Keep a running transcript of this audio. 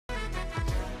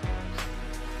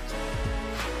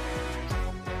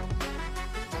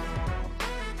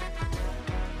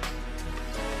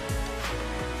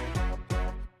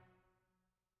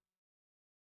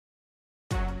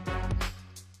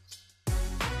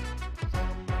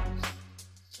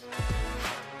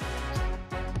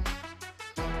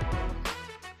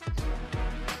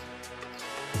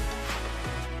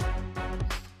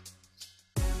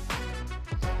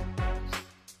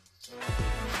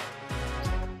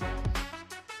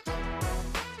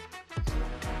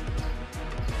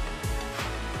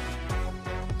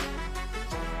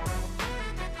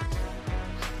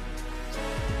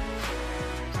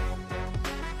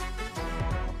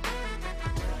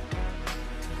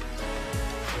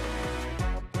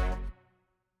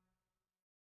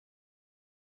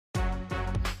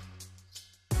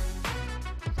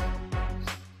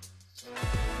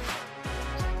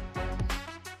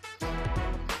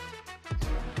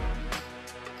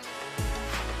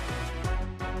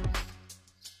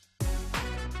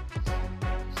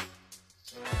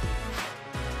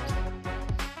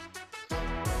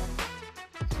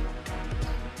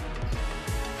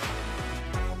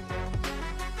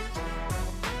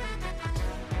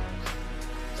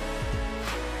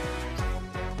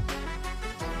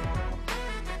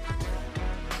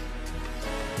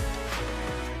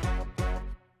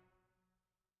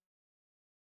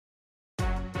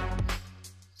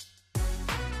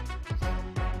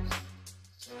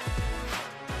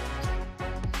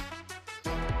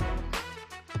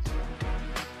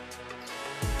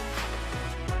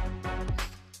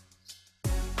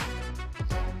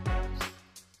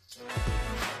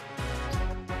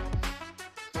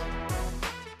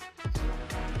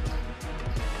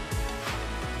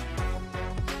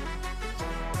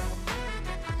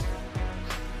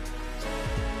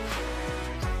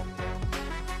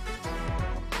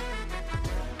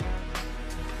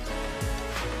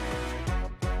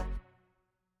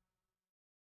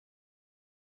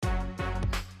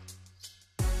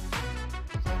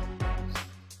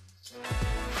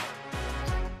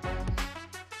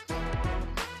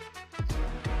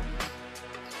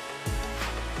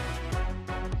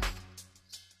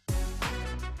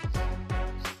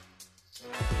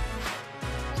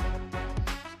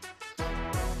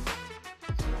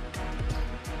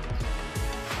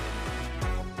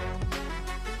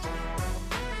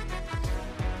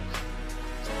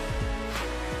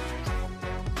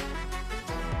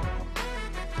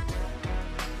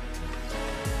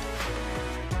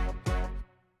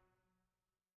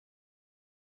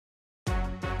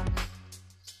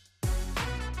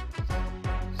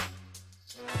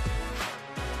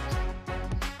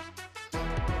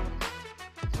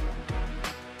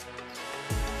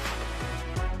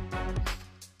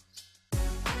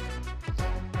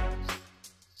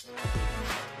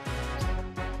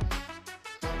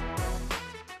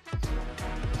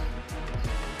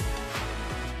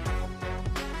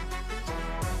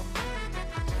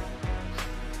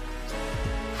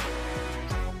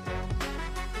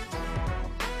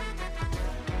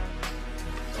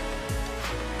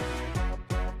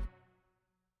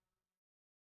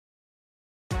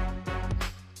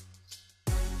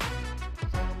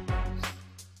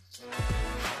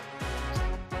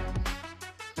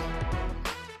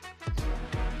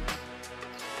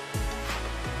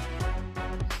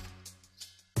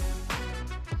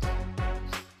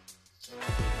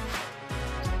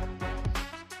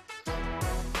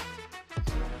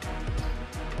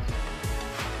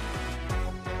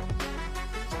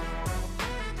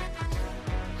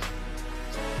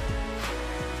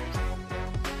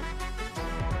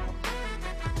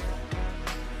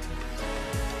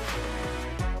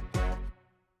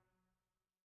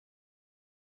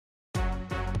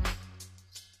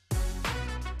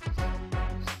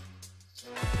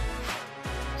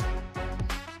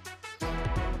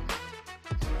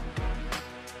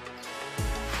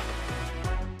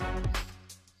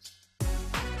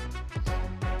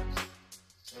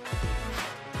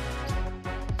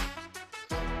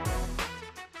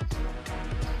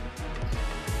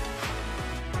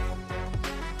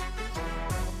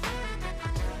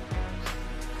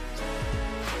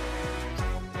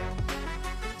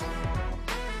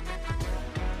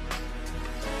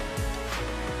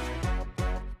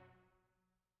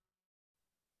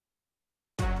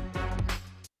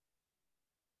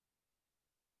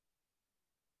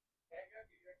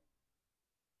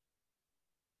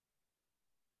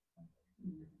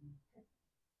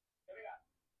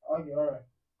Okay, all right.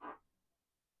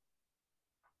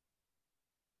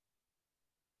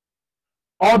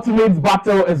 Ultimate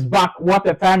Battle is back. What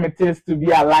a time it is to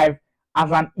be alive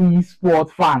as an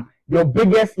esports fan. Your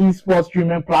biggest esports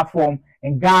streaming platform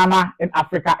in Ghana, in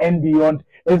Africa, and beyond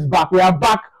is back. We are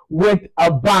back with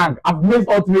a bang. I've missed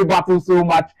Ultimate Battle so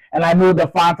much, and I know the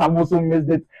fans have also missed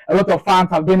it. A lot of fans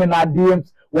have been in our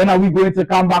DMs. When are we going to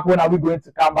come back? When are we going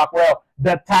to come back? Well,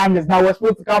 the time is now. We're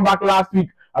supposed to come back last week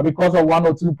because of one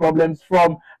or two problems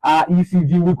from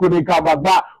ECG. We couldn't come back,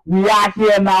 but we are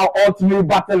here now. Ultimate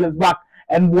Battle is back.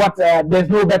 And there's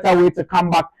no better way to come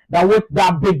back than with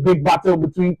that big battle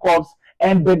between Cobs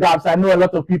and BigUps. I know a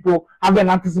lot of people have been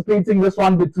anticipating this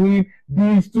one between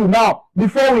these two. Now,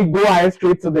 before we go ahead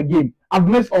straight to the game, I've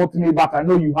missed Ultimate Battle. I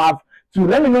know you have too.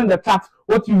 Let me know in the chat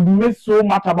what you missed so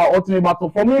much about Ultimate Battle.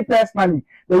 For me personally,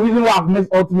 the reason why I've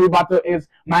missed Ultimate Battle is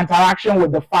my interaction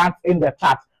with the fans in the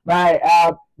chat.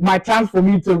 My chance for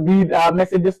me to read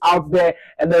messages out there,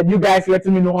 and then you guys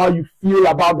letting me know how you feel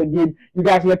about the game. You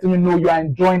guys letting me know you are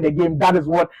enjoying the game. That is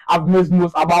what I've missed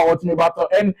most about Ultimate Battle.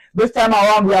 And this time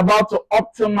around, we're about to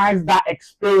optimize that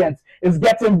experience. It's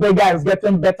getting bigger. It's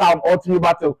getting better on Ultimate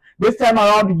Battle. This time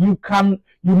around, you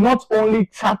not only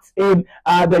chat in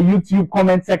the YouTube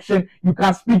comment section, you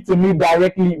can speak to me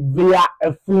directly via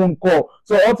a phone call.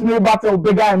 So Ultimate Battle,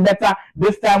 bigger and better.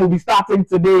 This time we'll be starting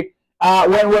today.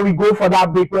 When we go for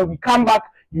that break, when we come back,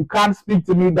 you can speak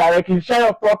to me directly. Share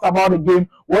your thoughts about the game,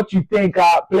 what you think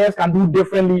players can do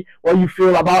differently, what you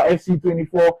feel about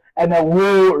FC24, and a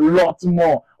whole lot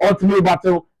more. Ultimate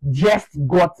Battle just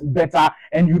got better,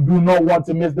 and you do not want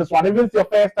to miss this one. If it's your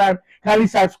first time, kindly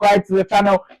subscribe to the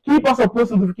channel. Keep us a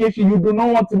post notification. You do not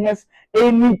want to miss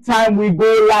any time we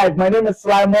go live. My name is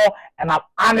Slimo, and I'm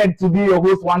honored to be your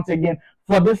host once again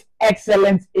for this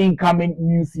excellent incoming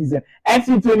new season.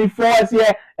 FC24 is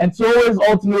here, and so is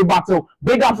Ultimate Battle.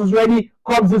 BigUps is ready,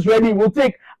 Cobs is ready. We'll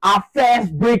take our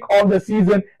first break of the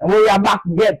season, and when we are back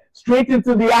again, straight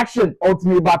into the action,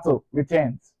 Ultimate Battle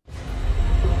returns.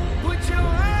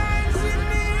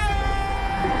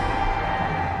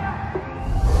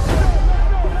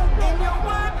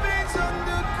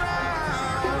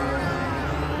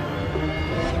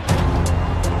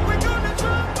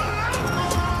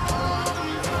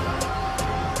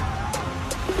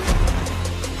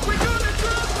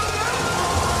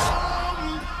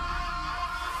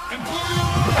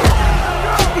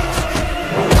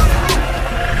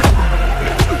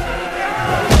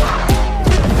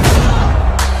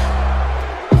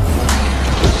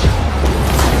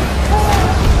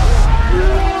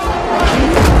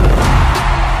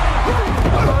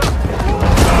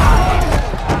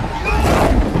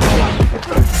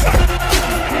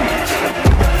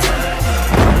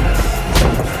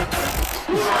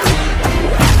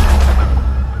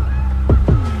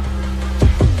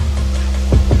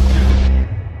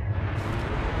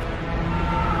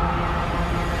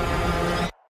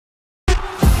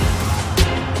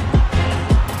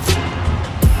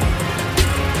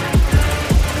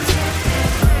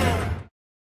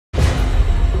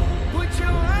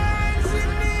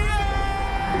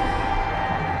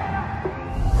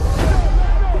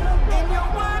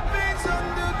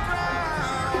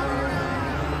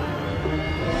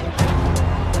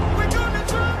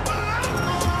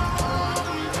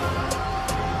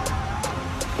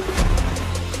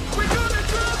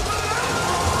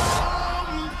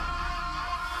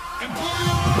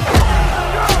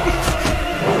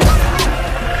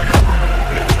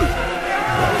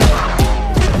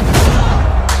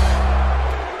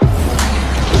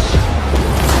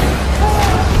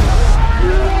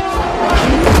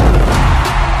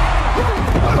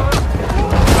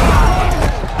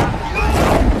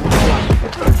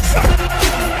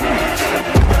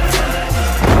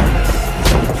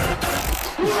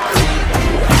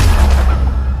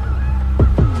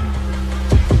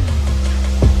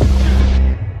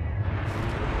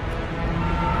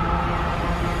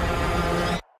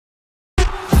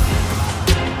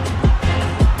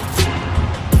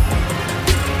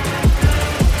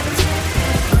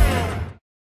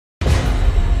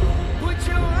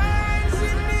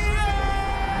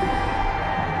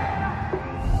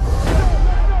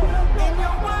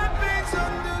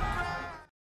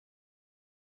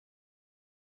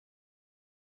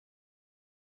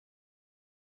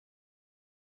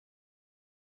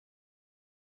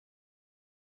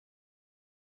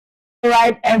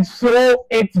 Right, and so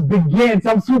it begins.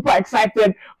 I'm super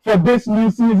excited for this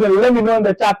new season. Let me know in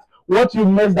the chat what you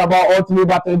missed about Ultimate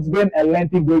Battle. It's been a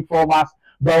lengthy break from us,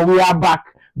 but we are back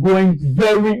going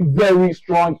very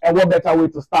strong. And what better way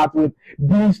to start with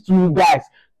these two guys,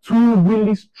 two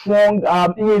really strong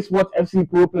Esports FC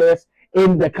Pro players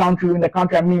in the country. In the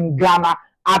country, I mean Ghana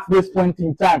at this point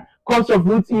in time. Comes of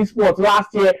Ruutz Esports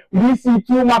last year, we didn't see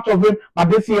too much of him,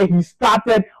 but this year he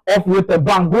started off with a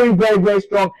bang, going very, very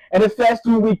strong. And his first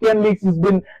 2 weekend leagues, he's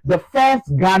been the first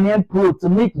Ghanaian pro to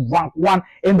make rank 1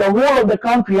 in the whole of the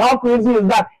country. How crazy is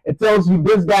that? It tells you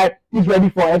this guy is ready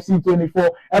for FC24.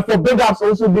 And for BigUps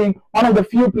also being one of the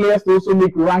few players to also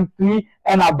make rank 3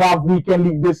 and above weekend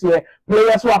league this year.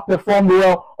 Players who have performed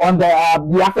well on the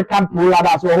African Pro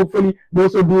ladder, so hopefully they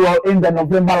also do well in the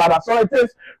November ladder. So it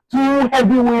is 2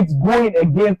 heavyweights going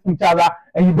against each other,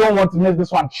 and you don't want to miss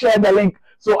this one. Share the link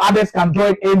so others can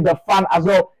join in the fun as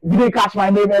well. If you didn't catch my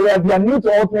name earlier, if you are new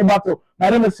to Ultimate Battle, my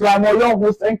name is Slimo, your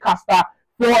host and caster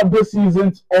for this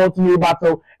season's Ultimate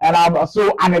Battle, and I'm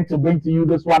so honored to bring to you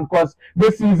this one because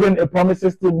this season it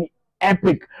promises to be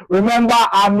epic. Remember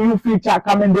our new feature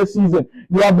coming this season.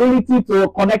 Your ability to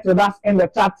connect with us in the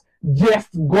chat just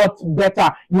got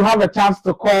better. You have a chance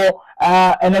to call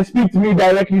and then speak to me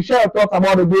directly. Share your thoughts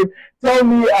about the game. Tell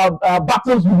me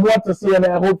battles you want to see, and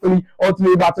then hopefully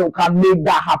Ultimate Battle can make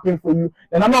that happen for you.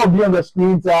 The number will be on the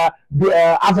screens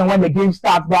as and when the game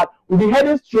starts, but we'll be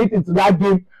heading straight into that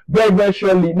game very, very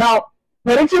shortly. Now,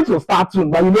 predictions will start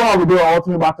soon, but you know how we do our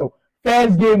Ultimate Battle.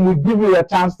 First game will give you a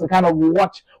chance to kind of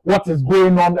watch what is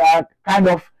going on, kind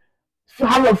of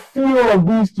have a feel of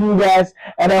these two guys,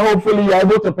 and then hopefully you're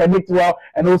able to predict well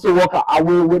and also walk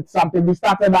away with something. We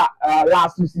started that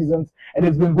last 2 seasons, and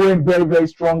it's been going very, very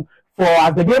strong for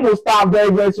us. The game will start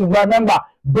very, very soon. Remember,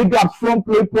 BigUps from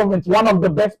PlayProvince, one of the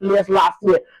best players last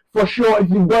year. For sure, if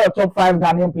you've got your top 5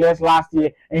 Ghanaian players last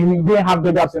year and you didn't have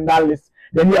BigUps in that list,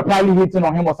 then you're probably hating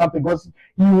on him or something, because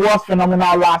he was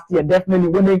phenomenal last year. Definitely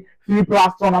winning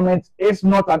 3+ tournaments is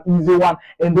not an easy one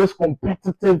in this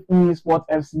competitive eSports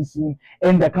FC scene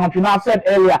in the country. Now, I said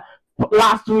earlier,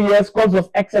 last 2 years, Cobs was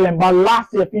excellent, but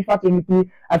last year, FIFA 23,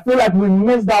 I feel like we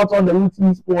missed out on the Ruutz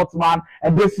Esports, man,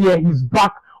 and this year he's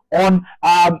back on,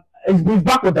 he's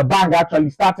back with a bang, actually,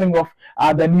 starting off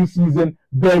the new season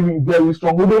very, very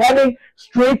strong. We'll be heading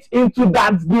straight into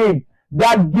that game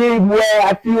where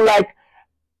I feel like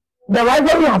the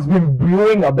rivalry has been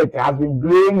brewing a bit. It has been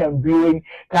brewing and brewing,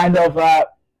 kind of a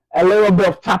little bit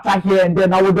of chatter here and there.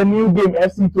 Now with the new game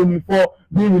FC24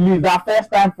 being released, our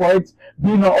first time for it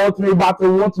being an Ultimate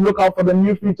Battle, we want to look out for the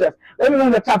new features. Let me know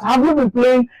in the chat, have you been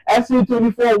playing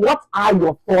FC24? What are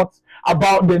your thoughts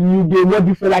about the new game? What do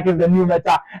you feel like is the new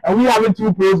meta? And we having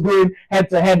 2 pros going head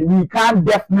to head. We can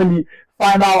definitely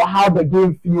find out how the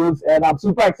game feels, and I'm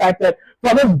super excited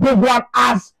for this big one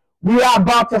as we are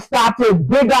about to start it.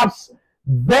 BigUps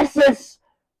versus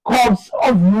Cobs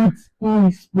of Ruutz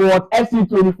Esports,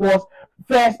 FC24's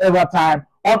first ever time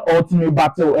on Ultimate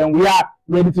Battle, and we are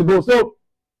ready to go. So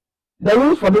the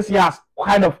rules for this year has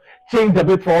kind of changed a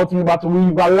bit for Ultimate Battle.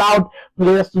 We've allowed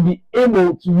players to be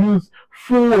able to use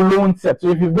full loan sets. So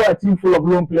if you've got a team full of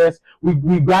loan players,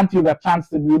 we grant you the chance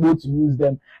to be able to use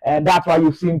them. And that's why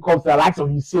you've seen Cobs, the likes of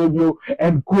Eusebio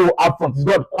and Co up front. He's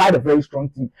got quite a very strong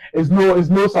team. It's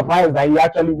no surprise that he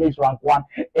actually makes rank 1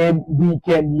 in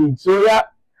weekend league. So yeah,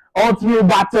 Ultimate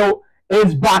Battle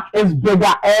is back, is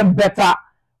bigger and better.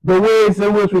 The ways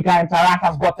in which we can interact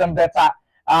has gotten better.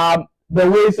 The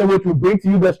ways in which we bring to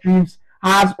you the streams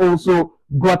has also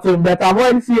gotten better. I've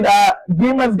already seen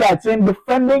Gamers Guide saying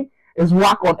defending is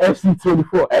whack on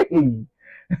FC24.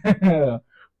 Hey.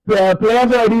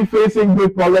 Players already facing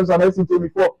big problems on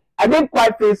FC24. I didn't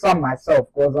quite face some myself,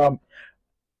 because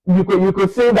you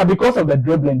could say that because of the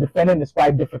dribbling, defending is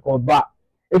quite difficult. But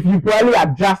if you probably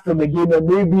adjust to the game and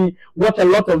maybe watch a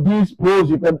lot of these pros,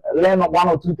 you can learn 1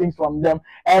 or 2 things from them.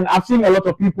 And I've seen a lot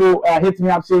of people hit me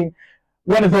up saying,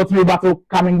 when is Ultimate Battle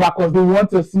coming back? Because they want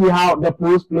to see how the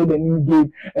pros play the new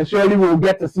game. And surely we'll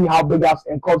get to see how BigUps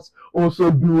and Cobs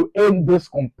also do in this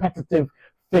competitive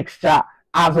fixture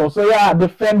as well. So yeah,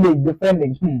 defending.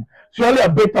 Surely a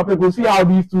big topic. We'll see how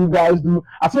these 2 guys do.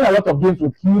 I've seen a lot of games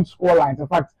with huge score lines. In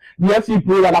fact, the FC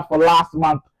Pro ladder for last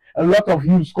month, a lot of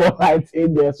huge score lines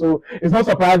in there. So it's no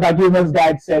surprise that Gamers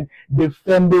Guide said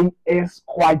defending is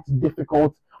quite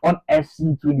difficult on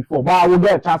FC24. But I will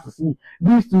get a chance to see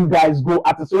these 2 guys go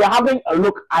at it. So we're having a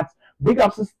look at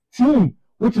BigUps' team,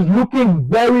 which is looking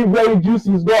very, very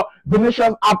juicy. He's got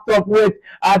Vinicius up top with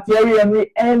Thierry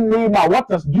Henry and Neymar.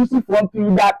 What a juicy front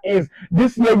 3 that is.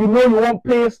 This year, you know you want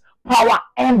pace, power,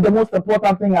 and the most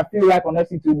important thing I feel like on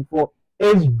FC24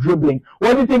 is dribbling.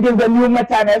 What do you think is the new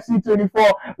meta in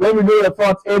FC24? Let me know your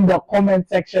thoughts in the comment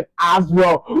section as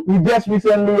well. We just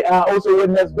recently also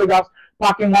witnessed BigUps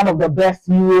packing one of the best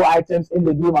hero items in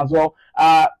the game as well.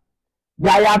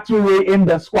 Yaya Toure in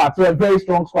the squad, so a very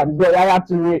strong squad. He's got Yaya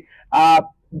Toure,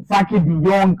 Frankie de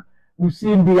Jong. We've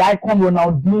seen the icon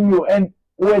Ronaldinho, and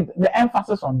with the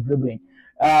emphasis on dribbling.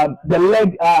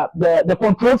 The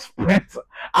controlled sprint,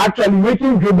 actually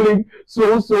making dribbling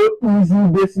so easy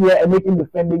this year and making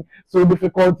defending so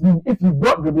difficult. If you've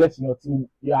got dribblers in your team,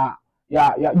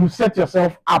 you set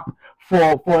yourself up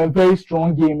for a very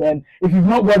strong game. And if you've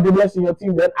not got dribblers in your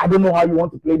team, then I don't know how you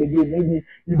want to play the game. Maybe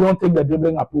you don't take the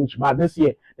dribbling approach. But this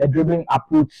year, the dribbling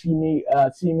approach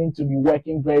seeming to be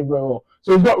working very, very well.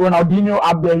 So he's got Ronaldinho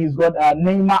up there. He's got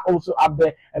Neymar also up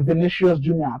there, and Vinicius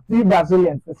Jr. 3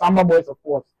 Brazilians, the Samba boys, of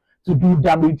course, to do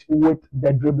damage with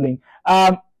the dribbling.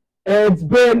 It's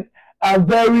been a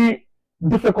very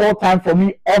difficult time for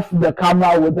me off the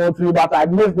camera with all three, but I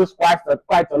missed this quite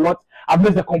a lot. I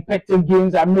missed the competitive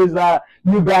games. I missed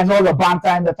you guys, all the banter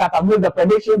in the chat. I missed the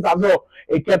predictions as well.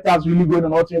 It kept us really good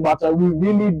on all three, but we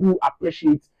really do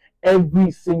appreciate every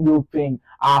single thing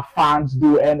our fans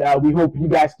do, and we hope you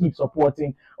guys keep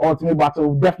supporting Ultimate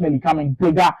Battle. Definitely coming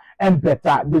bigger and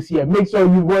better this year. Make sure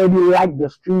you've already liked the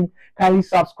stream. Kindly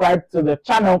subscribe to the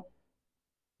channel.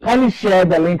 Kindly share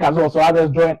the link as well so others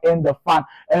join in the fun.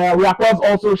 We are across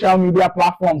all social media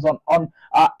platforms on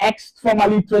X,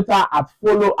 formerly Twitter, at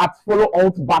follow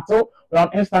Alt Battle. We're on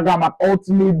Instagram at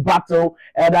Ultimate Battle,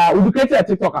 and we'll be creating a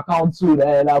TikTok account soon.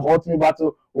 And Ultimate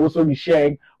Battle will also be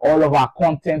sharing all of our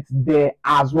content there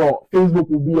as well.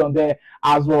 Facebook will be on there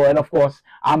as well, and of course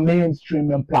our main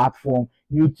streaming platform,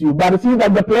 YouTube. But it seems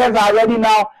like the players are ready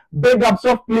now. BigUps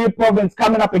of PlayProvince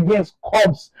coming up against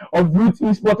Cobs of Ruutz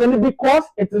Esports, and because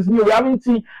it is new, we haven't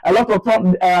seen a lot of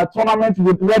tournaments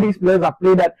where these players have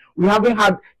played that. We haven't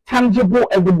had tangible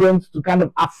evidence to kind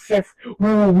of assess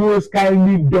who is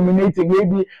kindly dominating.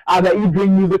 Maybe at the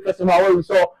E-Drink Music Festival where we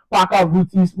saw Parker of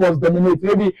Ruutz Esports dominate.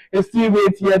 Maybe his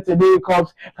teammate here today,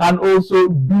 Cobs, can also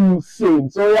do same.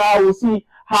 So yeah, we'll see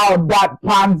how that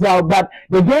pans out. But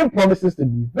the game promises to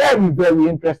be very, very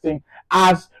interesting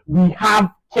as we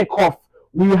have kickoff.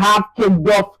 We have kicked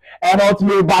off, and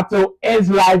Ultimate Battle is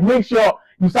live. Make sure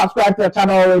you subscribe to the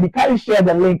channel already. Can you share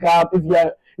the link if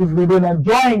you've been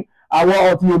enjoying what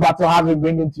Ultimate Battle has been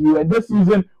bringing to you? And this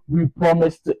season, we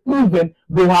promise to even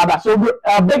go harder. So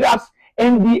big ups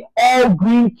in the all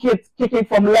green kit, kicking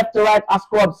from left to right as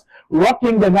Cobs,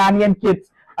 rocking the Ghanaian kit.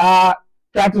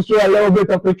 Trying to show a little bit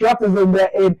of patriotism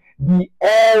there in the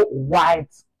all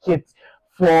white kit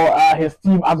for his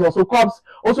team as well. So Cobs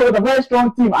also with a very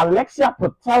strong team. Alexia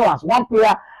Patelas, one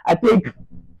player I think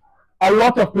a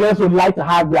lot of players would like to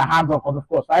have their hands on, because of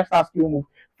course 5-star skill move,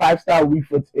 5-star weak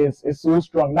foot is so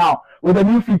strong. Now with the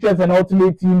new features and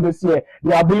Ultimate Team this year,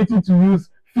 the ability to use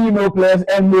female players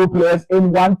and male players in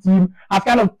one team has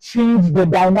kind of changed the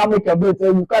dynamic a bit,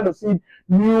 and you've kind of seen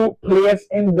new players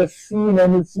in the scene,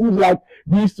 and it seems like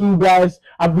these two guys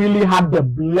have really had the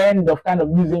blend of kind of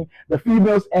using the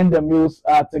females and the males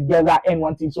together in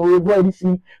one team. So we've already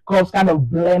seen Cobs kind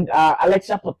of blend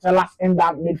Alexia Patelas in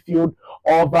that midfield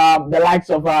of the likes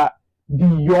of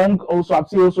De Jong. Also, I've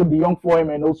seen also De Jong for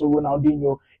him, and also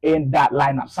Ronaldinho in that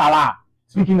lineup. Salah.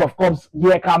 Speaking of Cobs,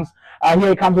 here he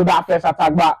comes with that first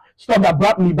attack, but stopped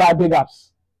abruptly by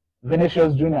BigUps,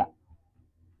 Vinicius Jr.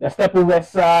 The step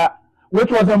overs, which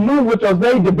was a move which was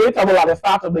very debatable at the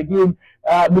start of the game.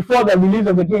 Before the release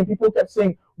of the game, people kept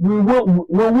saying,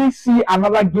 will we see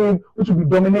another game which will be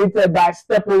dominated by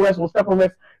step overs? Will step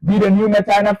overs be the new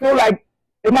meta? And I feel like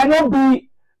it might not be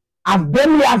as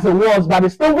deadly as it was, but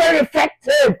it's still very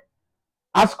effective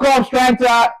as Cobs trying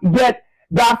to get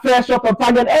that first shot on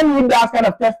target, and in that kind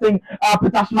of testing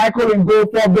Peter Schmeichel in goal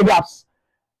for BigUps.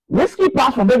 Risky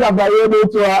pass from BigUps, but able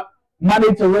to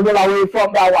manage to wriggle away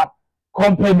from that one.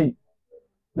 Company,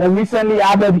 the recently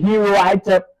added hero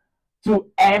item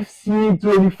to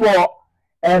FC24,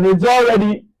 and it's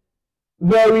already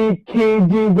very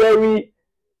cagey, very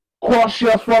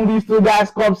cautious from these two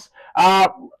guys. Cobs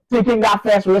taking that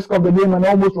first risk of the game and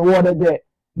almost rewarded there.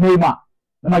 Neymar,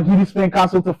 the Magidi spin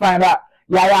cancel to find out.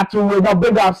 Yaya Toure, the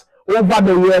BigUps over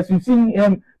the years, we've seen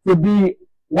him to be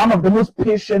one of the most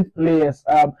patient players.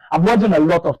 I've watched him a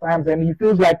lot of times, and he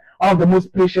feels like one of the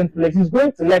most patient players. He's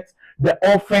going to let the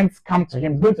offense come to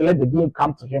him. He's going to let the game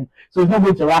come to him. So he's not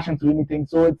going to rush into anything.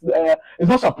 So it's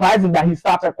not surprising that he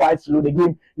started quite slow. The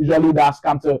game usually does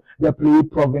come to the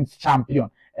PlayProvince champion.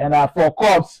 And for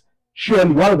Cobs,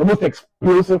 surely one of the most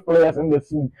explosive players in the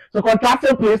scene. So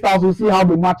contrasting play styles, we'll see how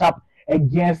they match up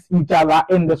against each other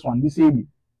in this one. This is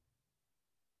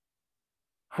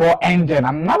for Engine,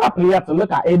 another player to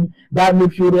look at in that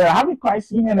midfield. I haven't quite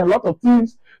seen in a lot of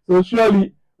teams, so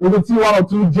surely we could see one or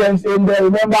two gems in there.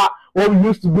 Remember what we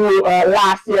used to do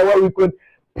last year, where we could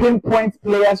pinpoint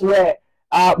players where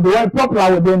they weren't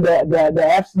popular within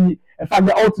the FC. In fact,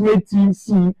 the Ultimate Team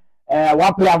scene,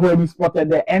 one player I've already spotted,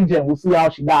 the Engine. We'll see how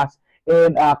she does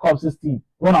in Cobs' team.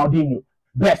 Ronaldinho,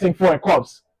 blessing for a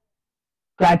Cobs,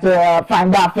 trying to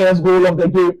find that first goal of the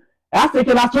game. That's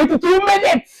taken us 22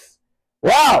 minutes.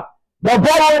 Wow, the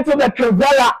ball went to the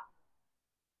Trivella.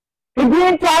 He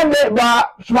didn't time it,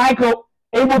 but Schmeichel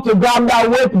able to grab that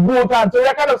with both hands. So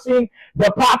we're kind of seeing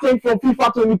the pattern from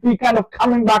FIFA 23 kind of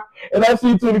coming back in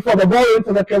FC 24. The ball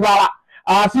into the Trivella.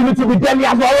 Seem to be deadly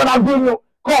as well. Ronaldinho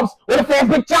comes with the first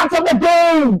big chance of the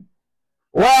game.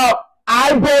 Well,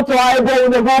 eyeball to eyeball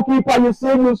with the goalkeeper, you see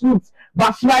Ruutz,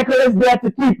 but Schmeichel is there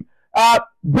to keep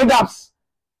BigUps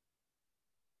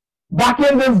back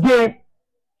in this game.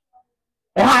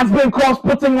 It has been Cobs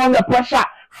putting on the pressure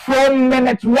from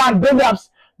minute one. BigUps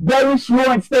very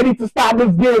slow and steady to start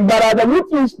this game, but the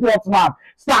Ruutz sportsman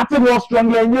started more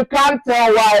strongly, and you can't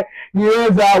tell why he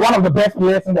is one of the best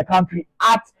players in the country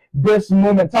at this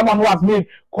moment. Someone who has made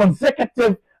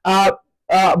consecutive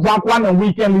rank one and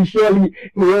weekendly. Surely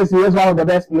he is one of the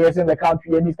best players in the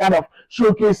country, and he's kind of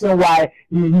showcasing why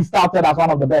he started as one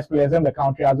of the best players in the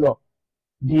country as well.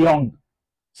 De Jong,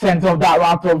 sense of that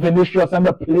route of Vinicius and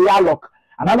the player lock.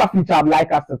 Another feature I'd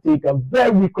like us to take a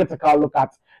very critical look at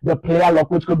the player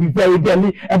lock, which could be very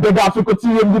deadly, and BigUps we could see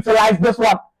him utilize this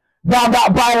one down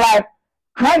that byline.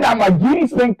 Kind of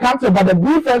McGee's been cancelled, but the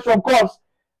defense from Cobs,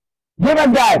 give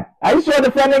a guy. Are you sure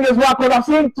defending is well? Because I've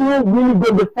seen two really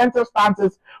good defensive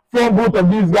stances from both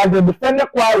of these guys. They defended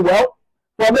quite well.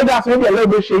 For BigUps, maybe a little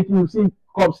bit shaky. You've seen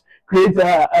Cobs create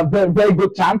a very, very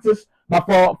good chances, but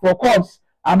for Cobs,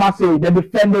 I must say the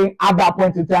defending at that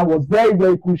point in time was very,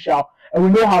 very crucial. And we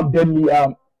know how deadly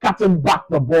cutting back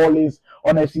the ball is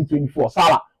on FC 24.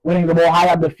 Salah winning the ball high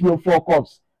up the field for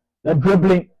Cobs. The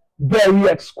dribbling, very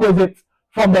exquisite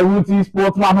from the Ruutz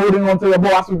sportsman, holding on to the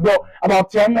ball as we go. About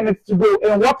 10 minutes to go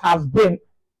in what has been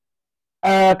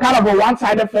kind of a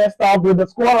one-sided first half with the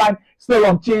scoreline still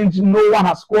unchanged. No one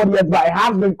has scored yet, but it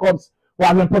has been Cobs who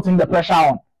have been putting the pressure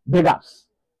on. BigUps.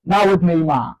 Now with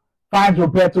Neymar. Finds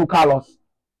Roberto Carlos.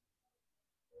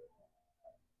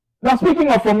 Now,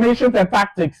 speaking of formations and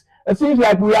tactics, it seems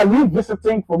like we are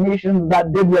revisiting formations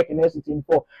that did work in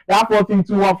FC24. That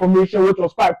 4-3-2-1 formation, which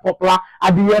was quite popular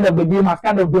at the end of the game, has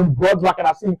kind of been brought back, and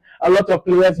I've seen a lot of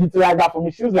players utilize that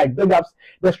formation. Seems like BigUps,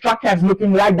 the striker is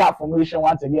looking like that formation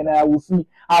once again, and I will see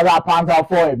how that pans out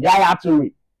for him. Yaya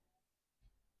Toure.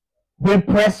 They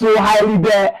press so highly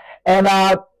there,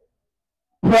 and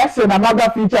pressing, another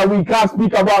feature we can't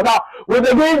speak about now. With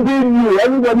the game being new,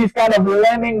 everybody's kind of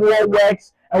learning what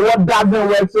works and what doesn't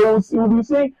work. So we'll be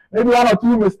seeing maybe one or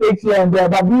two mistakes here and there,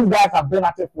 but these guys have been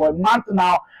at it for a month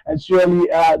now, and surely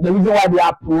the reason why they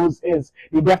are pros is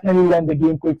they definitely learn the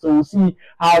game quick. So we'll see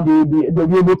how they'll be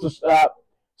able to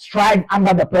strive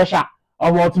under the pressure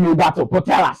of ultimate battle.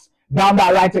 Portelas down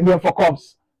that right again for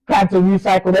Cobs, trying to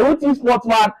recycle. The Ruutz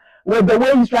sportsman, with the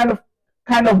way he's trying to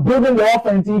kind of building the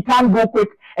offense, he can't go quick,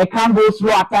 it can't go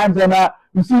slow at times, and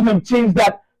you see him change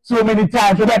that so many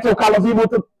times. Roberto Carlos able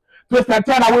to twist and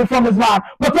turn away from his man,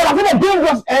 but in a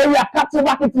dangerous area, cutting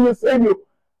back into the stadium.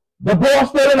 The ball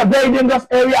still in a very dangerous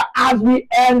area as we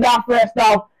end our first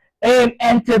half in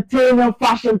entertaining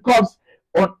fashion. Cobs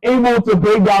unable to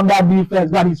break down that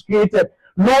defense, but he's created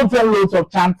loads and loads of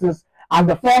chances as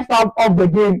the first half of the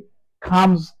game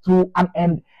comes to an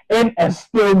end in a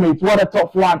stalemate. What a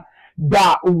tough one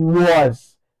that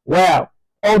was. Well,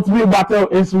 ultimate battle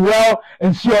is well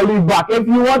and surely back. If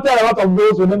you wanted a lot of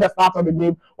goals within the start of the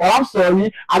game, well, I'm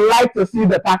sorry. I'd like to see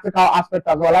the tactical aspect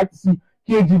as well. I'd like to see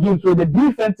KG games where the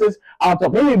defenses are on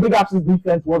top. Maybe BigUps'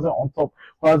 defense wasn't on top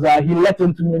because he let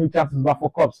in too many chances, but for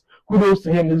Cobs, kudos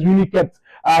to him. He's really kept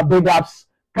BigUps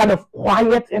kind of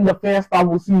quiet in the first half.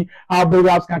 We'll see how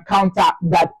BigUps can counter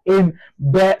that in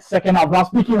the second half. Now,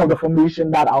 speaking of the formation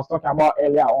that I was talking about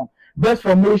earlier on, this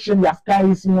formation you have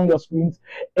kindly seen on your screens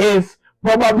is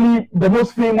probably the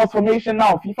most famous formation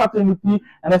now. FIFA 23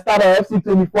 and the start of FC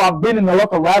 24 have been in a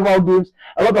lot of rival games,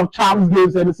 a lot of champs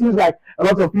games, and it seems like a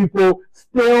lot of people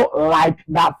still like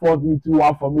that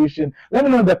 4-3-2-1 formation. Let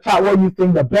me know in the chat what you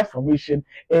think the best formation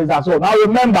is as well. Now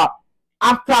remember,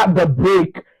 after the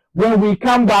break, when we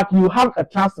come back, you have a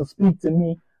chance to speak to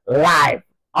me live.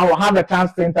 I will have a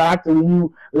chance to interact with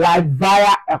you live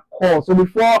via a call. So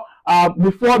before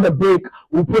the break,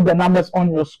 we'll put the numbers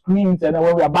on your screens, and then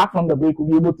when we are back from the break, we'll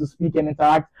be able to speak and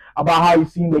interact about how you've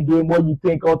seen the game, what you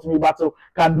think Ultimate Battle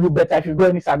can do better. If you've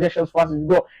got any suggestions for us, if you've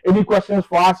got any questions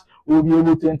for us, we'll be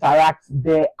able to interact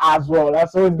there as well.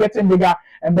 So it's getting bigger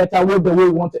and better with the way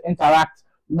we want to interact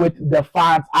with the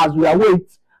fans as we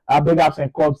await BigUps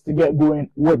and Cobs to get going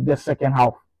with the second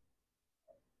half.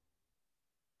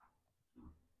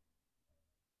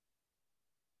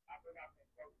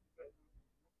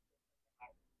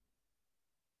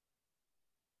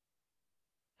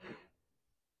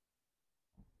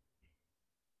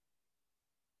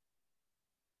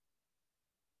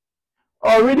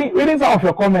 reading some of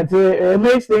your comments, it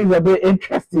makes things a bit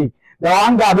interesting. The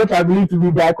one guy which I believe to be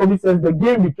there, Kobe says the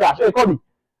game be trash. Hey, Kobe,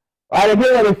 the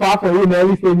game is far for you in the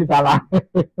early stages.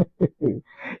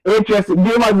 Interesting.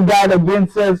 Gamers guy again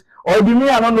says, or do me,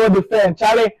 I don't know defend.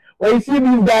 Charlie, when you see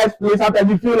these guys play, sometimes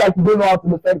you feel like you don't know how to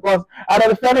defend because the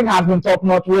defending has been top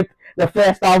notch with the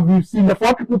first half. We've seen the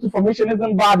 4-2-2 formation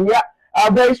isn't bad. Yeah,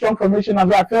 a very strong formation as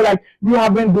well. I feel like you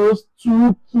having those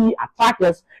two key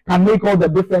attackers can make all the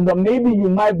difference. Or maybe you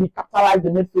might be capitalized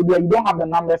in midfield where you don't have the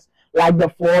numbers like the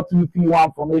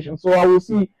 4-2-3-1 formation. So I will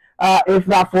see if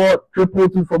that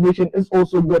 4-2-2 formation is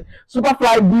also good.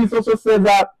 Superfly Beast also says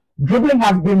that dribbling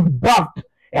has been buffed.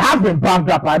 It has been buffed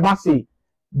up, I must say.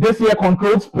 This year,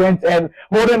 controlled sprint and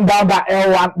holding down that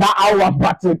L1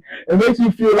 button. It makes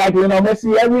you feel like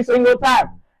Messi every single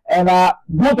time. And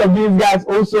both of these guys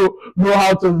also know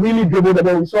how to really dribble the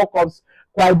ball. We saw Cobs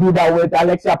quite do that with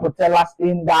Alexia Putellas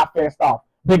in that first half.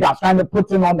 BigUps trying to put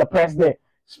him on the press there.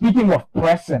 Speaking of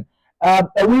pressing,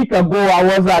 a week ago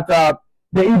I was at the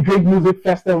E-Drake Music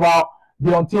Festival,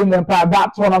 the Untamed Empire.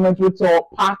 That tournament we saw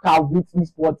Parker with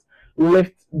Esports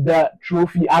lift the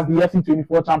trophy as the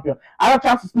FC24 champion. I had a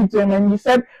chance to speak to him and he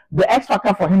said the X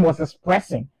factor for him was his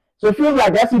pressing. So it feels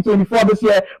like FC24 this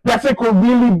year, pressing could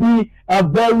really be a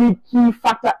very key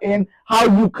factor in how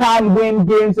you can win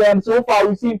games. And so far,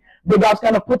 we've seen BigUps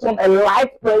kind of put on a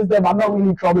light press there, but not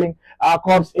really troubling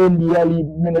Cobs in the early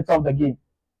minutes of the game.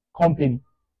 Company.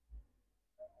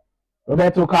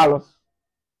 Roberto Carlos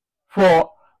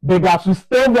for BigUps, who's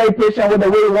still very patient with the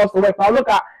way he wants to work. Now look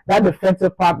at that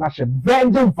defensive partnership.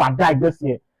 Virgil van Dijk this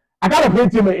year. I kind of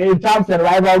hate him in champs and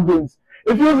rival games.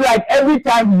 It feels like every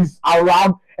time he's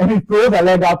around and he throws a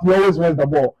leg out, he always wins the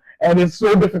ball. And it's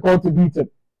so difficult to beat him.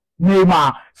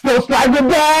 Neymar still striking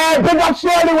there. BigUps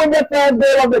surely win the first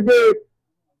goal of the game.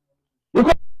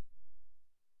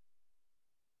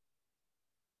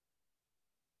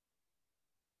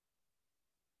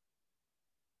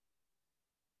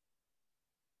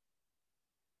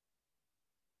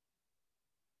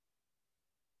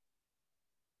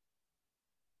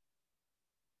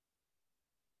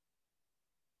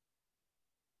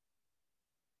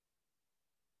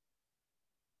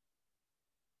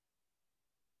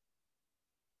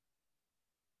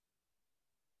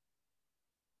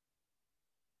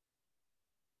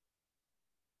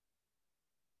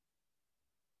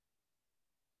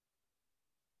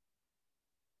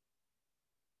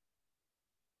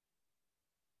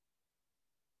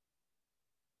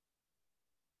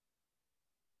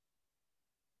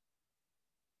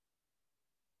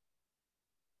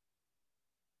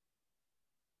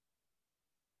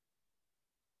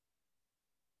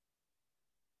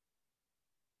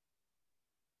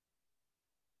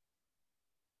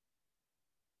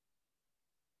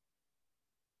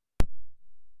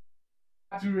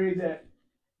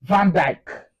 Van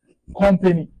Dijk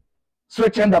company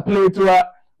switching the play to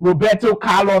Roberto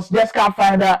Carlos. Just can't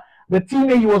find the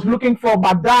teammate he was looking for,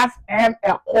 but that's and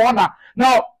a corner.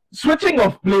 Now, switching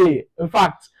of play, in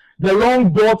fact, the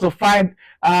long ball to find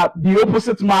the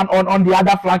opposite man on the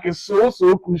other flank is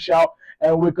so crucial.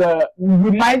 And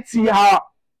we might see how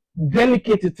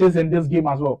delicate it is in this game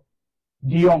as well.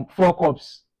 De Jong, 4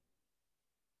 Cobs,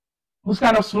 who's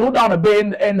kind of slowed down a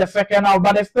bit in the second half,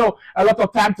 but there's still a lot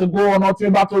of time to go on.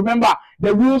 But remember,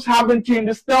 the rules haven't changed.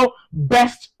 It's still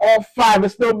best of 5.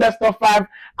 It's still best of 5,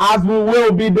 as we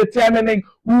will be determining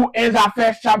who is our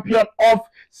first champion of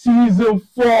season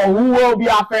 4. Who will be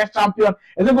our first champion?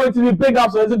 Is it going to be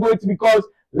BigUps or is it going to be Cobs?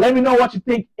 Let me know what you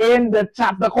think in the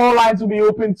chat. The call lines will be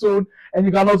open soon, and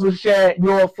you can also share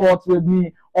your thoughts with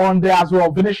me on there as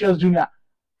well. Vinicius Jr.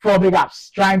 for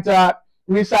BigUps, trying to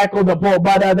recycle the ball,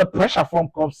 but the pressure from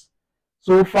Cobs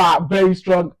so far very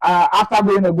strong. After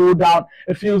going a goal down,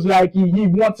 it feels like he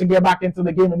wants to get back into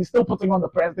the game, and he's still putting on the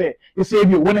press there. You save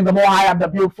you, winning the ball high up the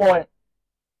field for him.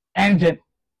 Engine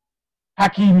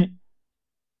Hakimi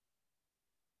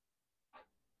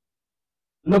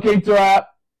looking to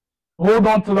hold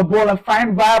on to the ball and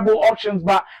find viable options,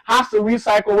 but has to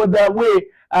recycle with the way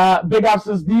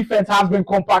BigUps' defense has been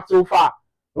compact so far.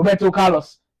 Roberto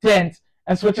Carlos turns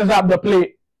and switches up the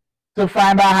play to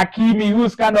find Hakimi,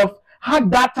 who's kind of had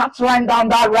that touch line down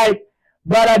that right,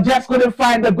 but just couldn't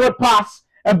find the good pass,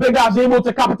 and BigUps able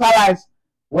to capitalize.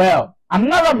 Well,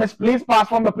 another misplaced pass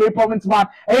from the PlayProvince man,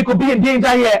 and he could be in danger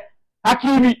here.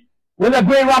 Hakimi with a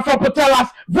great run for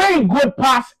Putellas. Very good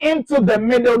pass into the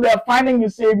middle there, finding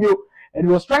Eusebio, and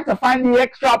he was trying to find the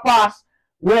extra pass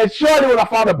where surely would have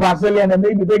found a Brazilian, and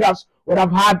maybe BigUps would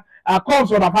have had,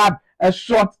 Cobs would have had a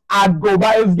shot at goal,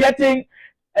 but it's getting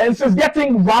And so it's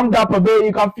getting ramped up a bit.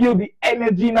 You can feel the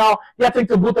energy now getting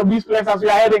to both of these players as we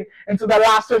are heading into the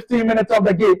last 15 minutes of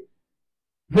the game.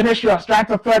 Vinicius trying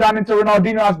to throw down into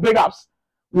Ronaldinho as BigUps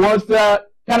was the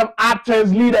kind of add to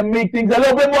his lead and make things a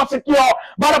little bit more secure.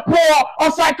 But a poor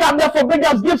offside trap there for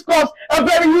BigUps gives Cobs a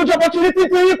very huge opportunity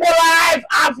to equalize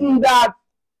as he does.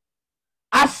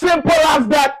 As simple as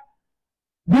that.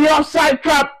 The offside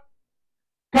trap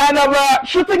kind of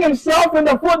shooting himself in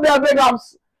the foot there,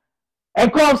 BigUps.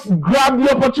 And Cobs grabbed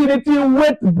the opportunity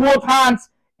with both hands,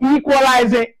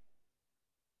 equalizing.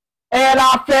 And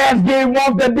our first game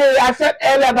of the day, I said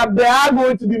earlier that there are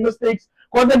going to be mistakes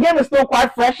because the game is still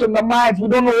quite fresh in the minds. We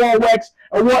don't know what works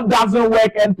and what doesn't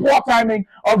work, and poor timing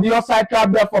of the offside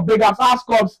trap there for BigUps as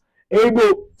Cobs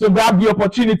able to grab the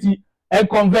opportunity and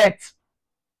convert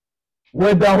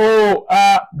with the whole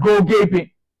goal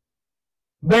gaping.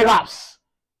 BigUps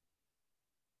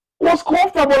was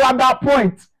comfortable at that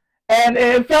point, and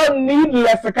it felt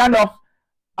needless to kind of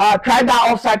try that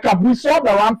offside trap. We saw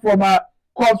the run from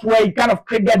Cobs where he kind of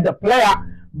triggered the player,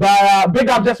 but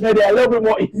BigUps just made it a little bit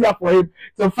more easier for him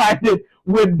to find it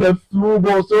with the through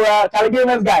ball. So, Charlie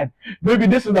Gamers guys, maybe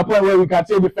this is the point where we can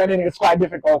say defending is quite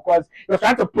difficult because he was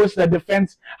trying to push the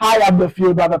defense high up the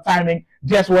field, but the timing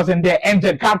just wasn't there.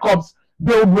 Engine can Cobs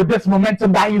build with this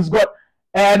momentum that he's got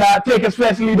and take his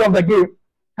first lead of the game.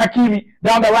 Hakimi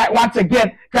down the right once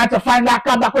again, trying to find that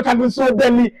comeback, which has been so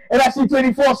deadly in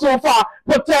FC24 so far.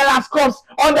 Patel Cobs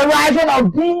on the rise.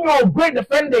 Ronaldinho, great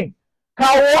defending.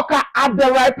 Kyle Walker at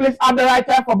the right place at the right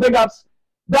time for BigUps.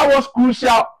 That was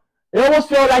crucial. It almost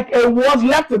felt like it was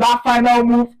left to that final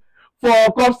move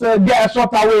for Cobs to get a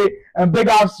shot away, and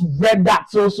BigUps read that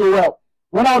so well.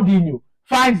 Ronaldinho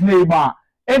finds Neymar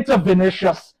into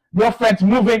Vinicius. The offense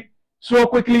moving so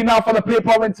quickly now for the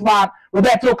PlayProvince man.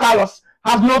 Roberto Carlos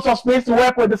has lots of space to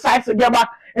work with, decides to get back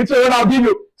into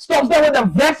Ronaldinho. Stops there with a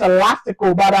verse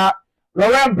elastico, but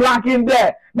Laurent Blanc in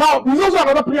there. Now, there's also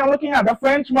another player I'm looking at, the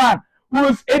Frenchman, who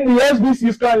is in the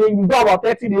SBC currently. We've got about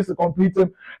 30 days to complete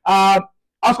him. I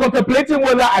was contemplating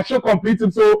whether I should complete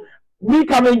him. So, me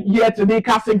coming here today,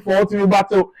 casting for Ultimate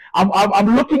Battle,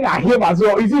 I'm looking at him as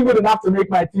well. Is he good enough to make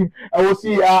my team? And we'll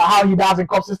see how he does in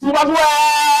Cobs' team as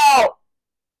well.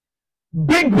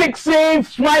 Big save,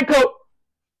 Schmeichel.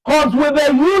 Cobs with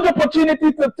a huge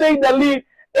opportunity to take the lead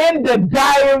in the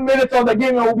dying minutes of the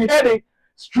game, and we'll be heading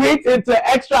straight into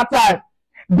extra time.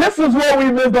 This is where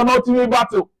we missed on Ultimate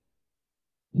Battle.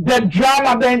 The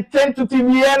drama, the intensity,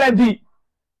 the energy.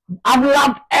 I've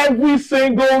loved every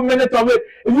single minute of it.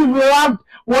 If you've loved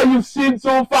what you've seen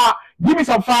so far, give me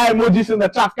some fire emojis in the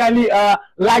chat. Kindly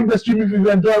like the stream if you've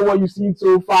enjoyed what you've seen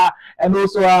so far, and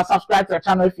also subscribe to the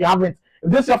channel if you haven't. If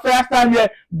this is your first time here,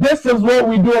 this is what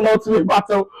we do on Ultimate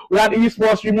Battle. We're an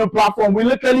esports streaming platform. We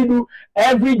literally do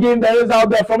every game there is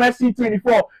out there, from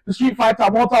FC24 to Street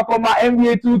Fighter, Mortal Kombat,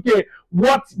 NBA 2K.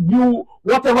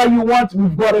 Whatever you want,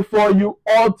 we've got it for you.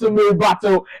 Ultimate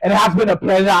Battle, and it has been a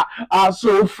pleasure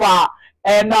so far.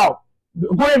 And now,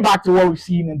 going back to what we've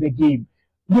seen in the game,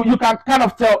 you can kind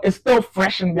of tell it's still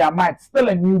fresh in their mind. Still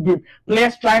a new game.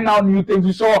 Players trying out new things.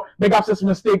 We saw BigUps'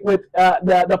 mistake with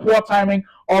the poor timing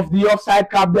of the offside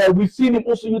cap there. We've seen him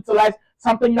also utilize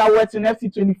something that works in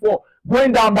FC24,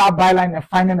 going down that byline and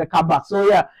finding the cutback. So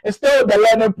yeah, it's still the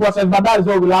learning process, but that is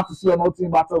what we'll have to see on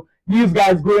Ultimate Battle. These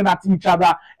guys going at each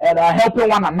other and helping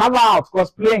one another out,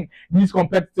 because playing these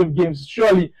competitive games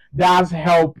surely does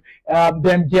help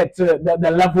them get to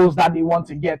the levels that they want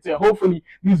to get to. Hopefully,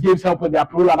 these games help with their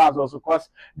pro ladders also, because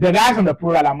the guys on the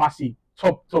pro ladder must see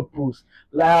top pros.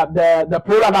 The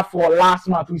pro ladder for last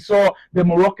month, we saw the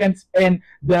Moroccans and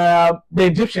the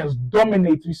Egyptians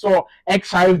dominate. We saw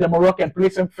X-Sharif, the Moroccan,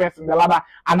 placing first in the ladder,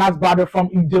 and Anas Badr from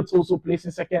Egypt also placing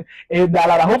second in the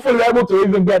ladder. Hopefully, we're able to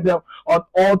even get them on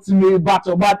Ultimate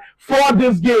Battle. But for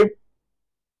this game,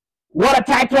 what a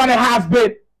tight one it has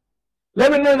been.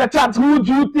 Let me know in the chat, who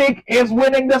do you think is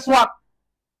winning this one?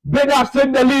 BigUps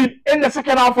take the lead in the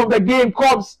second half of the game.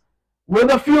 Cobs, with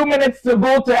a few minutes to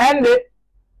go to end it,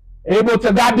 able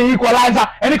to grab the equalizer,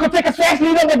 and he could take his first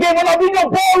lead of the game. Ronaldinho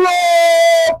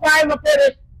Bolo finds the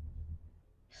finish.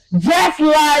 Just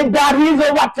like that, he's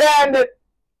overturned it.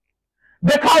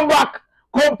 The comeback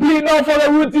complete now for the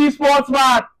Ruutz Esports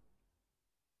man.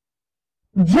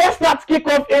 Just that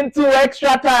kickoff into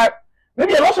extra time.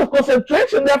 Maybe a lot of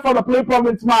concentration there for the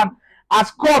PlayProvince man,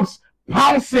 as Cobs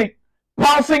pouncing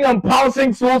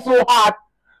so hard,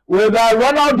 with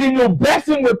Ronaldinho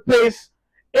bursting with pace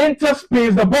into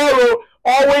space. The ball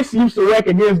always seems to work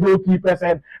against goalkeepers,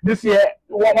 and this year,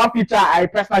 one feature I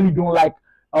personally don't like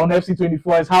on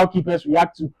FC24 is how keepers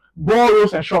react to ball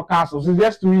rolls and shot cancels. It's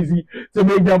just too easy to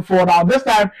make them fall down. This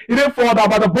time, he didn't fall down,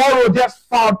 but the ball roll just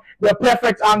found the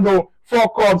perfect angle for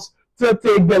Cobs to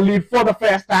take the lead for the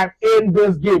first time in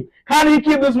this game. Can he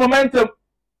keep this momentum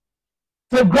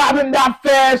to grabbing that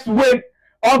first win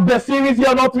of the series here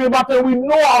on Ultimate Battle? We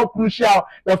know how crucial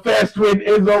the first win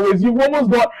is always. You've almost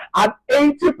got an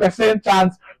 80%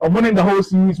 chance of winning the whole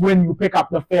series when you pick up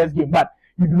the first game, but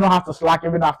you do not have to slack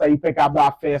even after you pick up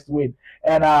that first win.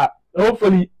 And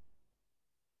hopefully,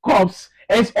 Cobs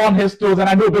is on his toes, and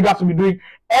I know BigUps will be doing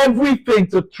everything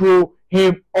to throw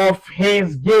him off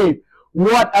his game.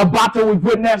 What a battle we've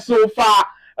witnessed so far.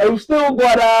 We've still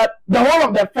got the whole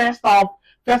of the first half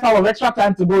of extra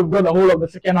time to go. We've got the whole of the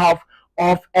second half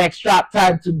of extra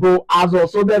time to go as well.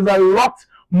 So there's a lot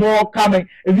more coming.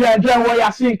 If you're enjoying what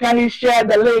you're seeing, kindly share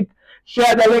the link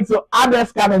so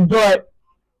others can enjoy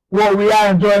what we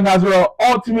are enjoying as well.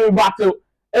 Ultimate Battle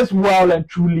is well and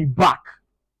truly back.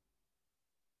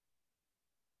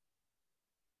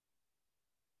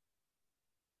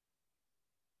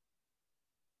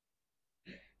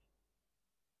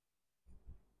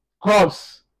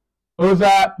 Cobs was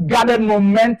gathered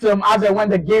momentum as and when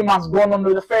the game has gone on.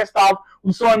 In the first half,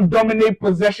 we saw him dominate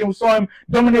possession, we saw him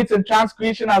dominate in chance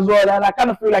creation as well, and I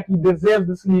kind of feel like he deserves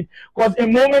this lead because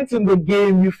in moments in the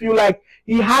game you feel like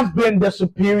he has been the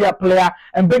superior player,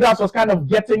 and BigUps was kind of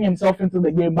getting himself into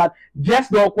the game, but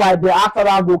just not quite there. After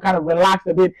that goal, kind of relaxed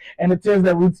a bit, and it is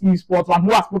the Ruutz Esports one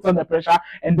who has put on the pressure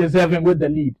and deserving with the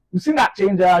lead. You've seen that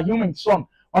change. Human Son,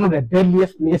 one of the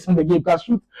deadliest players in the game, because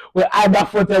shoot with either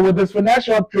footed with his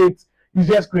financial traits, he's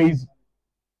just crazy.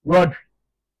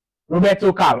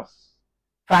 Roberto Carlos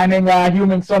finding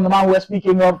Human Son, the man we were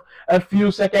speaking of a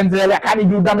few seconds earlier. Can he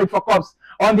do damage for Cobs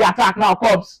on the attack now?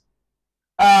 Cobs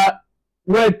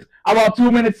with about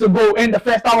 2 minutes to go in the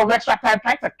first half of extra time,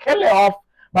 trying to kill it off,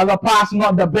 but the pass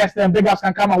not the best, and BigUps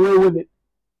can come away with it.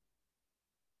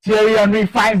 Thierry Henry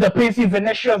finds the pacey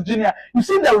Vinicius Jr. You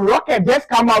see the rocket just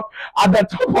come out at the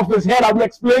top of his head. I'll be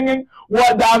explaining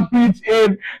what that means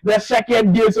in the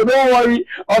second game. So don't worry,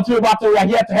 Ultimate Battle, we are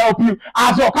here to help you.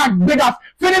 As well, BigUps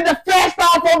finish the first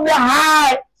half of the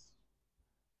high.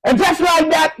 And just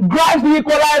like that, grabs the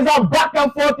equalizer, back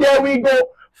and forth, here we go.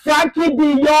 Frankie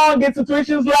de Jong, in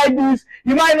situations like this,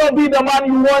 he might not be the man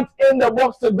you want in the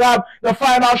box to grab the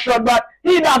final shot, but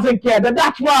he doesn't care. The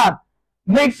Dutchman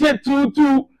makes it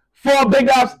 2-2 for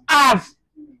BigUps as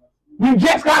we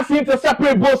just can't seem to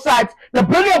separate both sides. The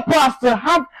brilliant pass to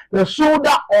have the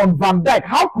shoulder on Van Dijk.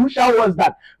 How crucial was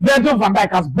that? Virgil van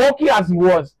Dijk, as bulky as he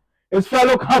was, his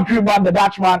fellow countryman, the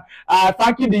Dutchman,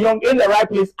 Frankie de Jong in the right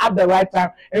place at the right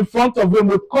time in front of him,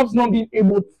 with Cobs not being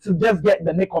able to just get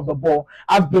the nick of the ball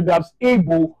as BigUps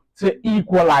able to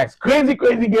equalize. Crazy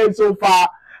game so far,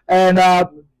 and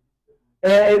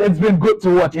it's been good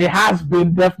to watch. It has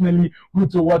been definitely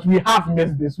good to watch. We have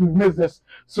missed this. We've missed this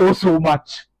so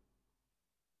much.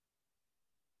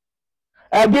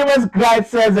 Gamer's Guide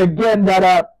says again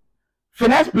that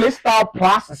finesse playstyle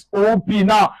plus is OP.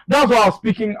 Now, that's what I was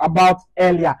speaking about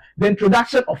earlier. The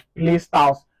introduction of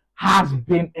playstyles has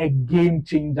been a game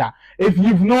changer. If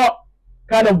you've not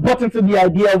kind of bought into the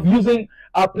idea of using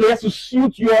players to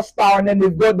suit your style, and then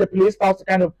they've got the playstyles to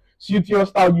kind of suit your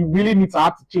style, you really need to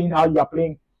have to change how you are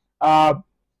playing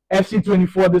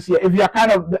FC24 this year. If you are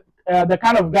kind of the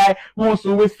kind of guy who wants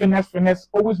to always finesse,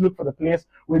 always look for the players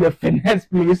with a finesse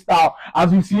play style.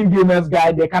 As we've seen Gamers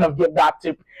Guide, they kind of get that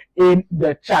tip in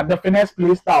the chat. The finesse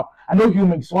play style. I know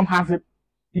Human Son has it.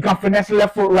 He can finesse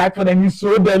left foot, right foot, and he's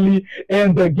so deadly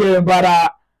in the game.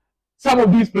 But some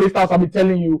of these play styles I'll be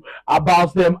telling you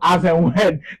about them as and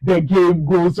when the game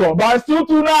goes on. But it's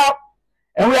 2-2 now.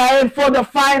 And we are in for the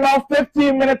final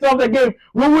 15 minutes of the game.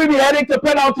 Will we be heading to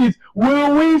penalties?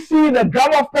 Will we see the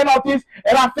drama of penalties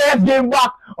in our first game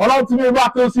back on Ultimate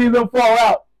Battle Season 4?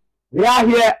 Well, we are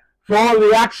here for all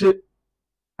the action.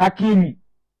 Hakimi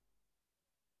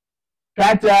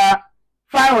trying to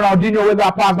find Ronaldinho with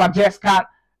that pass, but just can't.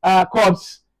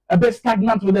 Cobs a bit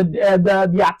stagnant with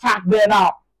the attack there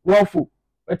now. Woeful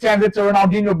returns it to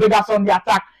Ronaldinho. BigUps on the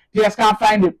attack. Just can't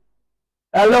find it.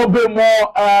 A little bit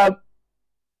more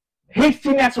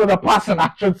hastiness with the passing,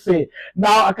 I should say.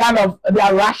 Now, they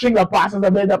are rushing the passes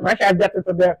a bit. The pressure is getting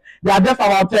to them. They are just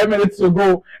about 10 minutes to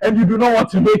go, and you do not want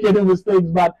to make any mistakes,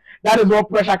 but that is what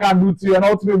pressure can do to you. And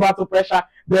Ultimate Battle pressure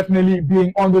definitely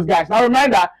being on those guys. Now,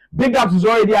 reminder, BigUps is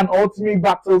already an Ultimate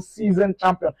Battle season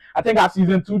champion. I think our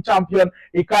season 2 champion,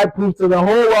 he quite proved to the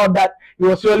whole world that he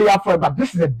was really up for it. But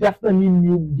this is a definitely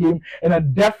new game in a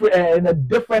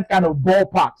different kind of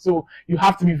ballpark. So you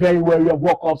have to be very wary of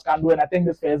what Cobs can do. And I think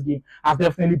this first game has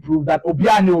definitely proved that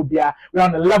we're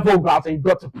on a level ground, so you've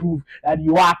got to prove that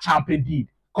you are champ indeed.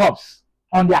 Cobs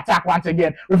on the attack once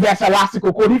again. Reverse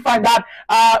elastico. Could he find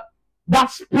that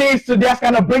space to just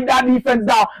kind of bring that defense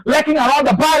down? Lurking around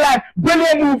the byline.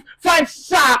 Brilliant move. Finds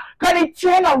Sa. Can he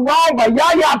turn around? But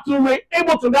Yaya Toure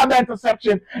able to grab the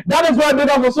interception. That is why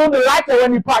BigUps was so delighted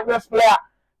when he packed this player.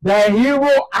 The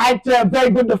hero item, very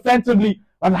good defensively.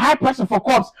 But high pressure for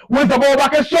Cobs. Wins the ball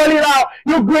back and surely now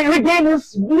you regain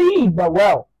his lead. But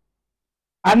well,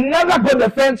 another good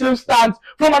defensive stance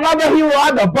from another hero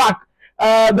at the back.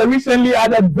 The recently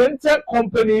added Vincent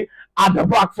Company at the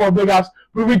back for BigUps,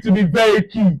 proving to be very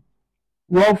key.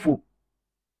 Woeful.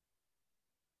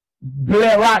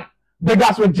 Blair run.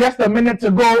 BigUps with just a minute to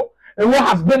go. And what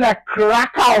has been a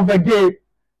cracker of a game.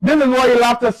 This is what you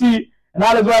love to see. And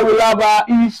that is why we love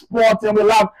esports and we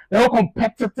love the whole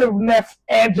competitiveness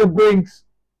edge it brings.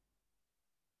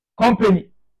 Company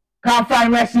can't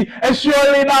find Messi. And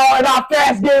surely now in our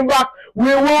first game back,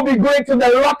 we will be going to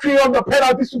the lottery of the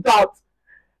penalty shootout.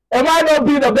 It might not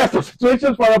be the best of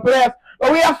situations for the players,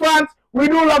 but we as fans, we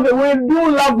do love it. We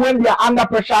do love when they are under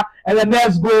pressure and the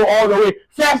nets go all the way.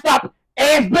 First up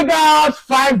is BigUps,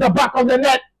 finds the back of the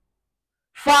net.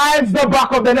 Finds the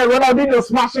back of the net. Ronaldinho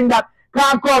smashing that.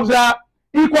 Cobs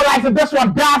equalizing this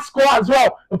one. That score as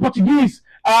well. The Portuguese,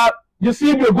 you see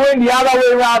you're going the other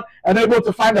way around and able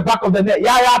to find the back of the net.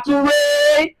 Yaya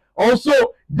Toure. Also,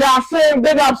 that same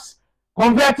BigUps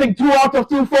converting 2 out of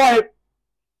 2 for him.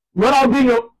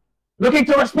 Ronaldinho looking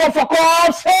to respond for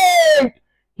Cobs. Save!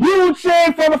 Huge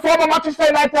save for the former Manchester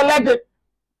United legend.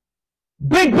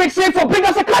 Big save for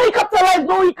BigUps. Can he capitalize?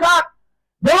 No, he can't.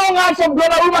 The long arms of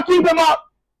Donnarumma keep him out.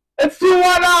 It's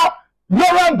 2-1 now.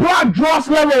 Laurent Blanc draws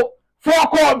level for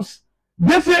Cobs.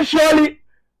 This is surely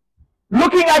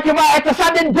looking like he might have a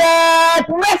sudden death.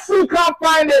 Messi can't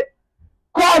find it.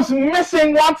 Cobs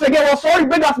missing once again. Well, sorry,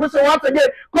 BigUps missing once again.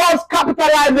 Cobs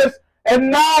capitalizes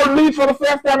and now leads for the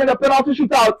first time in the penalty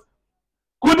shootout.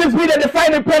 Could this be the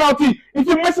defining penalty? If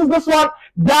he misses this one,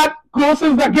 that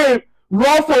closes the game.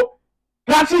 Rolfo,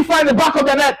 can she find the back of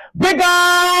the net?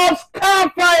 BigUps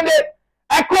can't find it.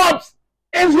 And Cobs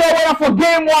is your winner for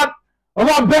game 1 of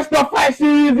our best of 5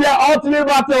 series. Their ultimate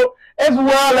battle is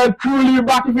well and truly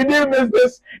back. If you didn't miss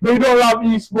this, then you don't love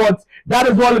esports. That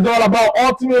is what it's all about.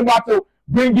 Ultimate battle,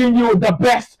 bringing you the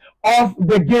best of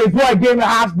the games. What a game it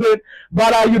has been.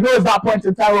 But you know it's that point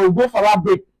in time where we'll go for that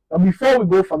break. But before we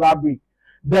go for that break,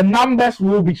 the numbers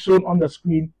will be shown on the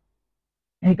screen.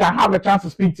 You can have a chance to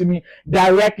speak to me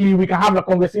directly. We can have a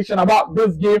conversation about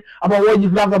this game, about what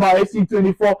you've loved about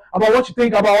AC24, about what you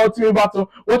think about Ultimate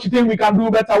Battle, what you think we can do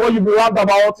better, what you've loved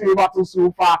about Ultimate Battle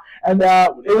so far. And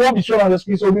it won't be shown on the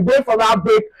screen. So we'll go for that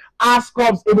break as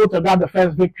Cobs able to grab the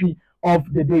first victory of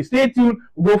the day. Stay tuned.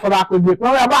 We'll go for that quick break.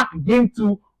 When we're back, game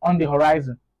 2 on the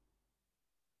horizon.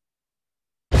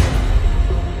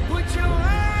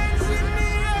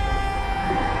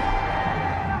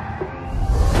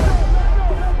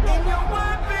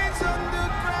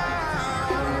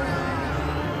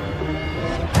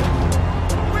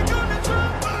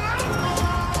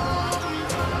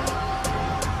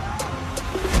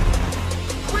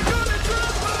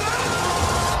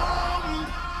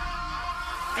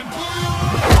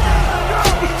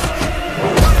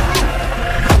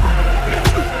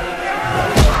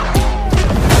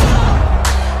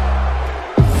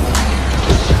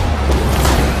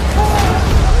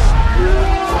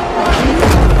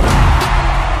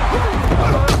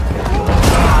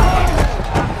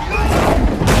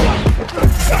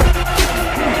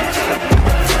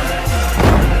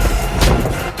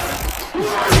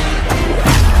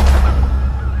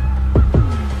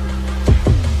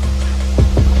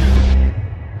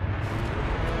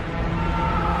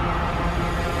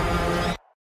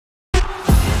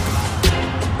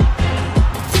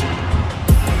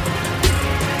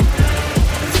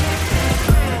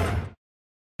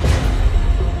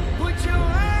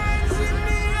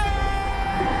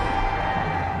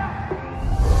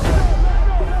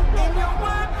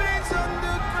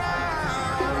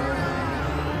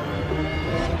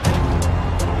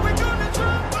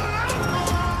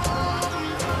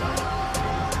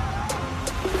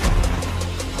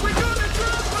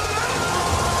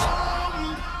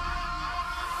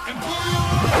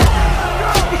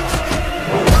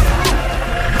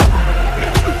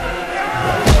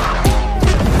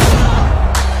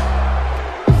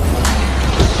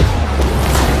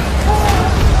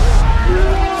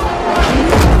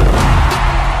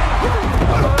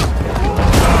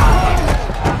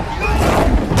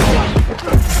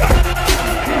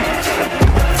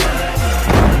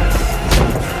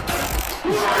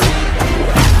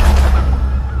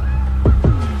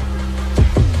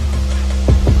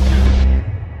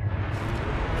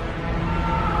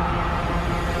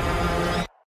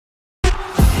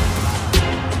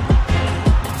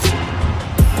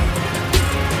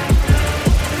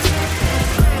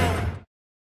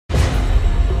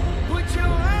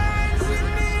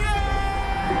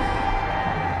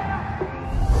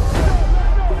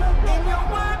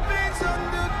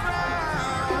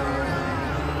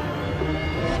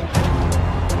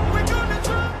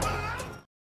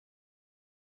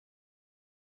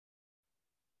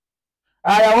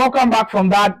 Yeah, welcome back from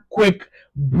that quick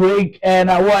break. And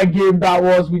what a game that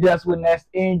was we just witnessed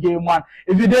in game one.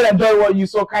 If you did enjoy what you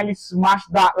saw, kindly smash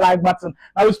that like button.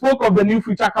 Now, we spoke of the new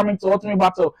feature coming to Ultimate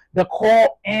Battle, the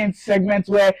call in segment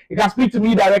where you can speak to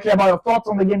me directly about your thoughts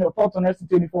on the game, your thoughts on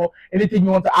FC24. Anything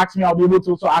you want to ask me, I'll be able to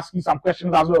also ask you some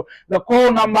questions as well. The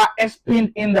call number is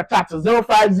pinned in the chat,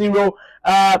 050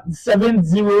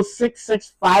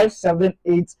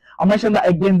 70666578. I'll mention that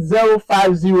again,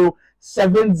 050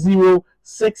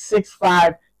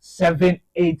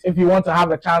 70666578. If you want to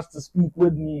have a chance to speak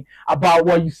with me about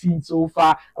what you've seen so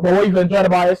far, about what you've enjoyed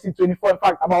about FC24, in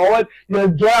fact, about what you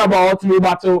enjoy about Ultimate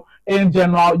Battle in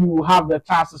general, you will have the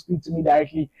chance to speak to me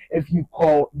directly if you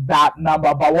call that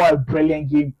number. But what a brilliant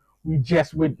game we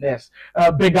just witnessed.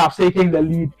 BigUps taking the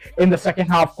lead in the second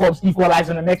half. Cobs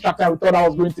equalizing the next chapter. We thought that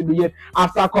was going to be it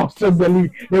after Cobs took the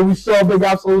lead. Then we saw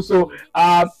BigUps also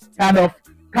kind of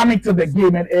coming to the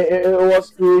game, and it was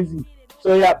crazy.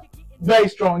 So yeah, very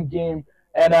strong game,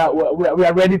 and we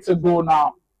are ready to go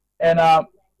now. And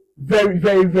very,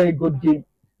 very, very good game.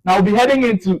 Now we'll be heading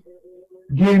into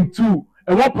game two,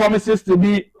 and what promises to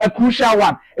be a crucial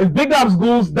one. If BigUps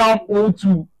goes down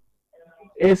 0-2,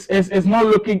 it's not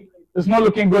looking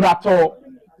good at all.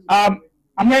 I'm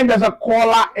hearing there's a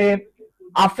caller in,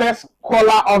 our first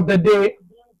caller of the day.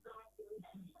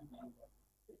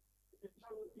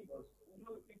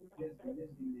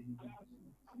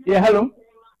 Yeah, hello.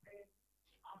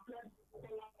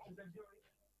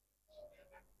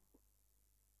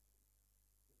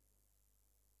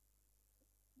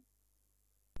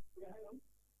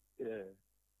 Yeah.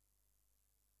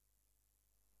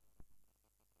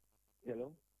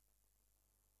 Hello?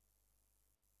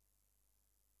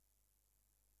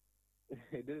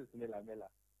 This is Mela Mela.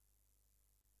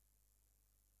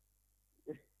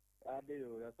 I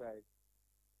do, that's right.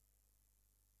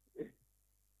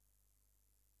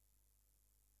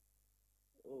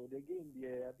 Oh, the game,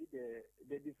 yeah, I did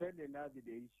the defender now did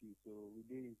the issue, so we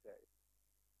did inside.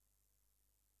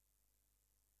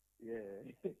 Yeah.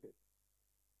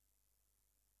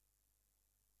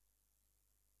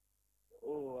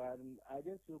 Oh, and I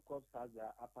just feel Cops has the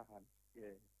upper hand,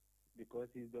 yeah, because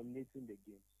he's dominating the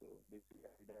game, so basically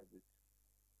that's it.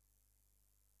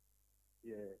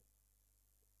 Yeah.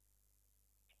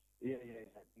 Yeah, I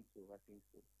think so. I think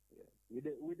so. Yeah. With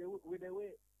the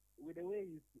way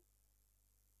he's.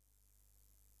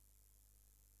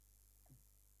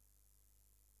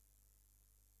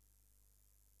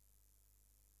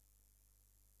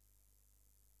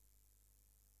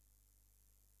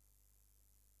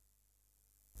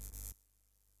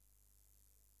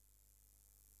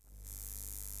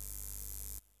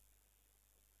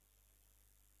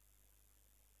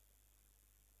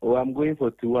 Oh, I'm going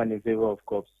for 2-1 in favor of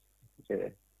Cops. Yeah.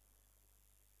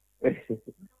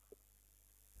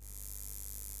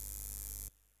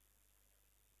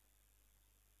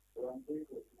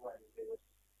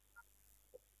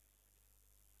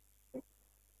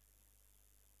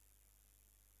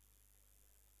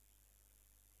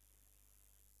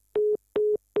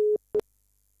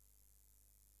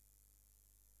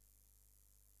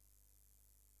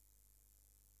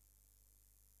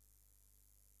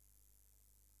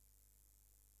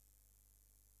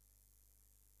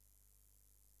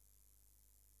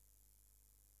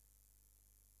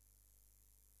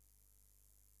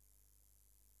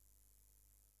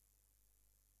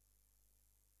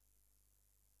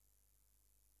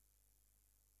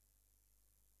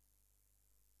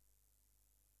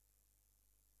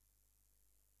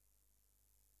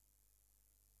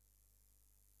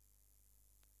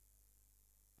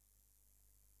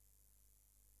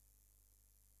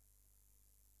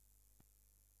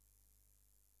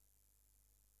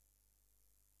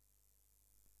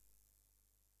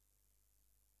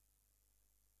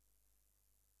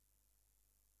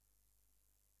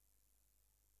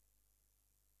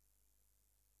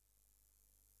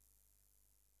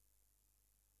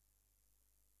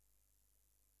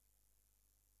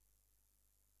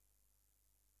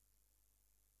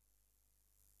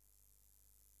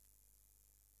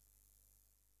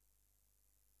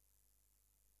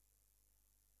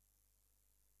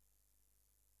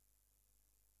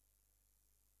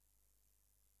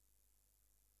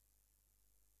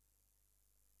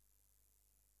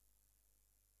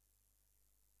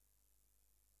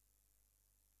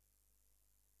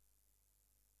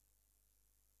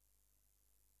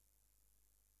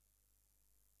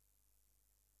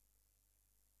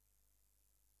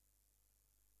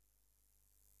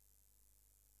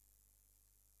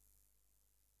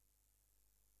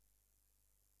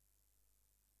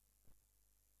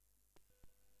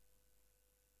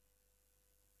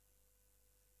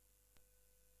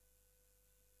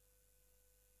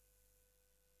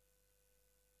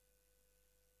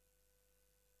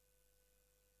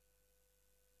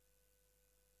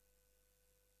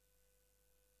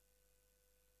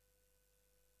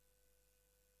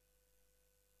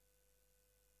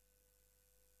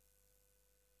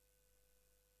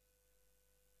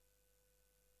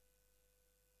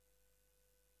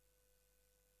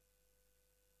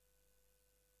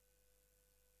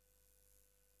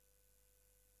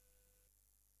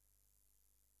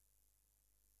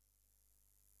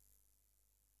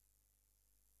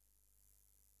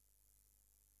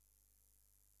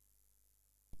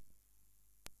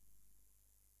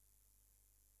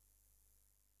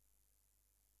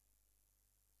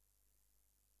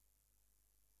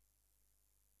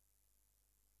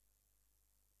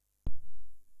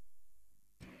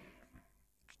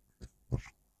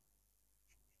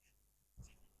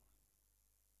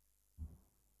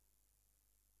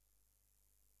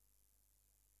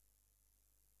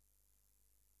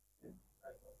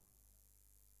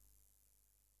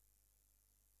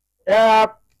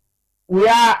 we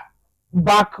are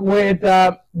back with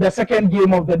the second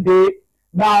game of the day.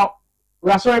 Now,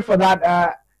 we are sorry for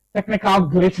that technical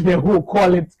glitch, they will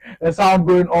call it, the sound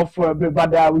going off for a bit,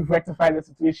 but we've rectified the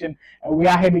situation and we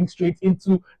are heading straight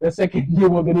into the second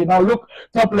game of the day. Now, look,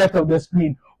 top left of the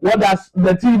screen. What does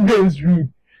the team names read?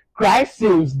 Christ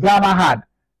saves, Ghana had.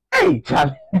 Hey,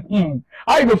 Charlie,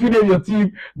 how you go feed your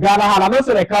team? Ghana had. I don't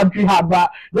say the country had, but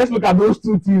let's look at those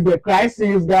two teams. The Christ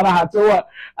saves, Ghana had. So,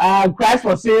 Christ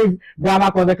for save Ghana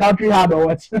because the country had or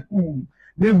what?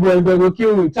 This boys they will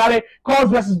kill you. Charlie,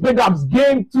 Cobs versus BigUps,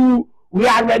 game 2. We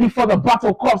are ready for the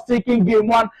battle. Cobs taking game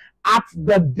 1 at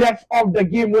the depth of the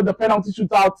game with the penalty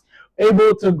shootout,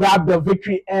 able to grab the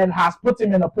victory and has put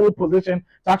him in a pole position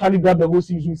to actually grab the whole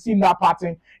series. We've seen that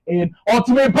pattern in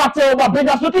ultimate battle, but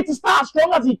BigUps looking to start as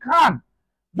strong as he can.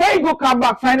 Very good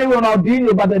comeback, finding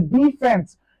Ronaldinho, but the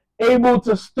defense able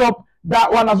to stop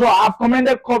that one as well. I've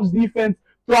commended Cobs defense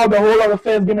throughout the whole of the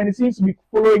first game, and it seems to be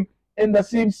following in the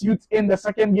same suit in the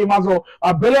second game as well.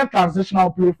 A brilliant transitional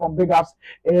play from BigUps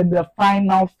in the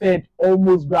final third,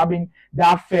 almost grabbing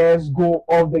that first goal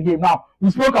of the game. Now, we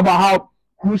spoke about how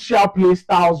crucial play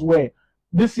styles were.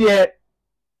 This year,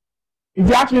 if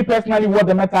you ask me personally what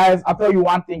the meta is, I'll tell you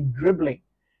one thing, dribbling.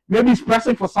 Maybe it's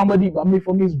pressing for somebody, but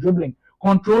for me, it's dribbling.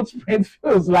 Controlled sprint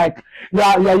feels like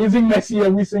you're using Messi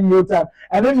every single time.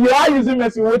 And if you are using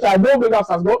Messi, which I know BigUps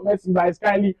has got Messi, but it's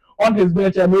kindly on his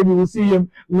bench, and maybe we'll see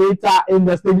him later in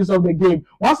the stages of the game.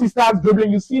 Once he starts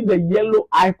dribbling, you see the yellow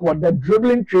icon, the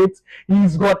dribbling traits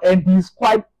he's got, and he's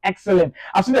quite excellent.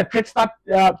 I've seen the trickster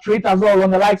trait as well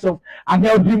on the likes of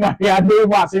Angel Di Maria,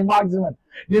 Neymar, St. Maximin.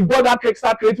 They've got that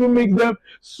trickster trait who makes them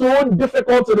so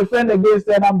difficult to defend against.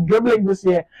 And I'm dribbling this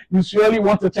year. You surely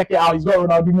want to check it out. He's got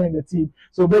Ronaldinho in the team.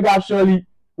 So BigUps surely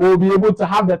will be able to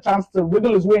have the chance to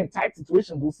wiggle his way in tight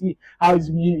situations. We'll see how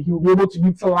he'll be able to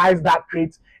utilize that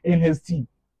trait in his team.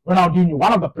 Ronaldinho,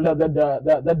 one of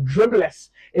the dribblers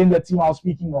in the team I was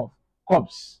speaking of.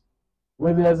 Cobs.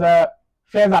 Where there's a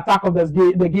first attack of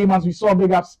the game, as we saw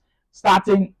BigUps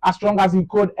starting as strong as he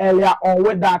could earlier on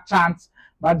with that chance,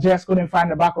 but just couldn't find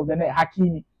the back of the net,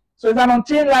 Hakimi. So it's an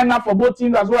unchained lineup for both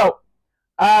teams as well.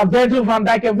 Virgil van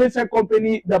Dijk and Vincent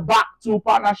Kompany, the back two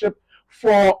partnership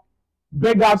for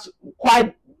BigUps,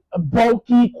 quite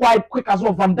bulky, quite quick as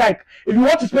well. Van Dijk, if you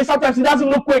watch his play, sometimes he doesn't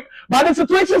look quick, but in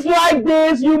situations like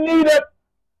this, you need it.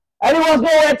 And he was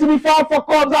nowhere to be found for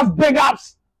Cobs. That's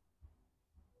BigUps.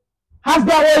 Has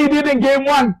that what he did in game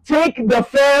 1? Take the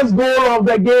first goal of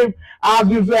the game, as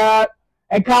we've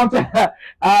encountered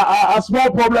a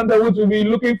small problem that which we'll be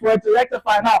looking for it to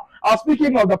rectify. Now, I was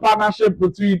speaking of the partnership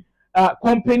between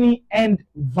Kompany and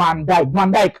Van Dijk.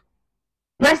 Van Dijk,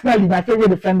 personally, my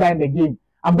favorite defender in the game.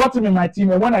 I've got him in my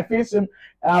team, and when I face him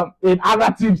in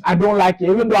other teams, I don't like it,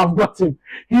 even though I've got him.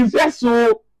 He's just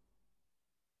so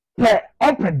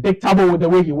unpredictable with the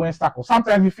way he wins tackles.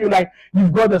 Sometimes you feel like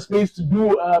you've got the space to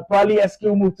do probably a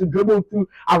skill move to dribble through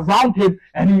around him,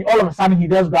 and he all of a sudden he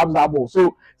just grabs that ball.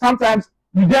 So sometimes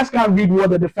you just can't read what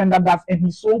the defender does, and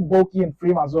he's so bulky in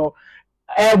frame as well.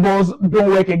 Air balls don't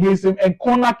work against him, and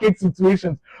corner kick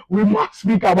situations. We must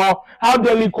speak about how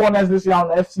deadly corners this year on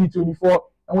FC24.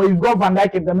 And when you've got Van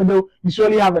Dijk in the middle, you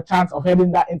surely have a chance of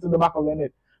heading that into the back of the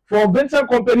net. For Vincent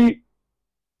Kompany,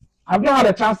 I've not had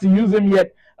a chance to use him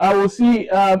yet. We'll see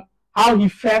how he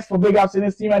fares for BigUps in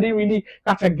his team. I didn't really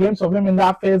catch a glimpse of him in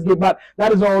that first game, but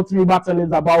that is what Ultimate Battle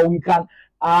is about. We can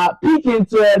peek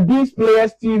into these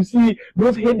players' teams, see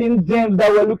those hidden gems that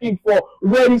we're looking for.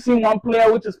 We've already seen one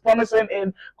player which is promising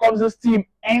in Cobs' team,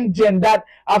 Engine, that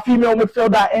a female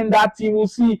midfielder in that team. We'll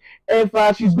see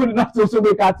if she's good enough to also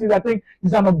make our team. I think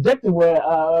it's an objective where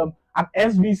an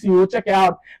SBC. We'll check it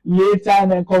out later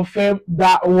and then confirm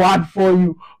that one for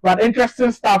you. But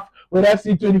interesting stuff with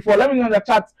FC24. Let me know in the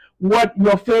chat what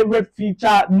your favorite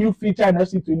feature, new feature in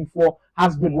FC24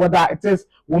 has been, whether it is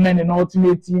women in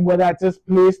ultimate team, whether it is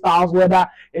play styles, whether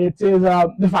it is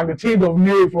the fact the change of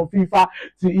name from FIFA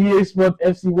to EA Sports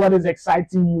FC. What is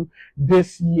exciting you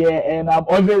this year? And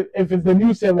or if it's the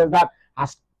new service that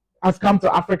has come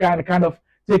to Africa and kind of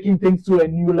taking things to a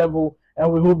new level.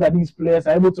 And we hope that these players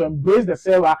are able to embrace the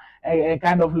server and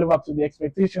kind of live up to the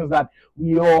expectations that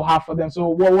we all have for them. So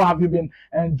what have you been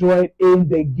enjoying in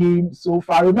the game so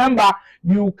far? Remember,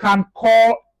 you can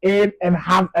call in and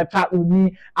have a chat with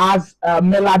me as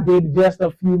Mela did just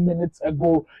a few minutes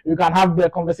ago. You can have the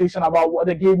conversation about what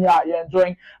the game you're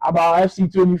enjoying, about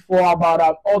FC24,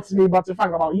 about Ultimate, but in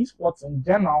fact about esports in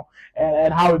general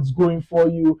and how it's going for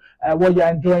you, what you're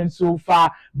enjoying so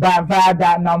far via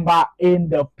that number in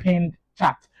the pinned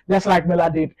chat, just like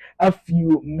Mela did a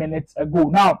few minutes ago.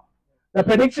 Now, the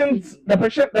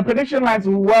prediction lines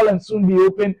will well and soon be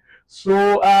open,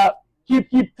 So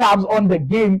keep tabs on the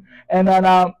game, and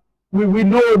then we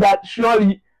know that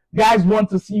surely guys want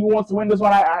to win this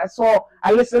one.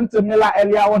 I listened to Miller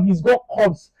earlier on. He's got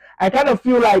Cobs. I kind of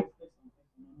feel like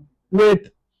with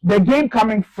the game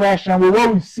coming fresh and with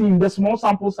what we've seen, the small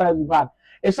sample size we've had,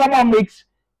 if someone makes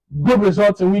good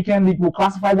results in weekend league, we'll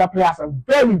classify that player as a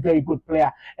very, very good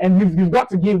player. And you've got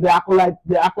to give the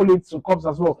accolades to Cobs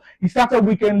as well. He started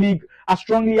weekend league as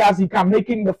strongly as he can,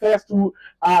 making the first two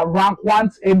rank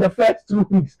ones in the first 2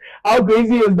 weeks. How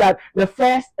crazy is that? The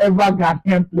first ever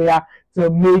Ghanaian player to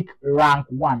make rank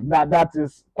 1. That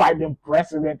is quite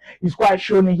impressive, and he's quite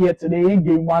shown it here today in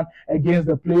game 1 against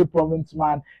the PlayProvince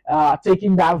man,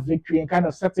 taking that victory and kind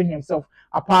of setting himself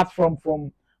apart from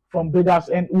BigUps.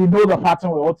 And we know the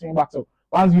pattern with Ultimate Battle.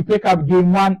 Once you pick up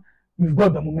game 1, you've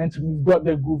got the momentum, you've got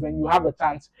the groove, and you have a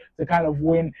chance to kind of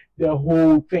win the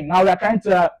whole thing. Now we're trying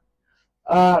to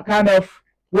kind of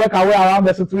work our way around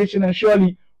the situation, and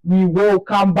surely we will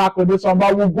come back with this one.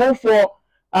 But we'll go for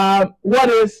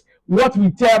what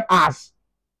we term as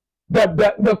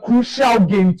the crucial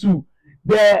game 2,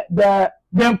 the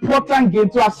important game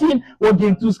 2. I've seen what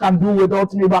game 2s can do with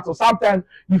Ultimate Battle. Sometimes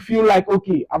you feel like,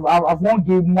 okay, I've won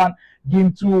game 1,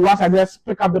 game 2. Once I just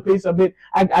pick up the pace a bit,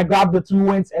 I grab the 2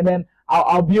 wins, and then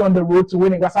I'll be on the road to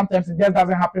winning. But sometimes it just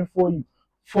doesn't happen for you.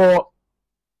 For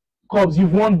Cobs,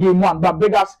 you've won game 1, but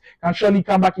BigUps can surely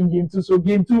come back in game 2. So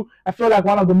game 2, I feel like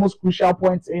one of the most crucial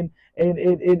points in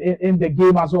the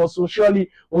game as well. So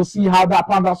surely we'll see how that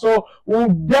pans out. So we'll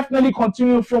definitely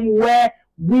continue from where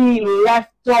we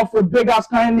left off, with BigUps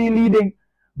currently leading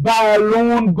by a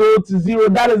lone goal to 0.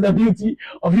 That is the beauty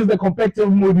of using the competitive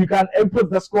mode. You can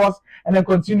input the scores and then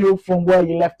continue from where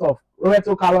you left off.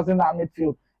 Roberto Carlos in that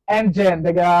midfield. And Jen,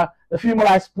 the female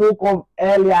I spoke of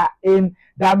earlier in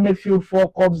that midfield for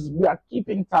Cobs, we are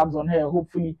keeping tabs on her.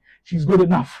 Hopefully she's good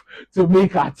enough to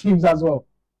make our teams as well.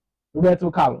 Roberto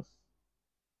Carlos.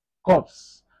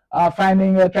 Cobs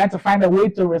trying to find a way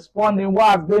to respond in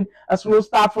what has been a slow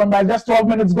start from by just 12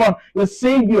 minutes gone. Your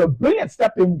savior, brilliant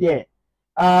step in there.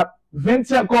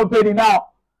 Vincent Colpedi. Now,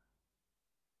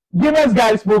 Gimmes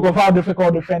guy spoke of how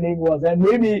difficult defending was, and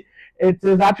maybe it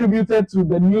is attributed to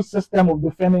the new system of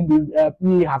defending the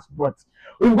PA has brought.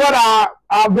 We've got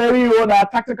our very own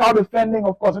tactical defending,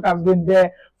 of course, it has been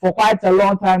there for quite a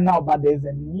long time now, but there's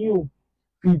a new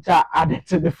feature added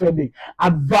to defending,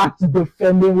 advanced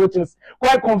defending, which is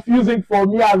quite confusing for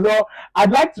me as well.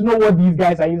 I'd like to know what these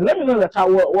guys are using. Let me know in the chat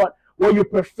what you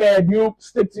prefer. Do you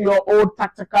stick to your old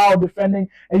tactical defending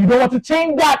and you don't want to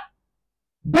change that?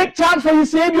 Big chance for you,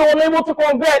 save you unable to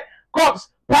convert. Cobs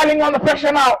piling on the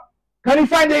pressure now. Can he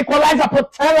find the equalizer?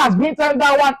 Patel has beaten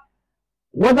that one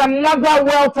with another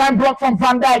well-timed block from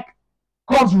Van Dijk.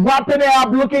 Cobs wrapping it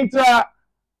up, looking to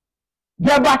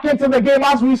get back into the game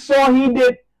as we saw he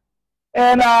did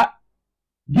in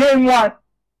game 1.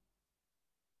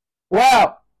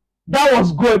 Well, that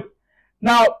was good.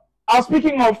 Now, I was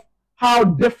speaking of how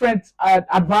different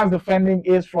advanced defending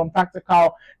is from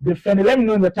tactical defending. Let me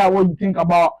know in the chat what you think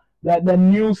about the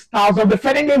new styles of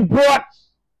defending they brought.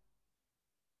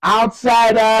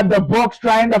 Outside the box,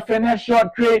 trying to finish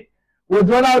short trade with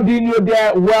Ronaldinho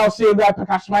there, well saved by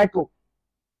Schmeichel.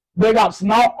 BigUps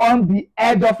now on the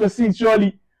edge of the seat,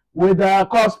 surely, with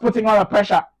Cobs putting on the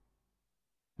pressure.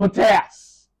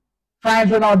 Mateus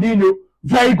finds Ronaldinho.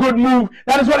 Very good move.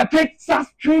 That is what a Texas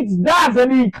Streets does,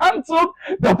 and he cancelled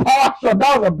the power shot.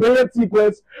 That was a brilliant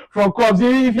sequence from Cobs.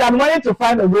 If you had wanted to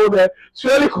find a goal there,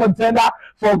 surely contender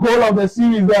for goal of the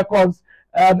series there, Cobs.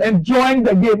 Enjoying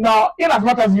the game. Now, in as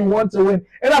much as you want to win,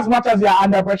 in as much as you are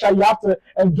under pressure, you have to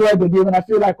enjoy the game, and I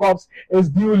feel like Cobs is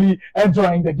duly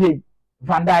enjoying the game.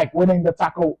 Van Dijk winning the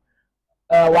tackle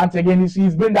once again.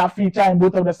 He's been that feature in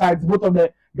both of the sides. Both of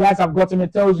the guys have got him.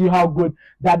 It tells you how good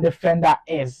that defender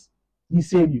is. He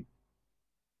saved you.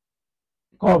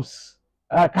 Cobs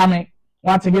coming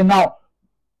once again. Now,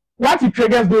 once he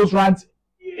triggers those runs,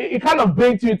 it kind of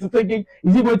brings you into thinking,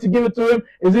 is he going to give it to him?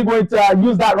 Is he going to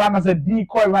use that run as a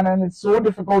decoy run? And it's so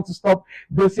difficult to stop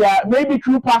this year. Maybe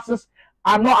true passes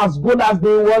are not as good as they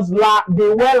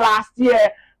were last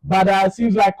year, but it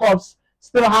seems like Cobs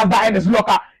still has that in his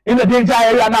locker in the danger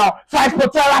area now. Finds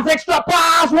Patel as extra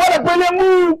pass. What a brilliant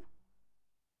move!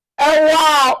 And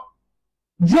wow,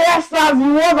 just as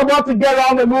he was about to get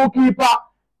around the goalkeeper,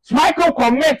 Schmeichel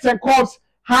commits and Cobs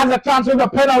has a chance with a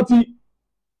penalty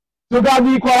to get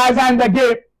the equalizer in the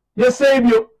game. They save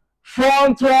you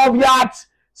from 12 yards.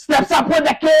 Steps up with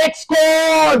the kick,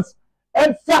 scores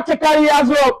emphatically as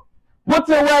well. Puts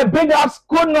it where BigUps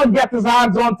could not get his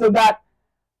hands onto that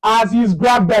as he's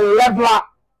grabbed the leveler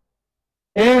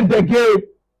in the game.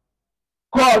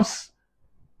 Cobs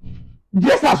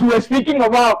just as we were speaking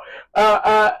about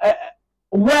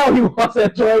well, he was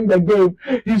enjoying the game.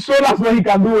 He showed us what he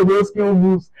can do with those skill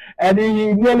moves, and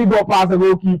he nearly got past the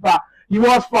goalkeeper. He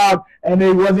was fouled, and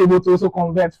he was able to also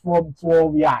convert from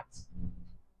 12 yards.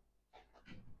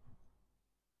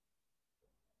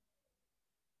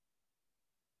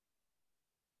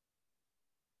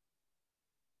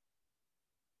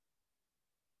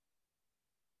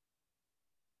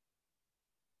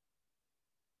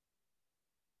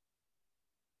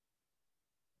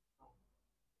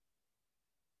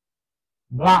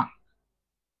 Blanc.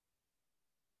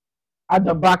 At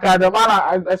the back, the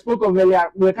man I spoke of earlier,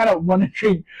 we were kind of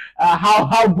monitoring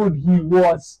how good he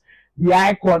was. The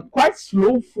icon, quite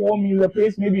slow form in the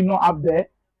pace, maybe not up there.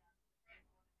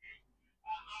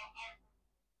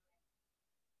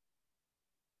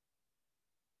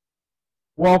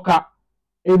 Walker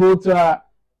able to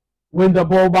win the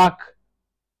ball back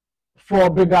for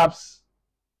BigUps.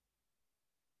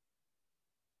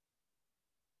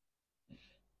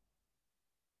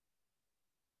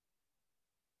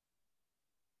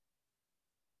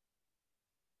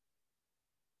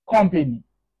 Company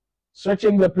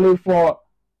stretching the play for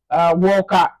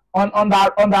Walker on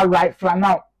that right flank.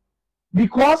 Now,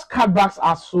 because cutbacks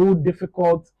are so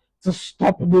difficult to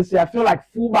stop this year, I feel like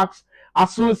fullbacks are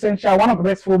so essential. One of the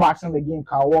best fullbacks in the game,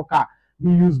 Kyle Walker,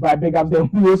 be used by BigUps. Then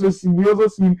we also see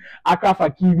Akraf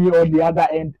Hakimi on the other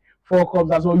end for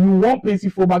Cobs as well. You want pacey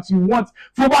fullbacks, you want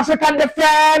fullbacks who can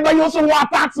defend, but you also want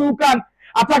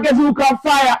attackers who can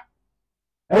fire.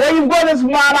 And when you've got this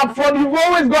man up front, you've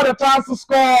always got a chance to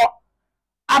score.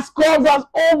 As Cobs has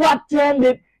overturned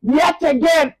it yet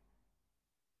again.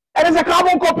 And it's a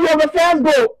carbon copy of the first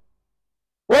goal.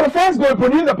 Well, the first goal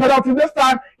produced a penalty. This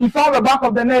time, he found the back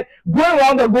of the net, going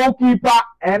around the goalkeeper,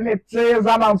 and it is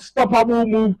an unstoppable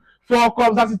move for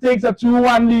Cobs as he takes a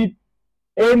 2-1 lead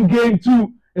in game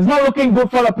 2. It's not looking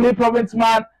good for the PlayProvince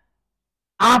man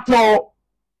at all,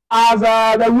 as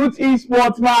the Ruutz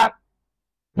Esports man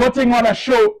putting on a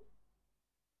show.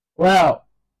 Well,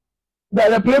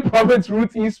 the PlayProvince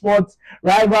Ruutz Esports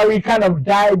rivalry kind of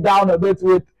died down a bit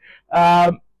with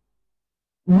Ruutz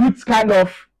kind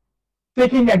of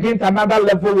taking again to another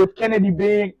level, with Kennedy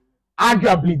being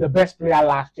arguably the best player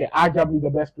last year.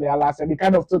 He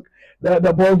kind of took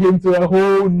the ball game to a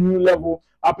whole new level.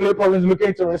 Our PlayProvince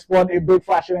looking to respond in big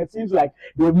fashion. It seems like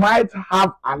they might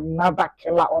have another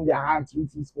killer on their hands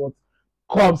with Esports.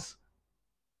 Cobs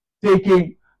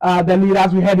taking the lead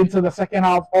as we head into the second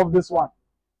half of this one.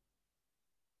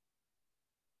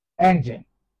 Engine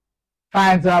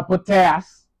finds Poteas.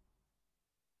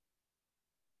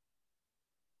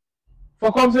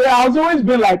 For Cobs, I've always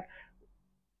been like,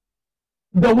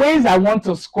 the ways I want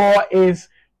to score is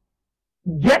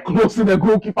get close to the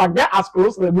goalkeeper, get as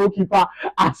close to the goalkeeper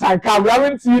as I can. We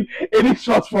haven't seen any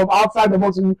shots from outside the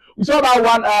box. We saw that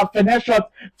one finesse shot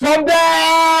from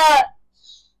there.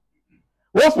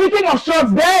 Well, speaking of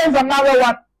shots, there is another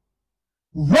one.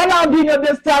 Ronaldinho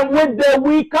this time with the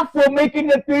weaker for making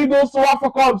the 3 goals to 1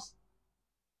 for Cobs.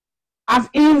 As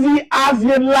easy as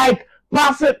you like.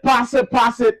 Pass it.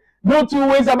 No two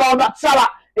ways about that. Salah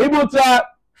able to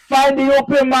find the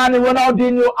open man in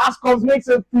Ronaldinho. As Cobs makes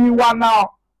it 3-1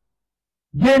 now.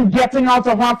 Game getting out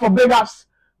of hand for BigUps.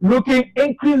 Looking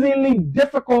increasingly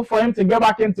difficult for him to get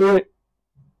back into it.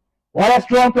 What a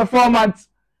strong performance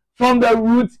from the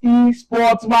Ruutz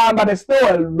Esports man, but there's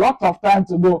still a lot of time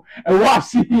to go. And what I've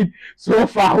seen so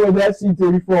far with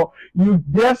SC34, you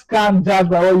just can't judge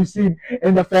by what you've seen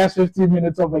in the first 15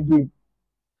 minutes of the game.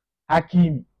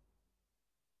 Hakimi.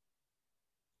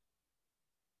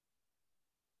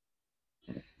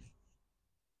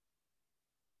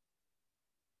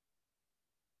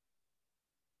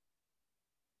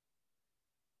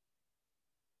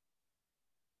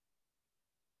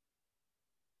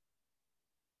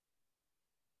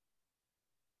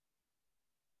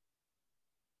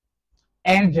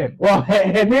 Engine. Well,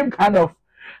 her name kind of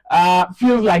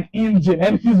feels like engine,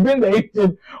 and she's been the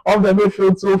engine of the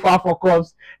midfield so far for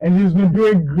Cobs, and she's been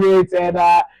doing great, and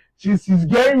she's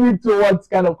getting me towards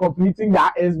kind of completing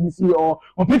that SBC or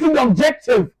completing the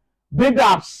objective.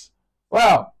 BigUps.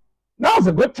 Well, that was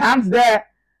a good chance there,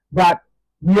 but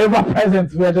the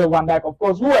ever-present Virgil van Dijk, of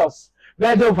course. Who else?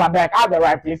 Virgil van Dijk at the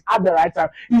right place, at the right time.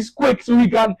 He's quick, so he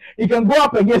can go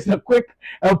up against the quick,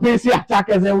 pacey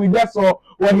attackers, and we just saw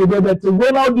what he did there to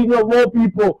Ronaldinho of all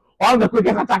people. One of the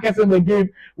quickest attackers in the game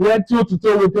went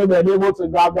toe-to-toe with him and able to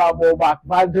grab that ball back.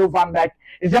 Virgil van Dijk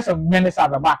is just a menace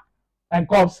at the back, and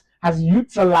Cobs has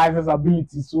utilized his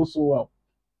ability so well.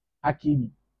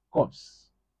 Hakimi, Cobs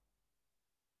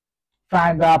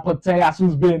find Poteas,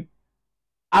 who's been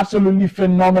absolutely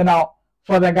phenomenal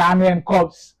for the Ghanaian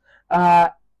Cobs.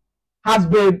 has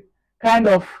been kind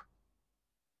of,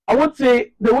 I would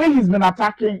say, the way he's been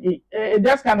attacking, it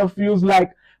just kind of feels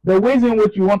like the ways in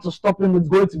which you want to stop him is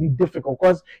going to be difficult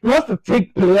because he wants to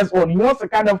take players on. He wants to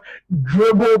kind of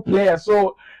dribble players.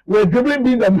 So with dribbling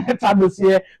being the meta this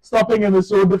year, stopping him is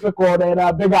so difficult, and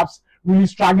BigUps really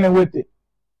struggling with it.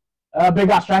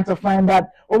 BigUps trying to find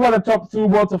that over the top two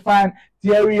ball to find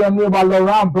Thierry Henry, but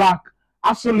Laurent Blanc,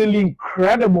 absolutely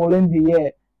incredible in the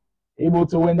air, able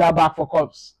to win that back for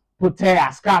Cobs.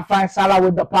 Puteas can't find Salah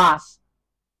with the pass.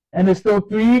 And it's still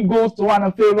 3-1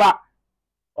 in favor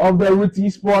of the Ruutz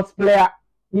Esports player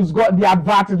who's got the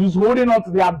advantage, who's holding on to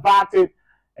the advantage,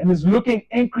 and is looking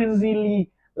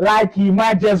increasingly like he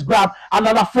might just grab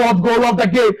another 4th goal of the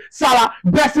game. Salah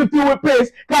bursting through with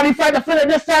pace. Can he find the finish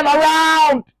this time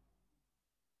around?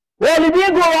 Well, he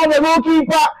didn't go around the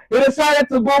goalkeeper. He decided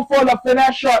to go for the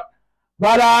finish shot.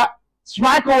 But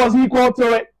Schmeichel was equal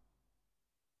to it.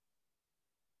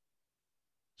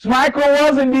 Schmeichel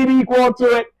was indeed equal to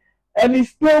it. And he's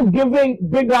still giving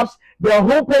BigUps. They're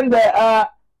hoping the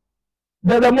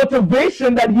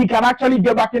motivation that he can actually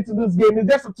get back into this game. It's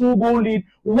just a 2-goal lead.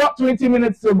 We've got 20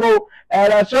 minutes to go.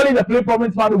 And surely the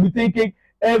PlayProvince man will be thinking,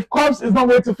 if Cobs is not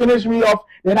going to finish me off,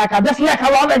 then I can just let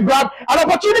around and grab an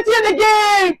opportunity in the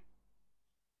game.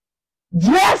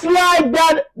 Just like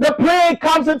that, the play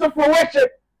comes into fruition.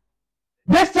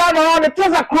 This time around, it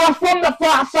is a cross from the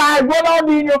far side.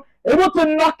 Ronaldinho able to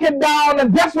knock it down.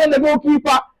 And just when the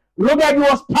goalkeeper looked like he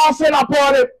was passing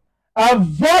upon it, a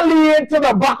volley into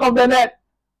the back of the net.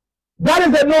 That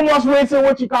is the numerous ways in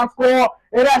which you can score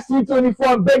in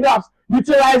SC24 BigUps,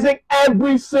 utilizing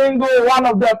every single one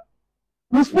of them.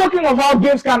 We've spoken of how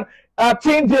games can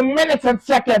change in minutes and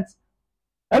seconds.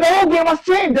 And the whole game has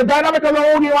changed. The dynamic of the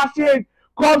whole game has changed.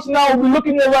 Cobs now will be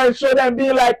looking over his shoulder and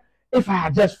being like, if I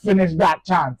had just finished that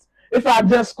chance, if I had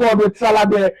just scored with Salah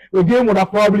there, the game would have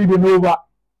probably been over.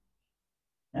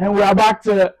 And we are back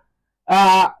to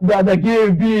the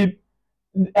game being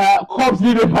Cobs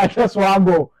leading by just 1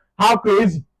 goal. How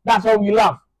crazy. That's what we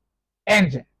love.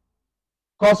 Engine.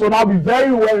 Cobs will now be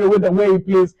very wary with the way he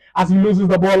plays as he loses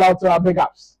the ball out to our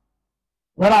BigUps.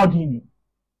 Ronaldinho.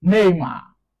 Neymar.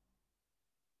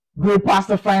 Great pass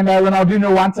to find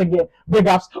Ronaldinho once again.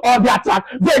 BigUps on the attack.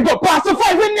 Very good pass to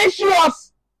find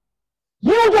Vinicius.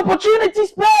 Huge opportunity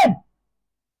spread.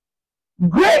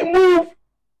 Great move.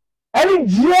 And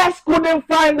he just couldn't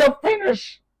find the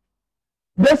finish.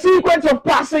 The sequence of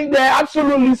passing there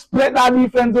absolutely split that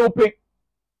defense open.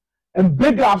 And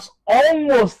BigUps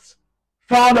almost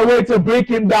found a way to break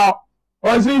him down.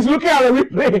 Or he's looking at the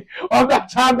replay of that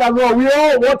chance as well. We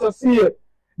all want to see it.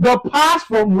 The pass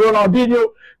from Ronaldinho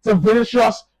to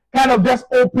Vinicius kind of just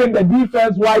opened the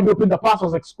defense wide open. The pass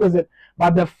was exquisite.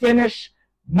 But the finish,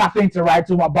 nothing to write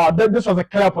home about. This was a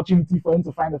clear opportunity for him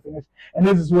to find the finish. And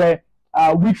this is where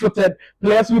weak-footed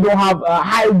players who don't have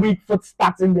high weak foot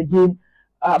stats in the game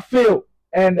fail.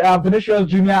 And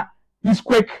Vinicius Jr., he's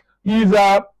quick. He's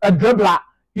a dribbler.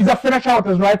 He's a finisher with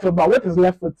his right foot, but with his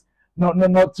left foot,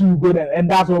 not too good. And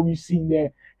that's what we've seen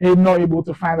there. He's not able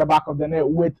to find the back of the net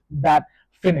with that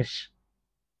finish.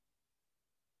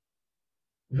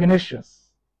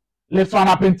 Vinicius lifts one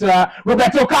up into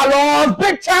Roberto Carlos.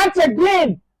 Big chance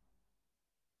again.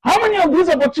 How many of these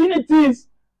opportunities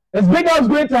is BigUps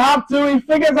going to have till he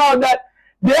figures out that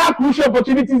they are crucial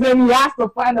opportunities and he has to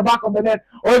find the back of the net,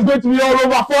 or it's going to be all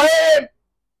over for him?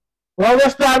 Well,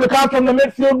 this time it comes from the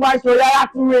midfield maestro Yaya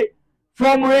Toure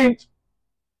from range.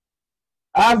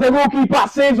 As the goalkeeper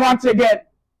saves once again.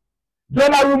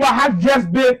 Donnarumma has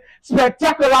just been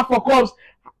spectacular for Cobs,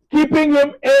 keeping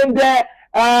him in the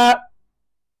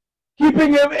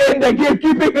game,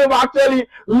 keeping him actually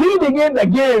leading in the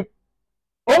game.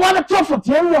 Over the top for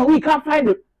Thierry, we can't find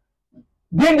it.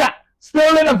 Ginga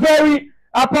still in a very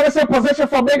promising position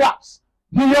for BigUps.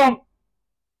 Guillaume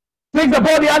takes the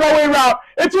ball the other way around.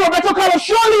 It's Roberto Carlos.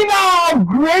 Surely now,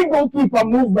 great goalkeeper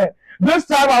movement. This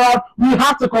time around, we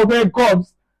have to commend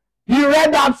Cobs. He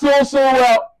read that so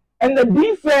well. And the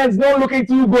defense not looking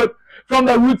too good from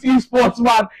the Ruutz Esports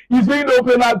man. He's being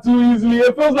opened up too easily.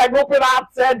 It feels like open heart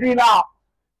surgery now.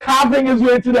 Carving his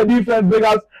way to the defense,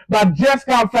 BigUps, but just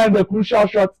can't find the crucial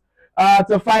shots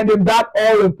to find him that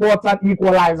all-important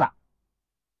equalizer.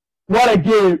 What a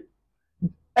game.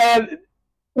 And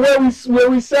where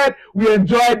we said we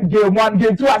enjoyed game 1,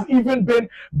 game 2 has even been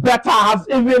better, has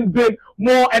even been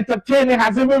more entertaining,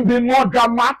 has even been more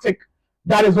dramatic.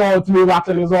 That is all Today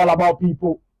Battle is all about,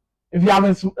 people. If you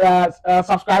haven't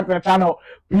subscribed to the channel,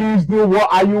 please do.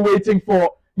 What are you waiting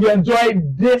for? You enjoy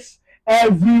this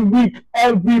every week,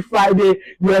 every Friday.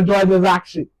 You enjoy this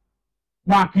action.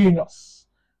 Marquinhos.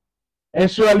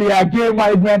 It's surely a game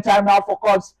management time now for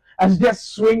Cobs as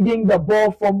just swinging the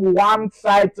ball from one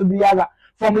side to the other,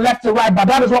 from left to right. But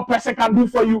that is what pressing can do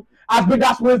for you. As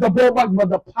BigUps wins the ball back, but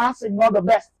the passing not the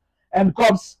best. And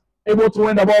Cobs able to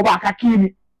win the ball back.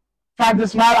 Hakimi finds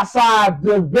Ismail Assad,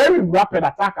 the very rapid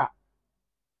attacker.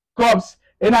 Cobs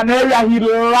in an area he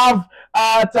loves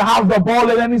to have the ball,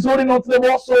 and then he's holding on to the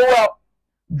ball so well,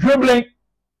 dribbling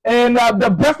in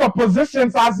the best of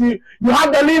positions as you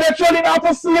have the lead, actually now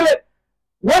to seal it.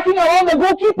 Working around the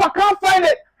goalkeeper, can't find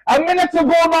it. A minute to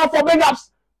go now for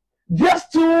BigUps.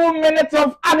 Just 2 minutes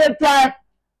of added time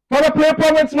for the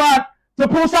PlayProvince man to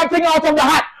pull something out of the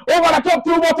hat. Over the top, 2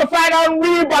 more to find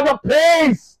Henry, but the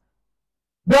pace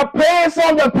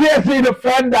of the PSG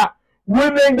defender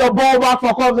winning the ball back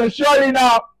for Cobs. And surely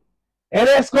now it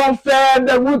is confirmed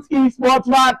the Ruutz Esports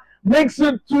man makes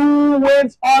it 2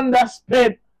 wins on the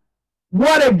spin.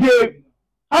 What a game.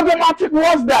 How dramatic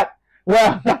was that?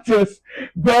 Well, that is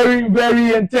very,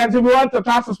 very intense. If you want a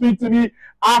chance to speak to me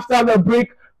after the break,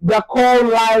 the call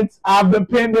lines have been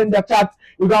pinned in the chat.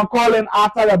 You can call in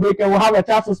after the break and we'll have a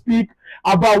chance to speak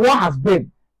about what has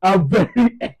been a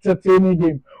very entertaining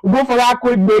game. We'll go for that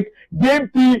quick break. Game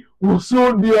 3 will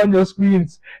soon be on your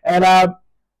screens. And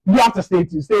you have to stay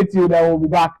tuned. Stay tuned and we'll be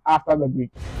back after the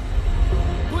break.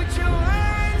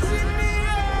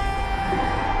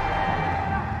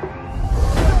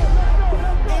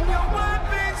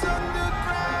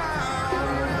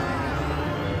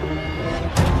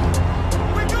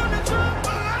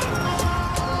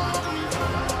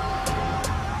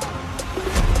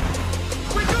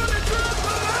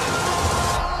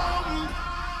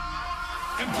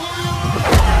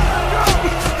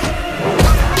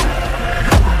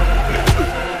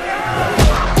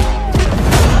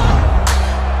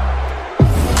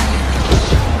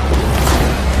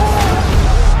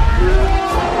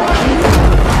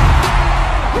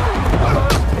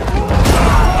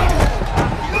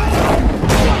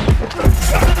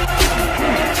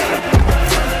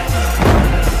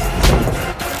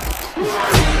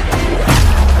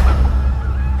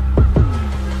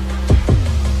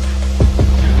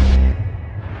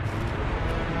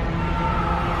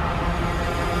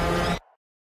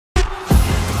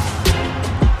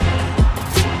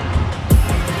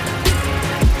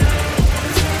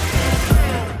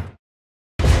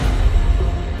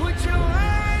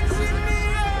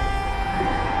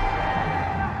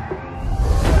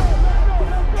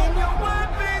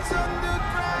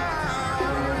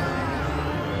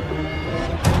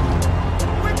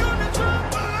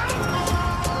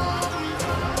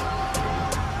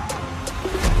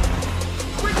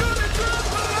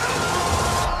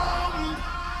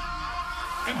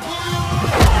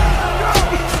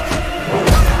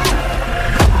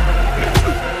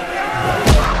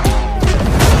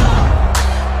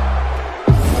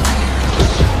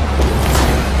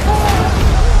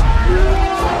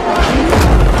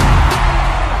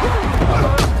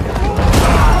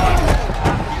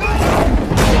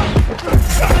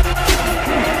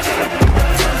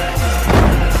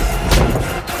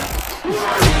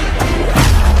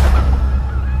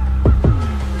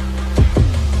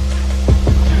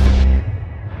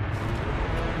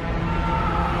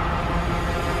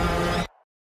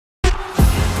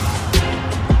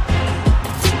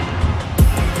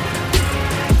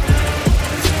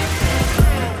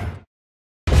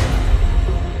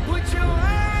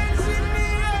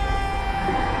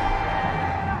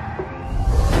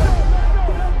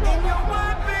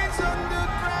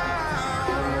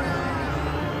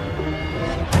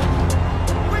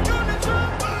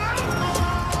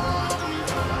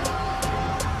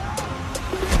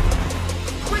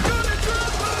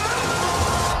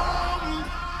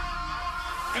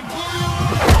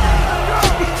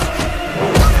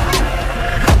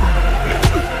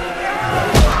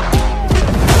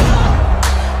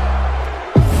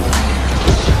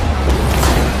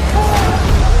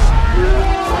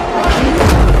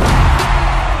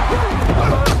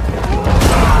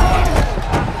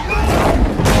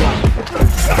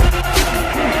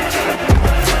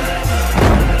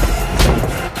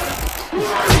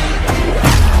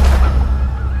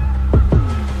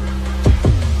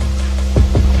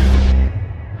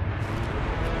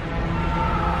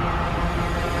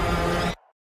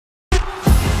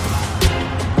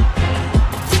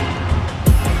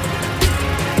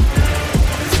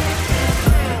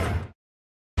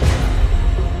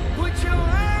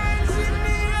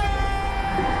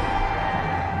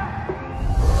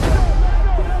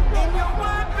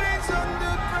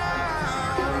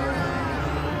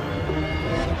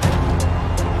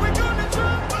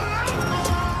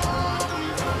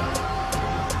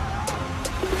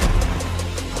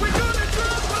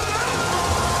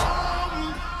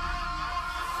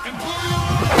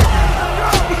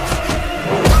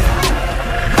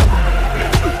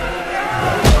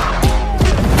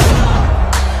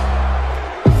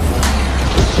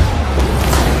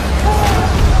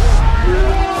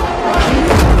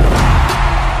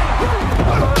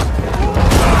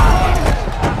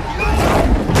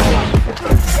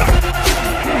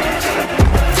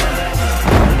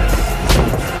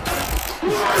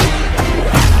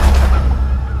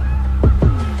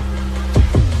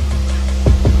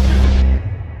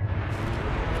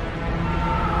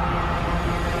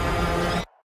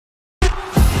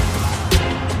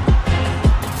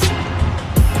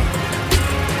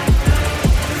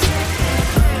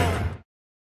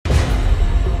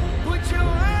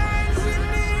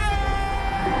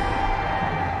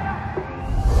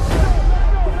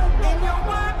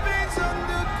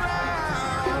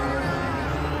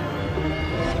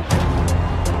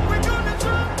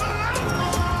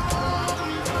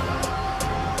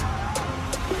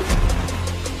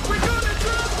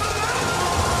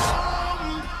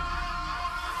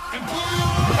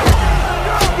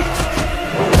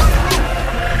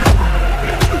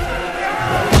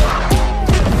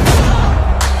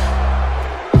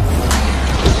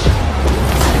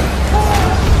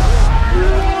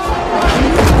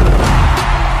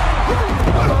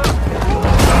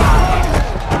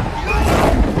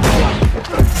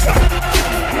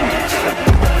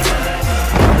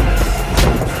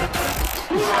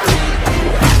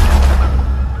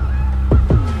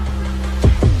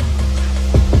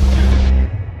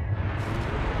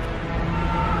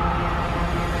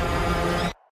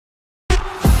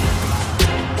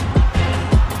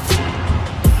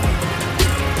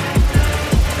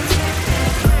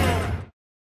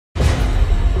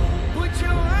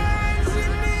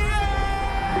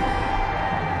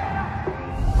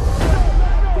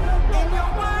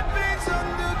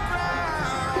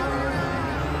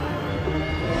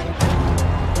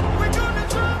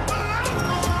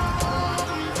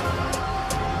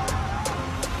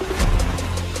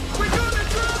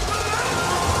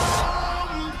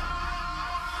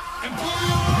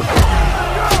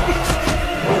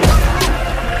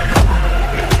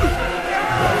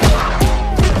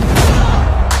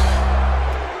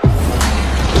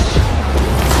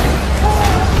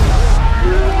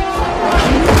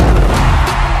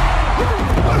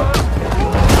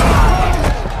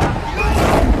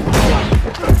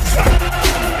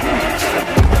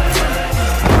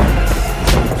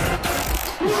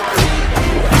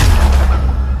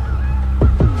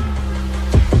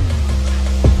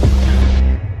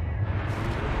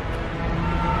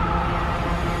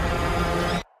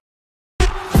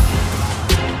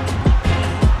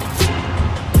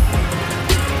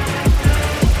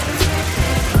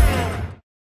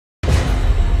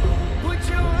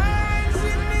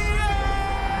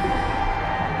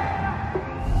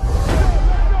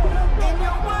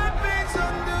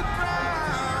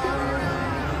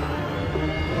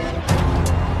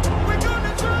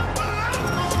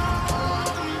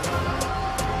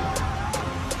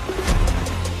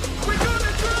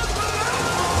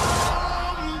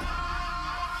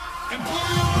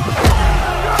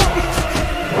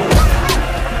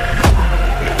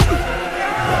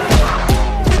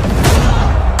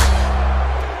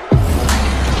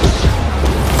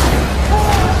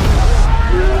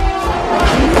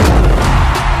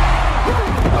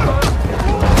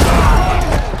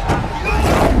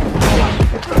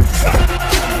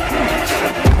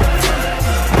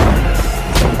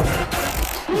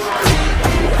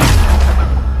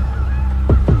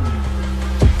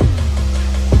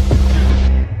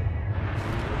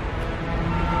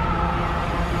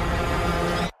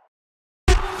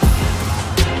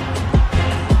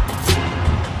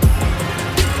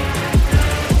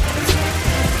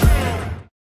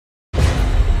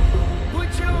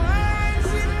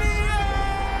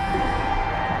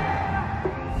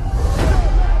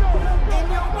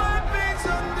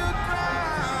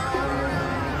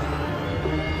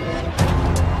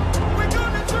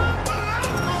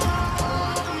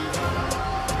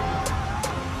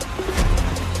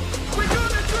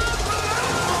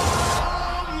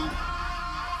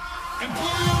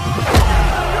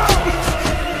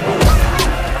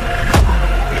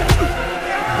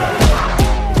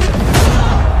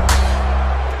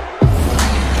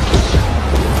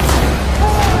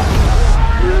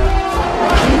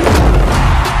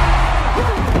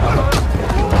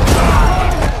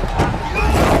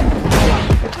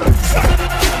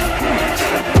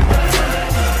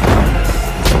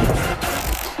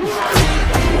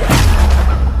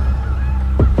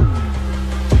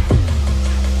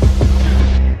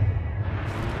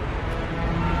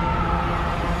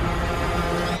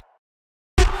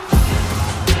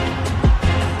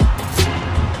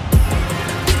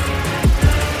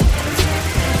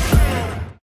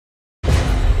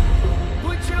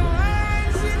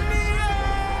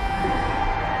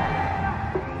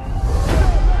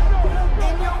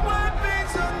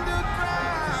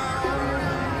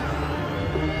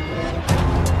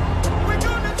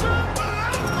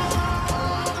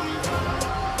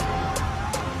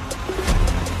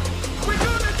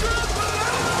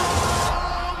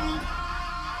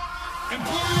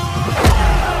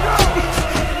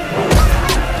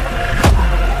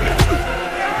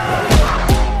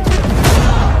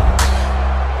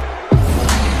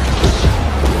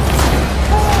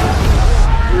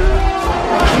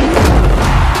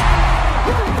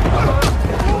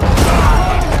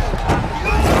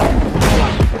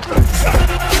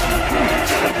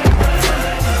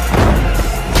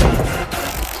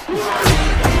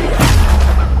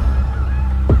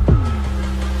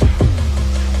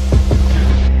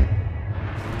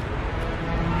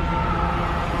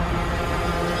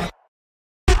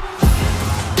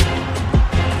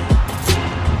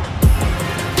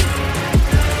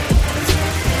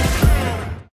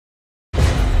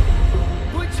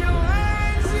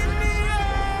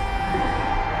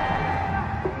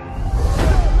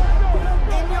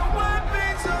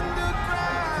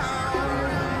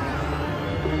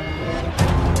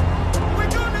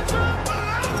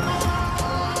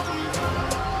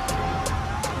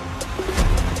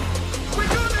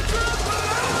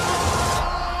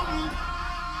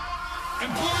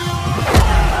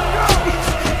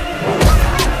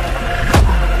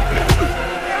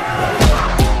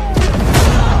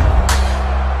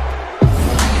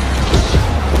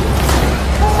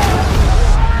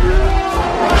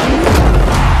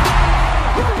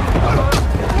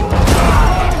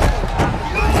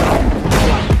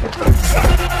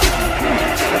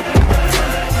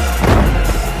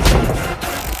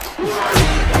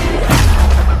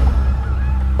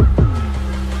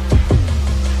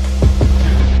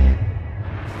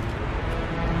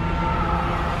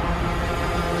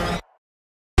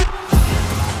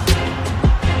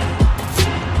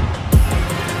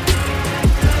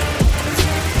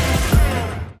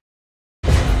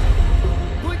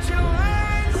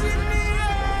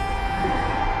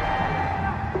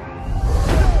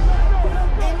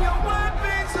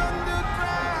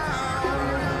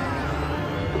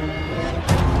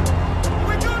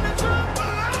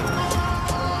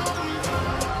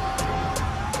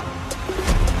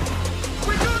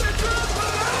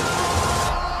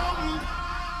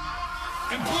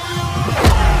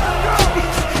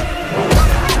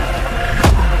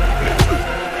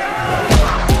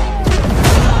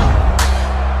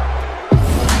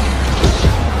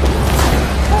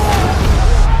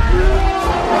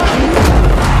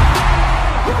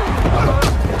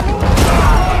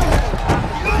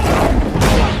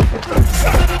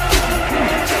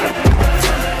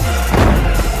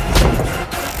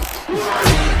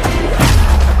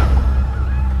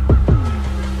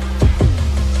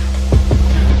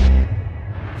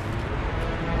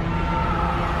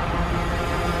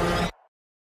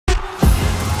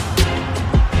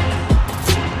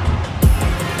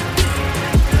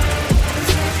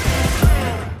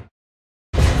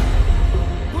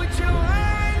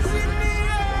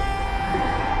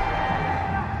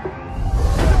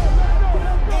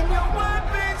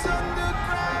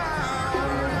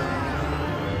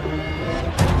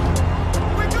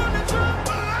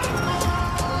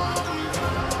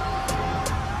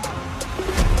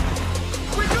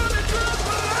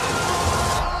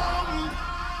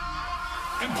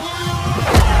 No.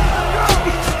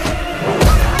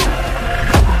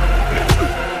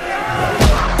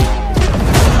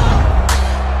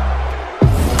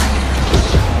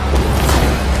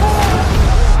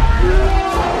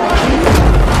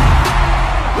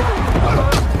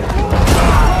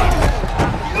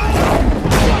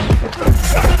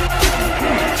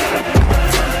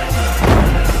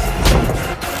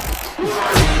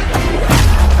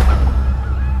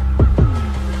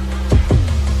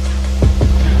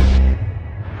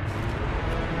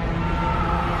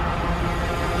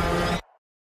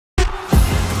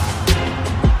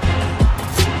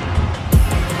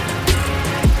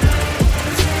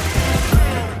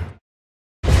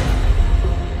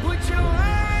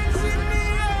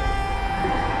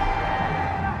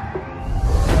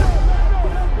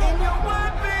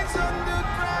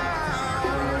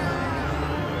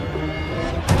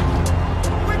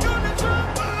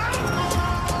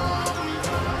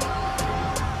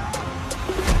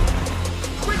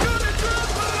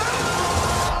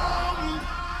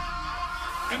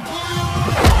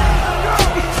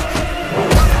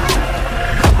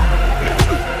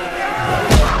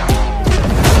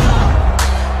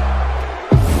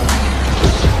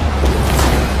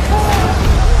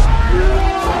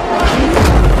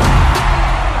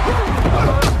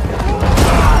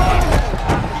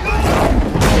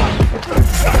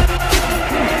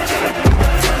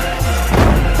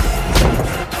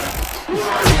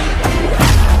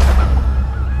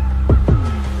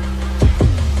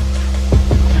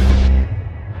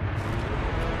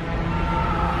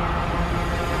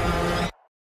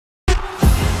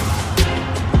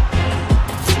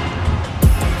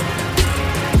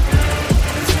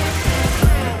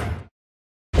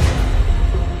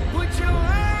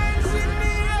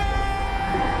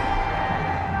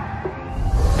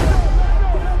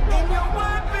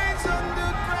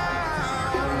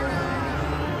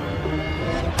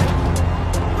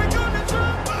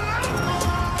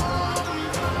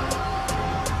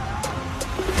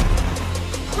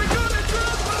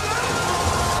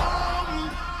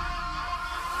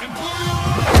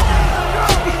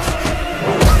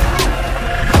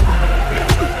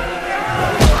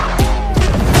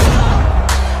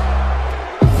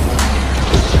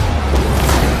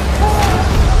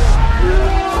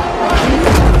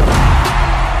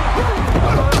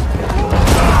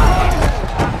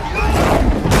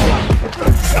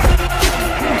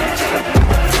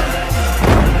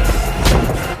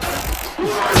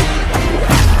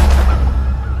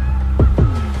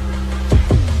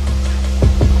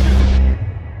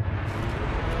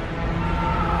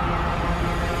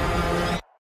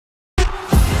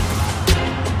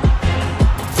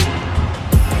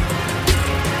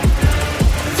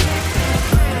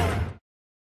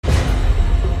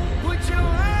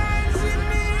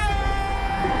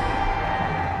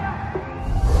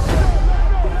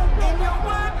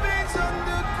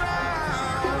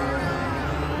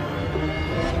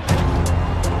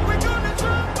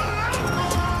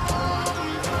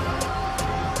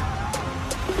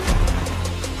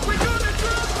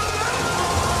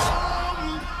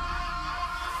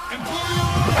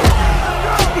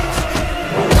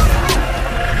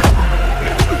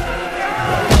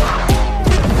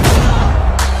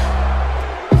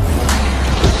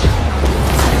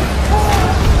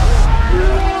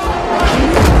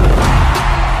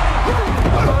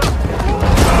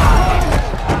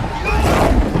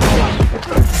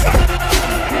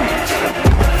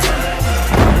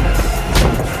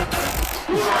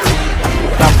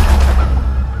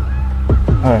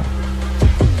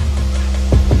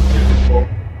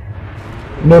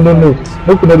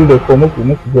 No could not do the call. No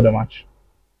could go the match.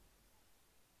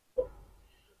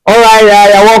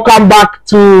 Alright, welcome back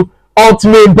to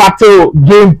Ultimate Battle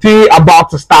Game 3, about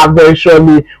to start very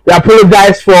shortly. We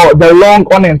apologize for the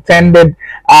long unintended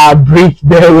break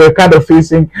there. We're kind of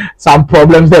facing some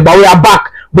problems there, but we are back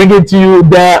bringing to you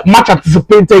the much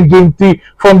anticipated Game 3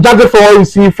 from judging for what you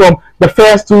see from the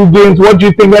first two games. What do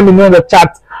you think? Let me know in the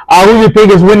chat. Who do you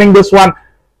think is winning this one?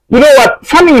 You know what?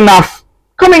 Funny enough,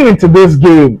 coming into this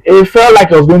game, it felt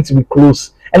like it was going to be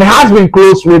close, and it has been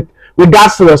close with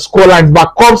regards to the scorelines.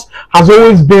 But Cobs has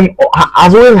always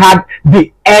had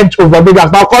the edge over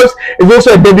BigUps. Now, Cobs is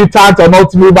also a debutant on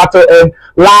Ultimate Battle, and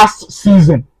last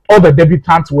season all the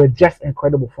debutants were just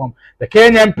incredible, from the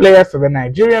Kenyan players to the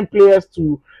Nigerian players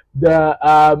to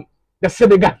the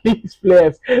Senegalese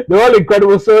players. They're all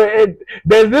incredible. So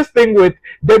there's this thing with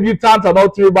debutants on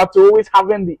Ultimate Battle always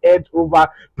having the edge over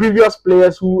previous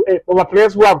players who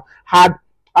have had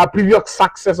previous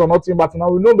success on Ultimate Battle.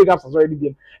 Now, we know BigUps has already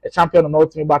been a champion on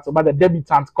Ultimate Battle, but the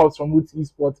debutant Cobs from Ruutz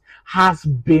Esports has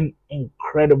been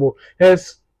incredible.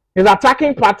 There's His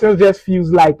attacking patterns just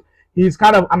feels like he's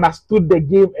kind of understood the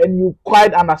game, and you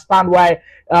quite understand why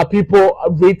people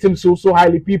rate him so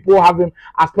highly. People have him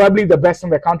as probably the best in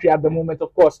the country at the moment.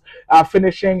 Of course,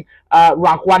 finishing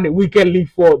rank one in weekend league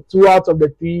for 2 out of the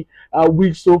 3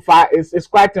 weeks so far is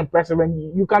quite impressive,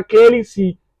 and you can clearly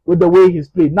see with the way he's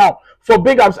played. Now, for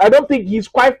BigUps, I don't think he's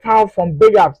quite far from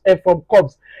BigUps and from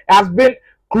Cobs. It has been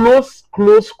close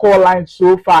score line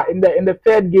so far. In the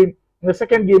third game, in the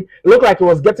second game, it looked like it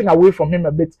was getting away from him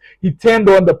a bit. He turned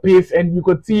on the pace, and you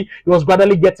could see he was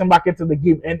gradually getting back into the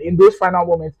game. And in those final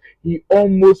moments, he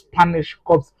almost punished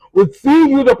Cubs with 3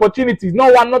 huge opportunities.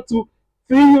 Not one, not two,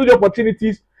 3 huge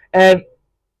opportunities. And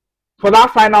for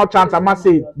that final chance, I must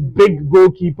say, big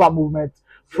goalkeeper movement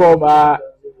from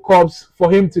Cubs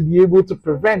for him to be able to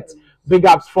prevent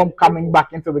BigUps from coming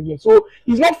back into the game. So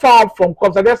he's not far from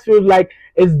Cubs. I just feel like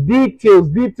his details,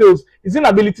 his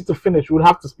inability to finish. We'll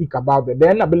have to speak about it.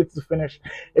 The inability to finish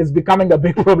is becoming a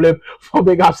big problem for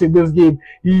BigUps in this game.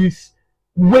 He's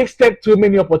wasted too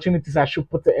many opportunities, I should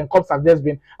put it, and Cubs have just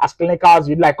been as clinical as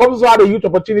you'd like. Cubs had a huge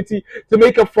opportunity to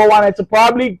make a 4-1 and to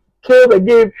probably kill the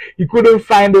game. He couldn't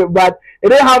find it, but it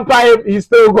didn't hamper him. He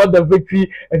still got the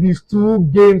victory, and he's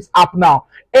 2 games up now.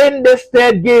 In this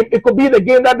third game, it could be the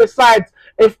game that decides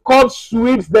if Cubs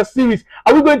sweeps the series.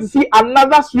 Are we going to see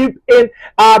another sweep in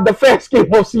the first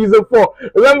game of season 4?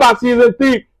 Remember, season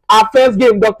 3, our first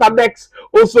game, Dr. Dex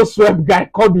also swept Guy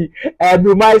Kobe, and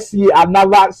we might see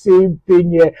another same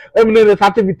thing here. Let me know the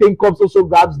 30 Cubs also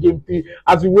grabs game 3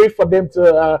 as we wait for them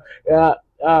to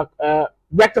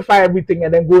rectify everything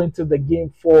and then go into the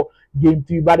game 4, game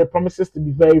 3. But it promises to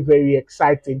be very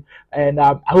exciting, and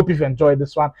I hope you've enjoyed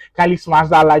this one. Kindly smash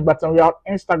that like button. We're on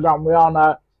Instagram, we're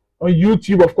on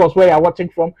YouTube, of course, where you're watching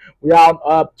from. We are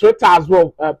on Twitter as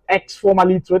well, X,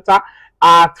 formerly Twitter,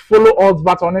 at follow odds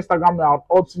battle. On Instagram, we're on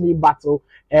ultimate battle,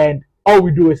 and all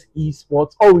we do is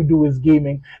esports, all we do is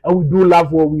gaming, and we do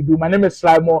love what we do. My name is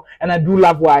Slimore, and I do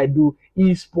love what I do.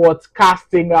 Esports,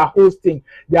 casting, hosting,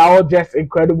 they are all just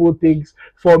incredible things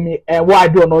for me, and what I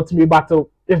do on ultimate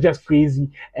battle is just crazy,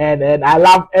 and I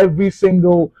love every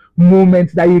single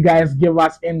moment that you guys give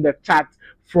us in the chat,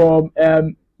 from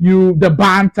the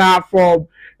banter, from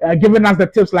giving us the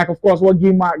tips, like of course what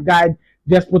gamer guide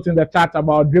just put in the chat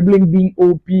about dribbling being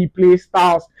OP, play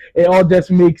styles. It all just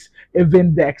makes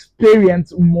even the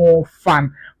experience more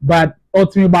fun. But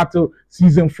Ultimate Battle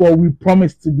Season 4, we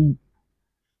promise to be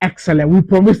excellent. We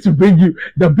promise to bring you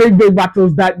the big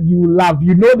battles that you love.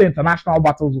 You know the international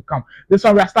battles will come. This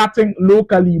one we are starting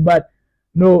locally, but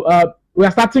the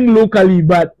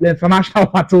international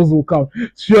battles will come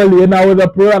surely. And now with the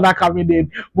pro that coming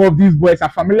in, more of these boys are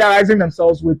familiarizing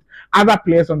themselves with other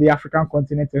players on the African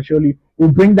continent, and surely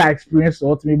will bring that experience to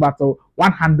Ultimate Battle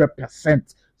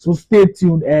 100%. So stay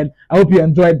tuned, and I hope you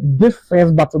enjoyed this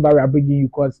first battle that we are bringing you,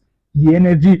 because the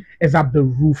energy is up the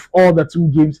roof. All the 2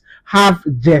 games have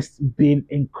just been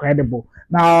incredible.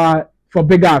 Now, for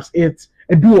BigUps, it's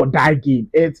a do or die game.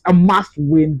 It's a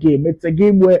must-win game. It's a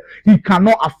game where he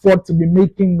cannot afford to be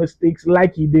making mistakes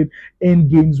like he did in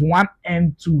games 1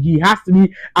 and 2. He has to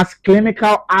be as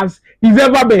clinical as he's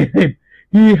ever been.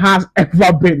 He has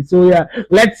ever been. So yeah,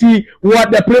 let's see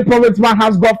what the PlayProvince man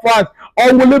has got for us.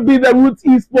 Or will it be the Ruutz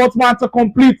Esports man to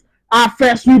complete our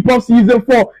first sweep of season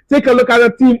 4? Take a look at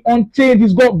the team on change.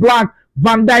 He's got Blanc,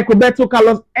 Van Dijk, Roberto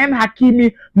Carlos, and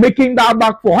Hakimi making that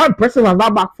back four. How impressive has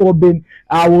that back four been?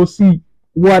 We'll see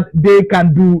what they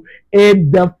can do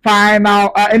in the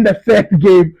final, in the third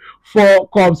game for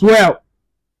Cobs. Well,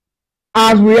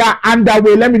 as we are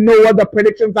underway, let me know what the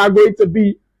predictions are going to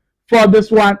be for this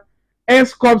one.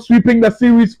 Is Cobs sweeping the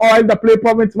series, or is the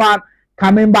PlayProvince man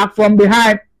coming back from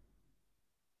behind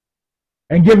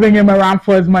and giving him a run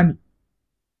for his money?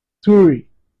 Turi.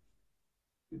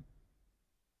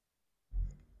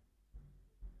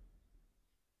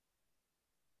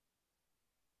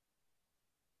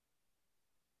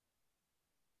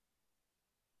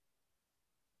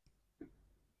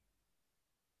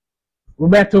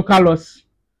 Roberto Carlos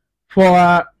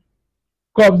for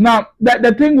Cobs. Now,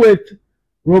 the thing with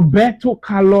Roberto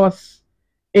Carlos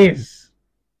is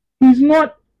he's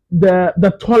not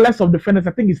the tallest of defenders.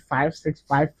 I think he's 5'6",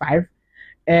 5'5",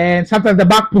 and sometimes the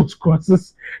back post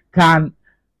crosses can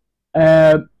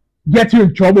get you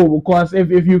in trouble, because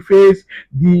if you face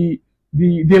the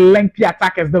lengthy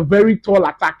attackers, the very tall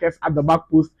attackers at the back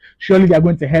post, surely they're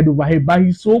going to head over him. But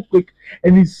he's so quick,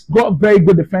 and he's got very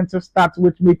good defensive stats,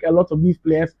 which make a lot of these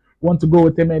players want to go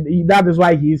with him, and that is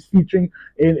why he is featuring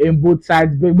in both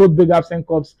sides, both BigUps and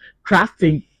Cobs,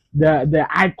 trusting the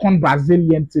icon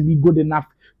Brazilian to be good enough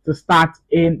to start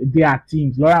in their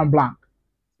teams. Laurent Blanc.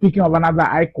 Speaking of another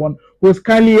icon who is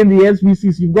currently in the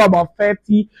SBCs, you've got about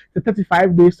 30 to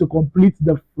 35 days to complete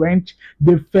the French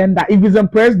defender. If he's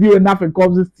impressed you enough in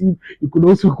Cobs' team, you could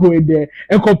also go in there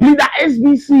and complete the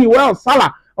SBC. Well,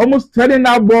 Salah almost turning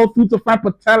that ball through to find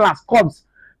Patellas. Cobs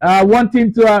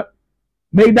wanting to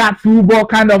make that through ball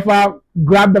kind of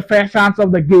grab the first chance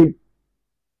of the game.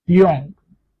 De Jong.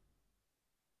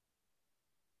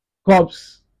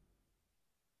 Cobs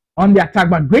on the attack,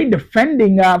 but great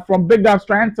defending from BigUps,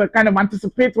 trying to kind of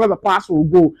anticipate where the pass will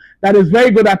go. That is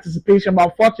very good anticipation, but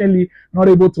unfortunately not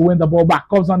able to win the ball back.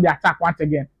 Cobs on the attack once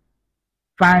again.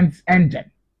 Finds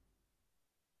Engine.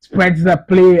 Spreads the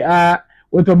play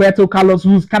with Roberto Carlos,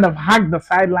 who's kind of hacked the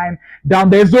sideline down.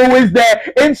 There's always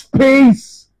there in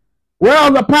space.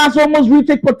 Well, the pass almost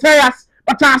retake Poteas,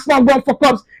 but that's not gone for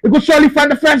Cobs. He could surely find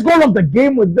the first goal of the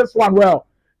game with this one. Well,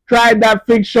 tried that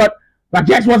fake shot, but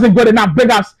just wasn't good enough.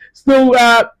 BigUps still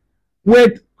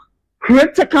with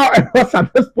critical errors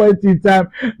at this point in time,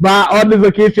 but on this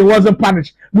occasion wasn't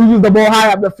punished. Loses the ball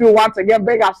high up the field once again.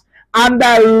 BigUps under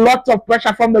a lot of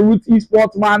pressure from the Ruutz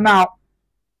Esports man now.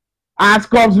 As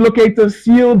Cobs looking to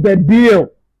seal the deal.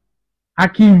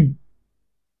 Hakim.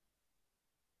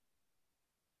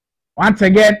 Once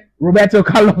again, Roberto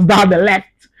Carlos down the left.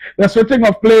 The switching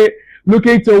of play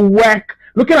looking to work.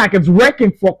 Looking like it's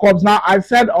working for Cobs now. I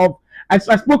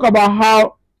spoke about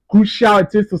how crucial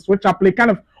it is to switch up play.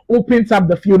 Kind of opens up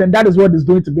the field, and that is what it's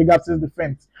doing to BigUps'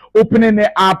 defense. Opening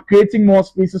it up, creating more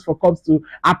spaces for Cobs to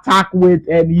attack with,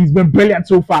 and he's been brilliant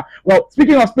so far. Well,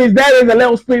 speaking of space, there is a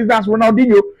little space. That's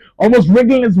Ronaldinho almost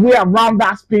wriggling his way around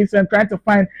that space and trying to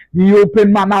find the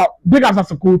open man. Now, BigUps has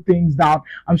to cool things down.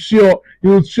 I'm sure he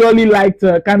would surely like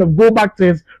to kind of go back to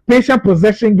his patient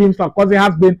possession games because it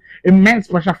has been immense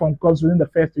pressure from Cobs within the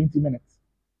first 20 minutes.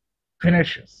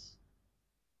 Finishes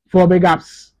for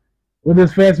BigUps with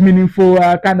his first meaningful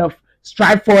kind of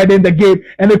stride forward in the game,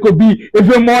 and it could be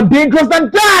even more dangerous than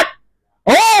that.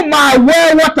 Oh my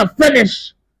word, what a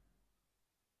finish!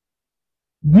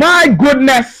 My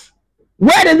goodness,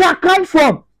 where did that come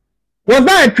from? Was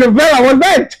that a Trivela? Was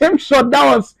that a team shot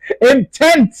that was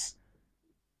intense?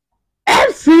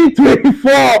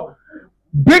 FC24,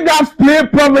 BigUps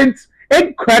PlayProvince,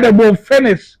 incredible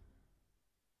finish.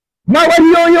 Now,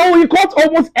 he caught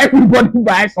almost everybody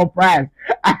by surprise.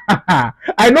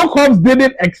 I know Cobs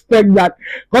didn't expect that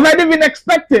because I didn't even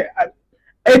expect it.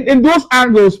 In those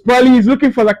angles, probably he's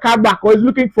looking for the cutback or he's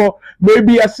looking for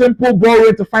maybe a simple ball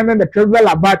way to find the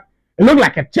Trivela, but it looked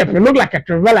like a chip. It looked like a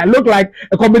Trivela. It looked like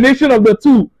a combination of the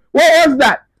two. What was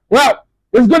that? Well,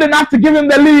 it's good enough to give him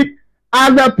the lead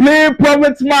as the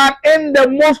PlayProvince man in the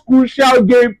most crucial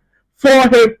game for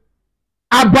him.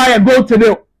 Up by a goal to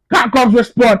nil. Can't Cobs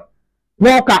respond.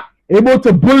 Walker able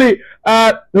to bully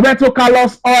Roberto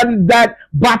Carlos on that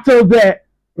battle there.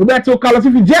 Roberto Carlos,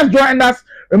 if you just joined us,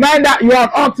 reminder you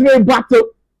are on Ultimate Battle,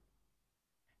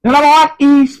 the #1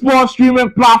 esports streaming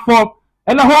platform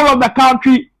in the whole of the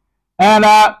country, and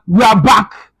we are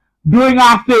back doing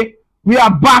our thing. We are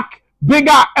back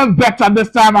bigger and better this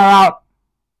time around.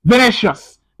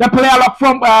 Vinicius, the player lock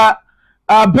from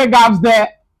BigUps there,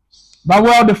 but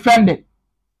well defended.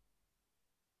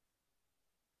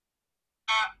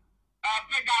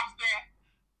 BigUps there.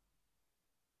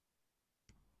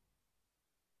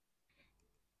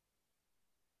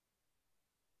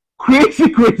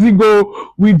 Crazy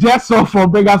goal we just saw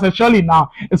from BigUps, and surely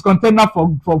now it's contender for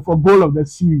goal of the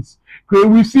series.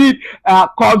 We've seen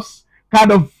Cobs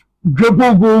kind of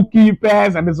dribble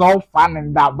goalkeepers, and it's all fun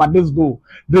and that, but this goal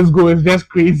is just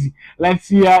crazy. Let's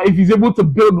see if he's able to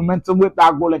build momentum with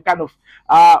that goal and kind of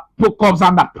put Cobs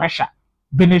under pressure.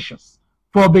 Vinicius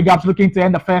for BigUps looking to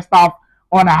end the first half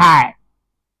on a high.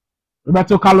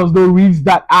 Roberto Carlos though reads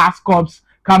that as Cobs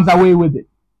comes away with it.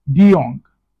 De Jong.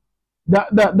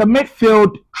 The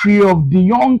midfield trio of De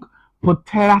Jong,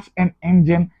 Poteras, and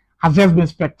Engine has just been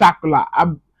spectacular.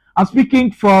 I'm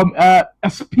speaking from a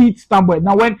speed standpoint.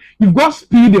 Now, when you've got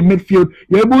speed in midfield,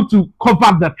 you're able to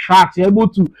cover the tracks. You're able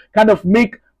to kind of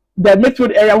make the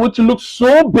midfield area which looks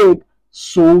so big,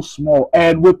 so small.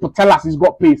 And with Potelas, he's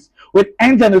got pace. With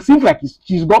Engine, it seems like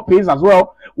she's got pace as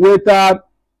well. With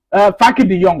Frankie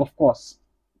De Jong, of course,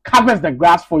 covers the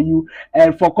grass for you,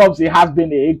 and for Cobs it has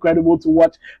been incredible to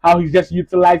watch how he's just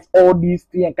utilized all these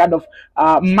things and kind of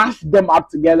mashed them up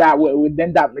together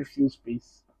within that midfield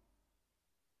space.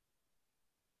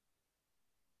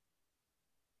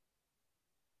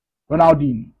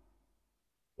 Ronaldinho,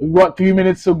 we've got 3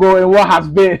 minutes to go in what has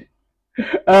been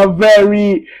a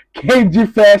very cagey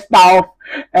first half,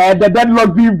 and the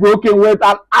deadlock being broken with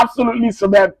an absolutely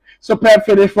superb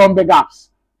finish from BigUps.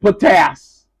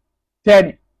 Poteas,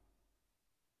 10.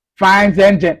 Finds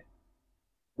Engine.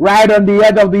 right on the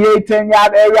edge of the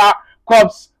 8-10-yard area.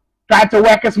 Cobs trying to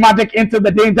work his magic into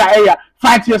the danger area.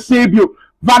 Fights Eusebio.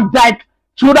 Van Dijk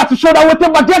shoulder to shoulder with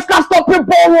him, but just can't stop him.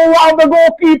 Ball around the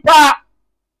goalkeeper.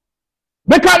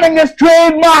 Becoming his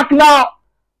trademark now.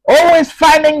 Always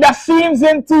finding the seams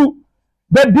into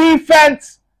the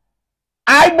defense.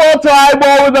 Eyeball to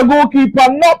eyeball with the goalkeeper.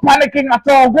 Not panicking at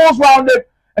all. Goes round it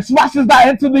and smashes that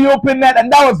into the open net.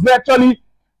 And that was virtually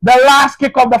the last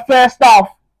kick of the first half.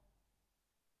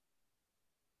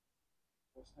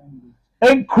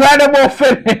 Incredible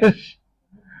finish.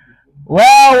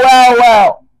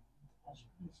 Well.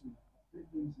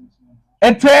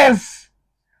 It is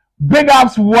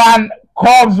BigUps 1,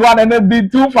 Cobs 1, and it'll be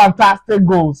 2 fantastic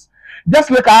goals.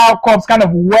 Just look at how Cobs kind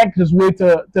of worked his way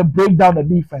to break down the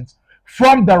defense.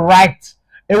 From the right,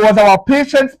 it was our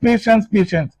patience.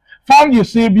 Found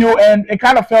Eusebio, and it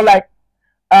kind of felt like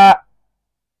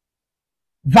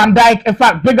Van Dijk. In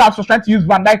fact, BigUps was trying to use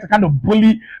Van Dijk to kind of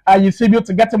bully Eusebio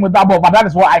to get him with that ball, but that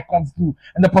is what icons do.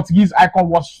 And the Portuguese icon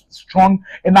was strong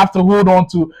enough to hold on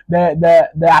to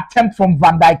the attempt from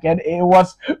Van Dijk, and it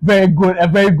was very good, a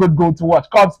very good goal to watch.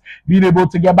 Cobs being able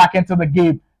to get back into the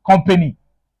game. Company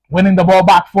winning the ball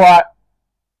back for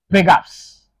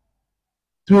BigUps.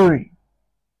 Toure.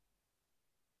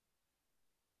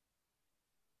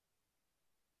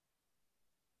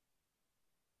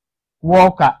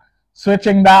 Walker.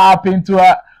 Switching that up into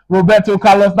Roberto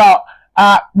Carlos. Now,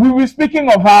 we were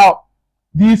speaking of how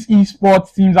these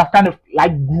esports teams have kind of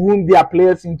like groomed their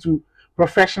players into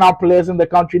professional players in the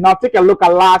country. Now, take a look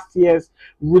at last year's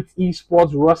Ruutz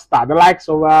Esports roster. The likes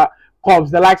of Cobs,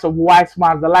 the likes of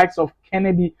Weissmans, the likes of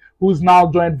Kennedy, who's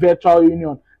now joined Virtual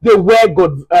Union. They were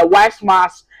good.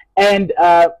 Weissmans and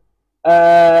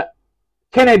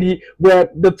Kennedy were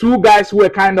the two guys who were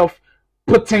kind of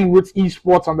putting Ruutz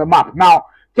Esports on the map. Now,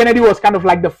 Kennedy was kind of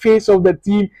like the face of the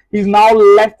team. He's now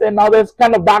left, and now there's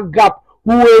kind of that gap.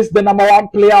 Who is the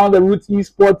 #1 player on the Ruutz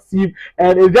Esports team?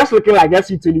 And it's just looking like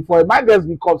SU24. It might just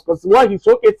be Cobs, because what he's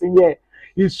showcasing here,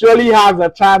 he surely has a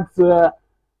chance to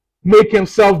make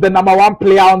himself the #1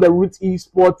 player on the Ruutz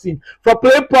Esports team. For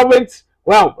PlayProvince,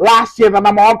 well, last year, the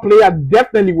 #1 player,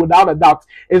 definitely without a doubt,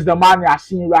 is the man you are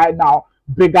seeing right now,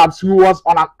 BigUps, who was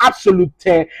on an absolute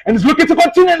tear and is looking to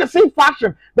continue in the same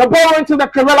fashion. The ball into the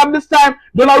Crivella. This time,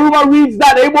 Donnarumma reads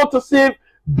that, able to save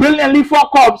brilliantly for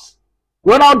Cobs.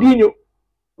 Ronaldinho,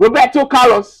 Roberto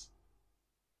Carlos,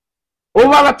 over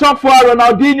the top for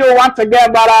Ronaldinho once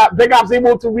again, but BigUps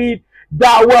able to read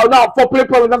that well. Now, for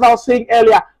PlayProvince, as I was saying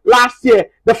earlier, last year,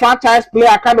 the franchise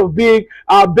player kind of being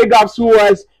BigUps, who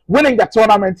was winning the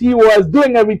tournament. He was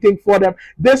doing everything for them.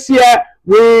 This year,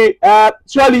 we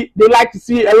surely they like to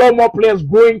see a lot more players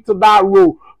going to that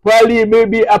role. Probably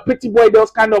maybe a Pretty Boy that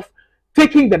was kind of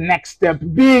taking the next step,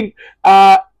 being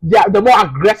the more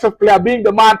aggressive player, being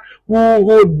the man who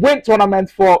would win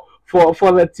tournaments for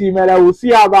the team, and we'll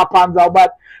see how that pans out.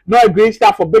 But not a great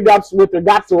start for BigUps with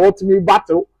regards to ultimate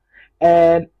battle,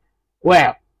 and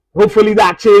well, hopefully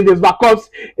that changes. But Cobs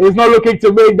is not looking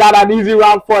to make that an easy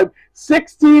round for him.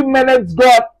 60 minutes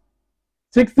gone.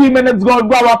 60 minutes gone.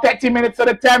 Go about 30 minutes to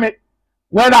determine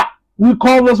whether we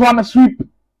call this one a sweep.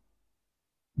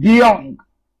 De Jong,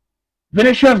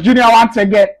 Vinicius Jr. once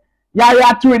again.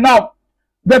 Yaya Toure. Now,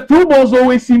 the through balls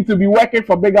always seem to be working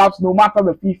for BigUps, no matter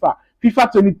the FIFA.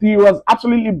 FIFA 23 was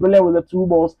absolutely brilliant with the through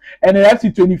balls, and in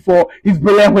FC 24, he's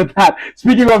brilliant with that.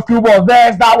 Speaking of through balls,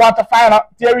 there's that one to find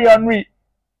out. Thierry Henry,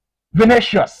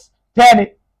 Vinicius,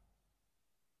 Kenny,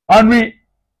 Henry.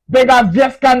 BigUps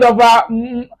just kind of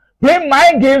playing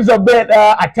mind games a bit.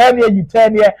 I turn here, you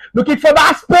turn here, looking for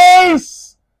that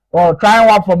space. Or trying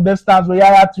one from distance with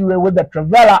Yaya Toure with the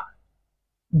Trivella.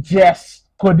 Just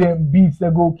couldn't beat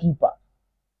the goalkeeper.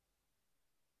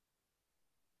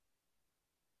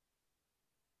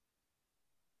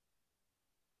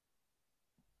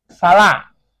 Salah.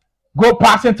 Go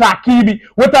pass into Akibi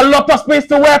with a lot of space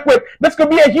to work with. This could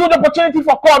be a huge opportunity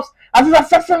for Cobs as he's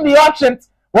assessing the options.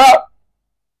 Well,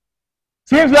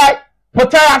 seems like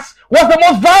Poteras was the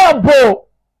most viable.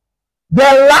 The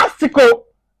elastical,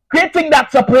 creating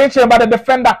that separation by the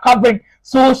defender covering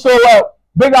so well.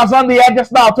 BigUps on the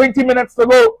edges now, 20 minutes to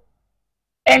go.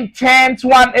 Intense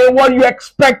one, and what you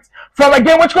expect from a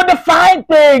game which could define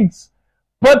things.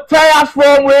 Poteras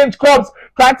from range, Cobs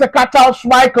trying to cut out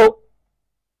Schmeichel.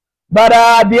 But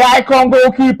the icon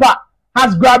goalkeeper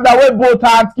has grabbed that with both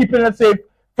hands, keeping it safe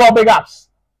for BigUps.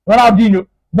 Ronaldinho,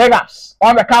 BigUps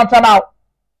on the counter now.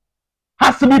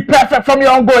 Has to be perfect from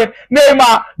your ongoing.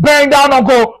 Neymar bearing down on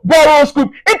goal. Ball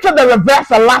scoop into the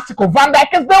reverse elastical. Van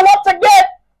Dijk is there once again.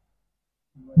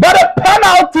 But a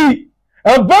penalty,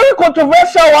 a very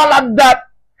controversial one at that.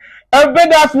 And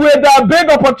BigUps with a big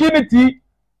opportunity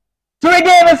to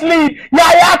regain his lead.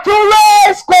 Yaya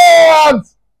Toure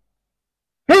scores.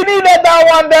 He needed that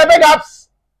one there, BigUps.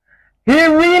 He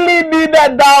really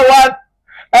needed that one.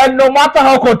 And no matter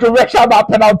how controversial that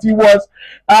penalty was,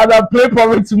 the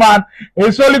PlayProvince man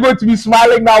is surely going to be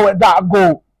smiling now with that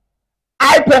goal.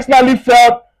 I personally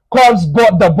felt Cobs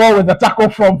got the ball with the tackle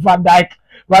from Van Dijk,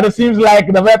 but it seems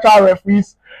like the virtual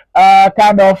referees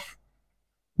kind of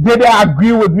didn't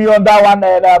agree with me on that one.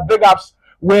 And BigUps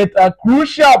with a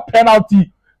crucial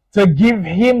penalty to give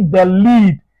him the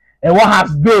lead in what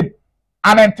has been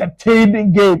an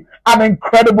entertaining game, an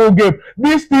incredible game.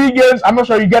 These 3 games, I'm not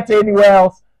sure you get to anywhere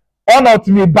else. On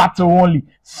Ultimate Battle only.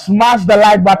 Smash the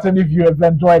like button if you have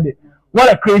enjoyed it.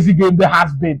 What a crazy game there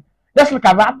has been. Just look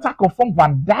at that tackle from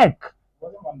Van Dijk.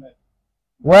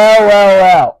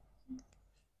 Well.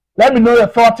 Let me know your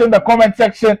thoughts in the comment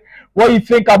section. What you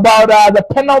think about the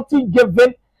penalty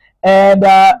given, and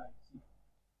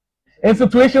in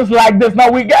situations like this. Now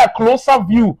we get a closer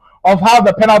view of how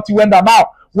the penalty went down.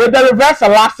 Now with the reverse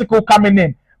elastical coming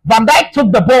in, Van Dijk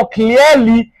took the ball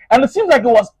clearly, and it seems like it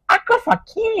was Achraf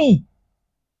Hakimi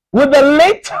with the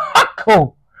late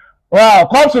tackle. Wow,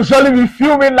 Cobs will surely be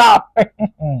fuming now.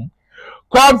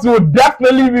 Cobs will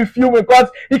definitely be fuming because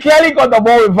he clearly got the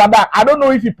ball with Van Dijk. I don't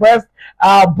know if he pressed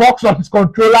box on his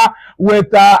controller with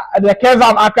the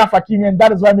Kezan Achraf Hakimi, and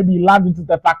that is why maybe he landed into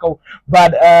the tackle.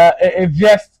 But it's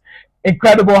just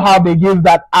incredible how they gave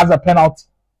that as a penalty.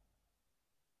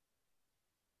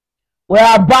 We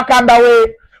are back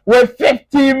underway with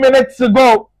 15 minutes to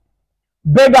go.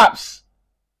 BigUps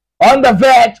on the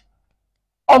verge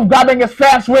of grabbing his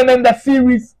first win in the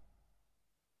series.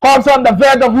 Cobs on the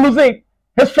verge of losing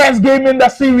his first game in the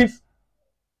series.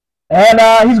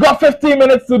 And he's got 15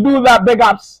 minutes to do that,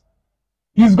 BigUps.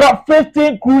 He's got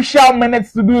 15 crucial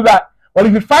minutes to do that. But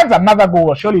if he finds another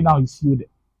goal, surely now he's sealed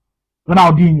it.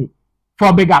 Ronaldinho for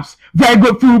BigUps. Very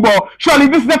good football. Surely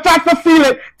this is the chance to seal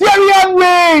it. Thierry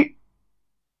Henry.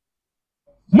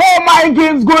 More mind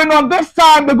games going on. This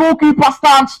time the goalkeeper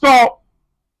stands tall.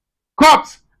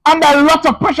 Cobs under a lot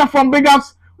of pressure from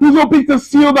BigUps, who's hoping to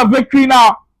seal the victory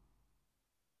now.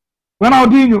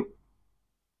 Ronaldinho.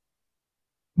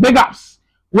 BigUps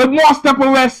with more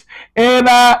step-aways in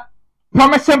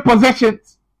promising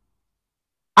possessions.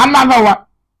 Another one.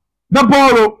 The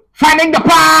ball finding the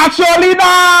pass. Surely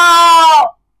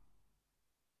now.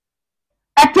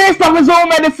 A taste of his own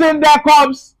medicine there,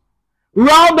 Cobs.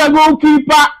 Round the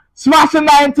goalkeeper, smashing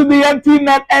that into the empty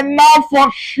net, and now for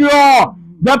sure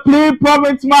the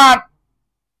PlayProvince man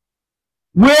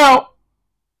will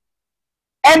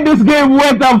end this game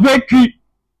with a victory.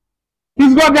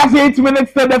 He's got just 8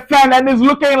 minutes to defend, and it's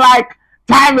looking like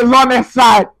time is on his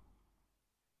side.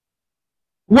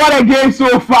 What a game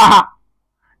so far.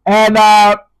 And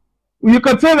you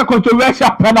could say the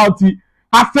controversial penalty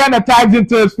has turned the tides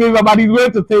into his favor, but he's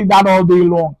going to take that all day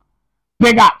long.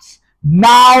 BigUps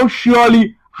now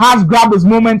surely has grabbed his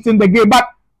moments in the game, but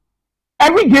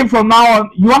every game from now on,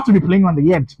 you have to be playing on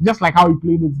the edge, just like how he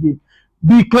played this game.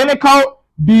 Be clinical,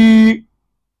 be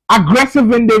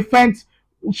aggressive in defense,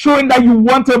 showing that you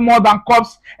wanted more than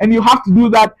Cobs, and you have to do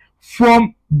that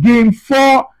from game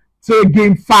 4 to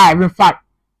game 5. In fact,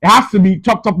 it has to be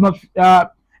top-notch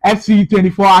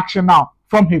FC24 action now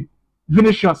from him.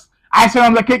 Vinicius, icing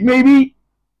on the cake, maybe.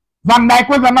 Van Dijk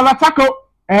with another tackle.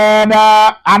 And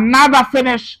another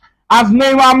finish as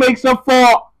Neymar makes it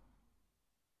for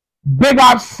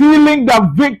BigUps, sealing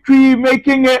the victory,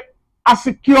 making it as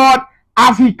secured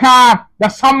as he can. The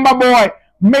Samba boy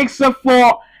makes it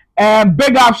for, and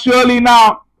BigUps surely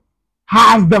now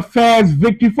has the first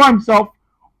victory for himself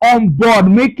on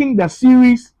board, making the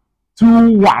series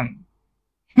 2-1.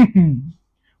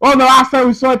 Well, the last time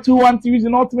we saw a 2-1 series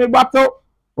in Ultimate Battle,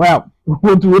 well,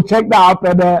 we'll check that out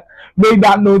and make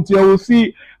that note here. We'll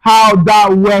see how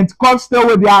that went. Cobs still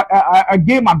with a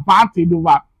game advantage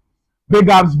over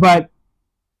BigUps, but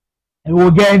it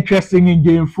will get interesting in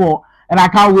game 4. And I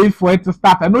can't wait for it to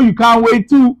start. I know you can't wait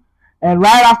too. And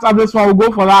right after this one, we'll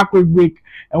go for that quick break.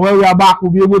 And when we are back,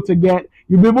 you'll be able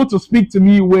to speak to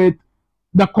me with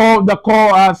the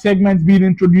call segments being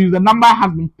introduced. The number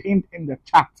has been pinned in the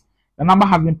chat.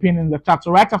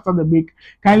 So right after the break,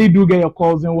 kindly do get your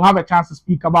calls and we'll have a chance to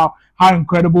speak about how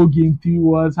incredible game 3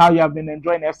 was, how you have been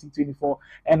enjoying FC24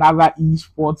 and other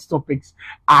esports topics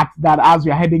at that as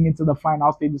we are heading into the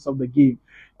final stages of the game.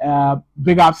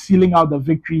 BigUps sealing out the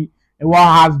victory in what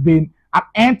has been an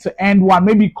end-to-end one.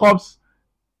 Maybe Cobs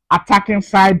attacking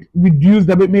side reduced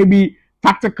a bit, maybe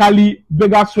tactically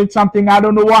BigUps switched something. I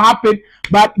don't know what happened,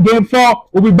 but game 4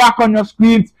 will be back on your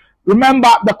screens. Remember,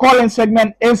 the call-in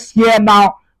segment is here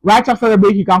now. Right after the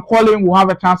break, you can call in. We'll have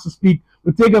a chance to speak.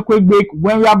 We'll take a quick break.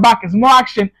 When we are back, it's more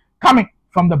action coming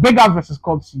from the BigUps versus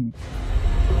Cobs series.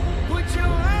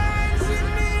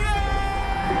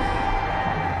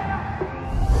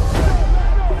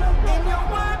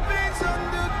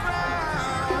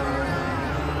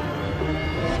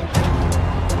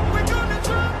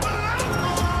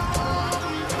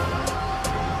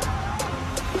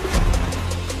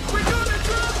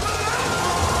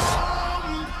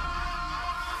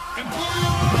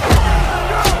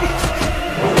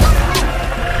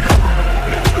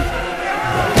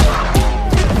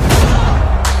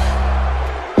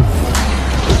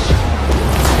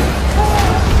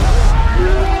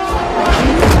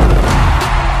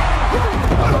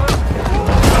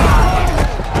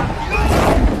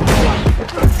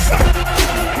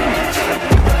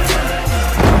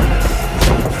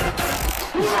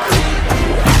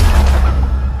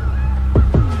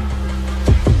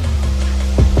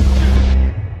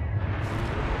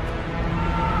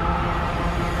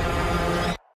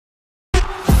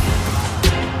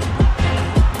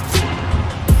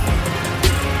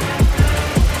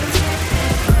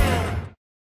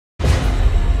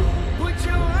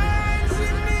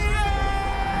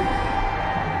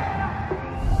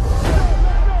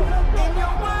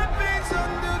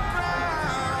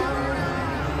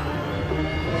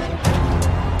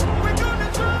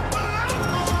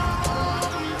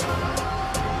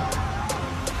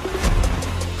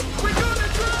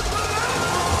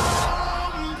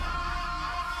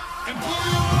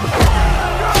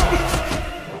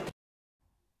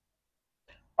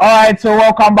 All right, so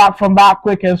welcome back from that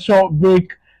quick and short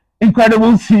break.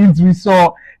 Incredible scenes we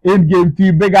saw in Game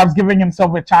 3. BigUps giving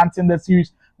himself a chance in the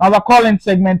series. Now the call-in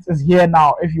segment is here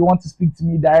now. If you want to speak to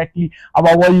me directly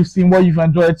about what you've seen, what you've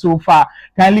enjoyed so far,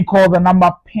 kindly call the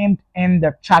number pinned in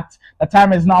the chat. The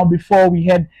time is now before we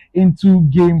head into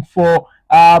Game 4.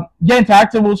 Get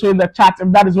interactive also in the chat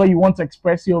if that is where you want to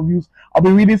express your views. I'll be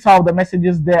reading some of the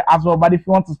messages there as well. But if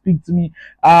you want to speak to me,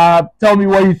 tell me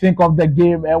what you think of the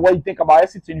game and what you think about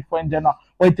SC24 in general.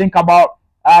 What you think about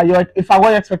if what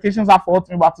your expectations are for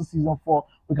Ultimate Battle Season 4,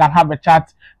 we can have a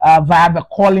chat via the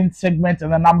call-in segment,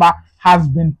 and the number has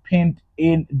been pinned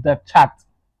in the chat.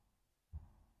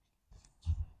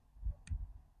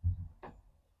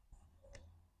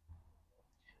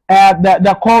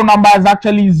 The call number is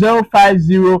actually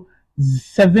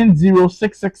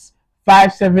 0507066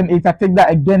 578. I take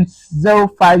that again,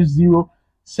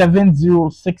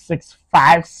 0507066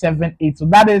 578. So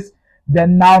that is the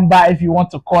number if you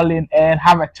want to call in and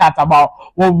have a chat about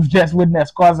what we've just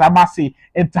witnessed, because I must say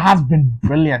it has been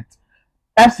brilliant.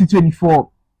 FC24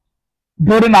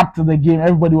 building up to the game,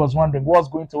 everybody was wondering what's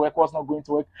going to work, what's not going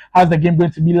to work, how's the game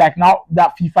going to be like. Now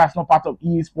that FIFA is not part of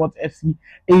Esports FC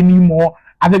anymore,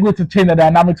 are they going to change the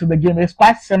dynamics of the game? It's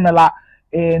quite similar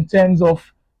in terms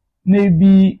of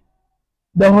maybe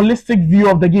the holistic view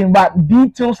of the game, but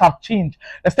details have changed.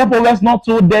 The step over is not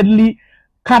so deadly.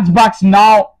 Cutbacks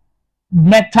now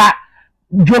meta,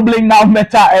 dribbling now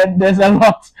meta, and there's a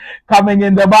lot coming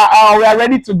in there. But we are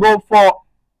ready to go for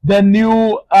the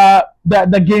new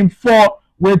the Game 4,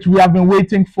 which we have been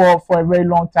waiting for a very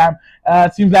long time.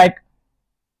 Seems like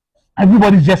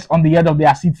everybody's just on the edge of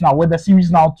their seats now, with the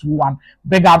series now 2-1.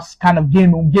 BigUps kind of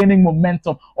gaining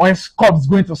momentum, or is Cobs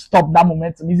going to stop that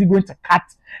momentum? Is he going to cut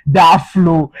that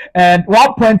flow? And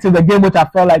one point in the game which I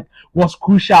felt like was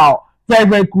crucial, very,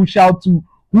 very crucial to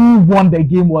who won the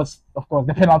game, was, of course,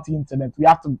 the penalty incident. We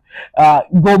have to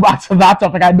go back to that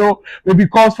topic. I know maybe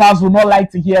Cobs fans would not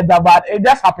like to hear that, but it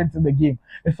just happened in the game.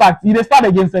 In fact, they start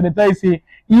against it, they say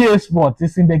EA Sports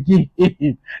is in the game.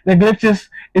 The glitches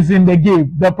is in the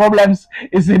game. The problems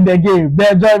is in the game.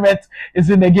 The enjoyment is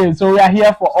in the game. So we are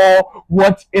here for all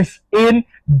what is in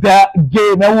the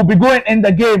game. And we'll be going in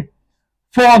the game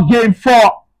for Game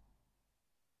 4.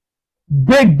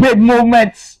 Big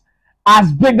moments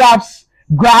as BigUps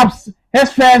grabs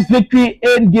his first victory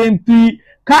in Game 3.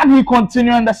 Can he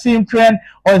continue on the same trend,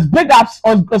 or is BigUps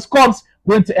or is Cobs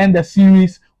going to end the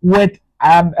series with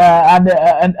another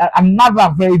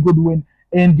very good win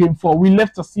in Game 4? We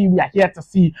live to see, we are here to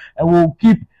see, and we'll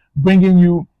keep bringing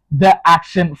you the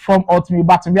action from Ultimate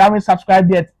Battle. If you haven't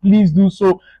subscribed yet, please do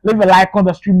so. Leave a like on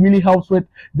the stream, really helps with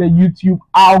the YouTube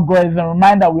algorithm.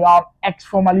 Reminder, we are on X,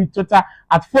 formerly Twitter,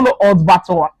 at Follow Odds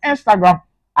Battle, on Instagram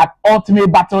at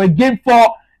Ultimate Battle. Game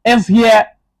 4 is here.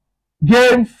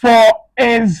 Game 4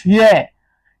 is here.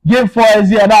 Game 4 is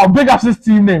here. Now, BigUps his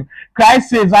team name. Christ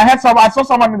saves. I saw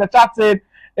someone in the chat saying,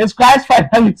 it's Christ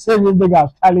finally saving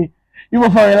BigUps. Charlie, you will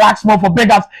for relax more for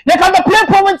BigUps. Here comes the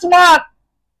PlayProvince, man.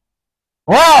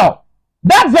 Wow.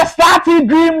 That's the start he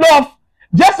dreamed of.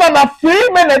 Just under 3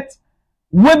 minutes,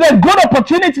 with a good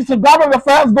opportunity to grab the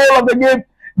first goal of the game.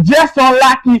 Just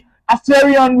unlucky as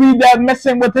Thierry Henry there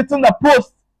missing with it in the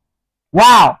post.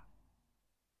 Wow.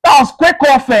 That was quick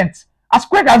offense. As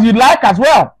quick as you'd like as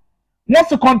well. Wants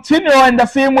to continue in the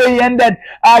same way he ended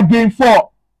game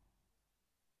 4.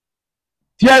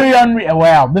 Thierry Henry,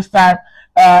 well, this time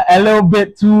a little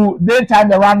bit too. This time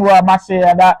the run where I must say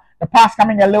that the pass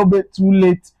coming a little bit too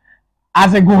late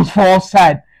as it goes for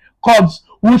offside. Cobs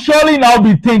will surely now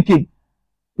be thinking,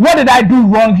 what did I do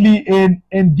wrongly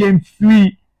in game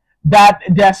 3 that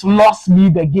just lost me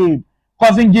the game?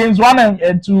 Because in games 1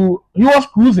 and 2, he was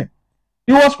cruising.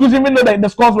 He was cruising, even though the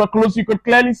scores were close. You could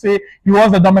clearly say he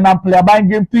was the dominant player. But in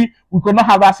game 3, we could not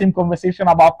have that same conversation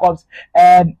about Cobs.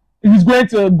 And he's going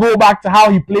to go back to how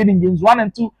he played in games 1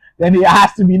 and 2. Then it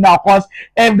has to be now. Because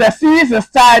if the series is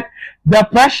tied, the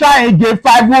pressure in game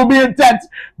 5 will be intense.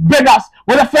 BigUps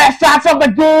with the first chance of the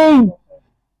game.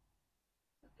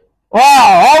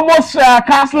 Wow, almost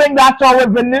cancelling that shot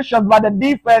with Vinicius, but the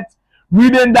defense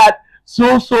reading that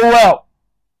so well.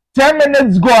 10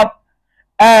 minutes gone,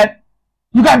 and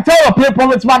you can tell the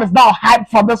PlayProvince man is now hyped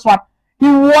for this one. He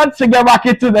wants to get back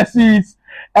into the series,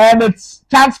 and it's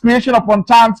chance creation upon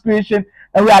chance creation,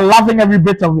 and we are loving every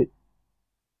bit of it.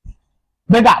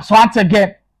 BigUps once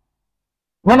again.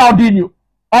 Ronaldinho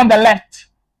on the left,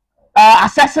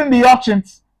 assessing the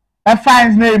options, and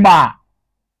finds Neymar.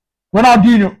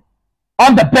 Ronaldinho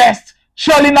on the best.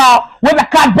 Surely now with the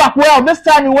cut back well. This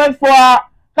time he went for kind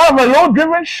of a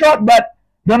low-driven shot, but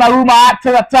Donnarumma had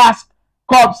to the task.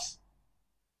 Cobs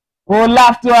will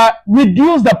have to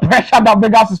reduce the pressure that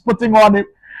BigUps is putting on him,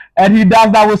 and he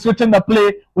does that with switching the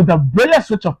play with a brilliant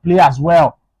switch of play as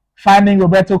well, finding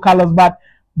Roberto Carlos, but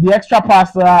the extra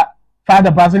pass find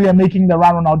the Brazilian making the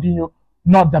run. Ronaldinho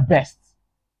not the best.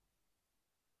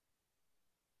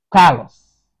 Carlos.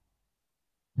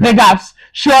 BigUps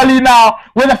surely now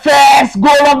with the first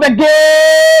goal of the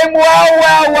game.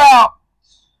 Well.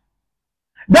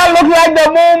 That looked like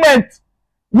the moment.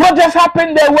 What just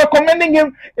happened there? We're commending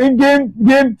him in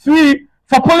game 3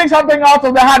 for pulling something out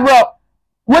of the hard well.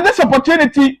 With this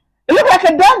opportunity, it looked like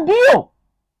a done deal.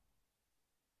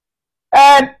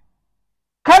 And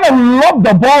kind of lobbed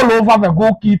the ball over the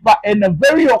goalkeeper in a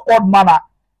very awkward manner.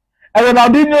 And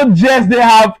Ronaldinho just they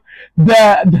have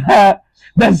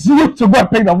the zeal to go and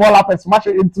pick the ball up and smash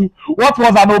it into what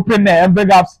was an open net. And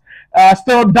BigUps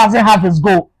still doesn't have his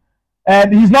goal.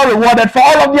 And he's not rewarded for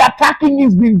all of the attacking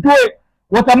he's been doing.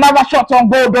 With another shot on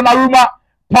goal, Donnarumma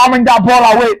palming that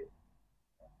ball away.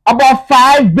 About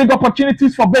 5 big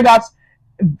opportunities for BigUps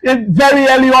very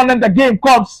early on in the game.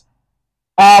 Cobs,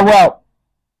 well,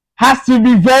 has to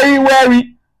be very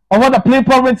wary of what the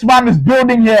PlayProvince man is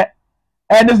building here.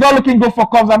 And it's not looking good for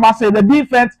Cobs, I must say. The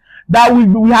defense that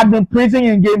we have been praising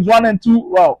in games 1 and 2,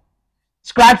 well,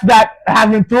 scratch that, has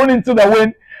been thrown into the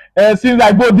wind. It seems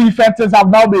like both defenses have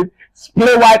now been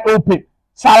split wide open.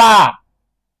 Salah.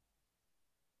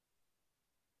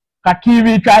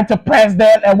 Hakimi trying to press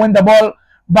there and win the ball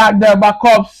back there, but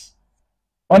Cobs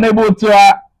unable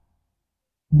to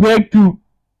break through.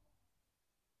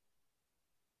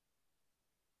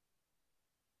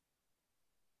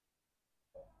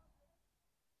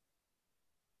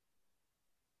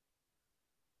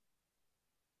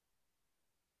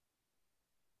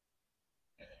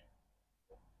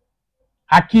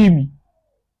 Hakimi.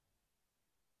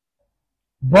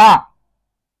 Blah.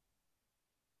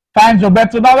 Finds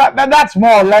Roberto. Now that's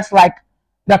more or less like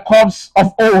the Cobs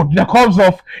of old, the Cobs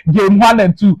of game 1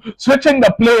 and 2. Switching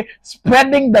the play,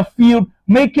 spreading the field,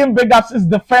 making BigUps'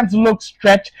 defense look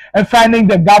stretched, and finding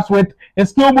the gaps with his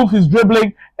skill move, his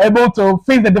dribbling, able to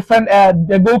face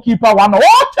the goalkeeper.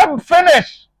 What a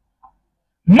finish!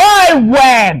 My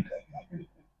word!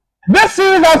 This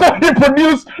series has already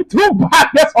produced 2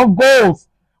 baskets of goals.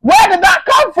 Where did that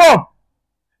come from?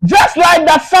 Just like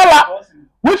that Salah,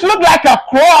 which looked like a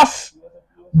cross,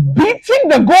 beating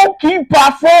the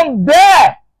goalkeeper from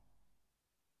there.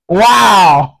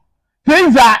 Wow.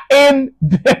 Things are in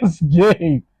this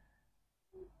game.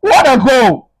 What a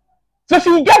goal. So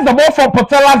she gets the ball from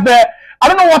Patelas there. I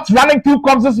don't know what's running through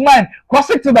Cobs' mind.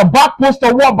 Crossing to the back post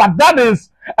or what, but that is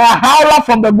a howler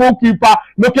from the goalkeeper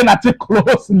looking at it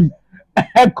closely.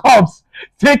 And Cobs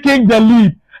taking the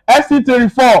lead.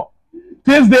 SC24.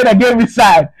 Tuesday the game is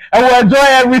side. And we'll enjoy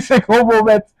every single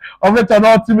moment of it an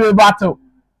ultimate battle.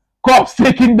 Cobs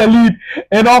taking the lead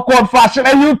in awkward fashion.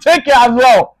 And you take it as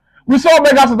well. We saw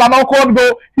BigUps with an awkward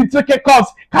goal. He took it. Cobs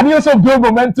can he also build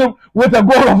momentum with a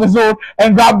goal of his own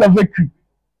and grab the victory.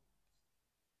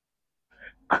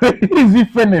 Crazy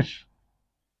finish.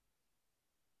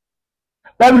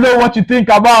 Let me know what you think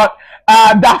about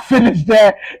that finish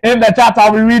there in the chat.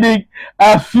 I'll be reading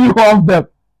a few of them.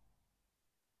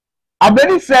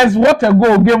 Abeni says, what a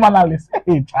goal, game analyst.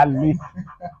 Hey, Charlie.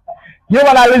 Game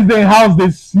analyst, they house, they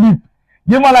sleep.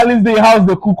 Game analyst, they house,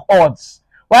 they cook odds.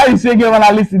 Why you say game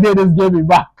analyst today, this game is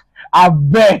back? I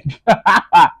beg.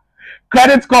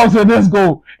 Credit comes with this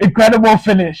goal. Incredible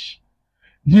finish.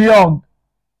 Young,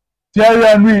 Thierry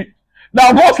Henry.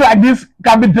 Now, goals like this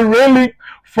can be derailing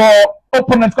for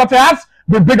opponents because it has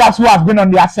the BigUps who has been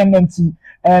on the ascendancy.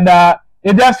 And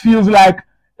it just feels like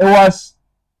it was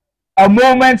a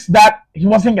moment that he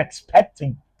wasn't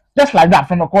expecting. Just like that,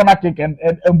 from a corner kick and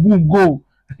boom, goal.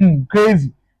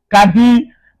 Crazy. Can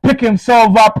he pick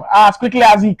himself up as quickly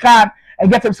as he can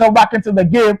and get himself back into the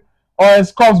game? Or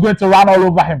is Cobs going to run all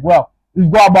over him? Well,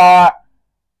 we've got about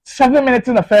 7 minutes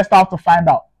in the first half to find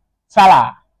out.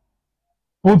 Salah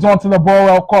holds on to the ball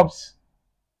well. Cobs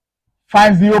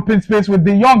finds the open space with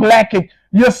the young leg kick.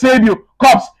 Eusebio.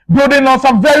 Cobs building on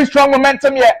some very strong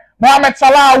momentum here. Mohamed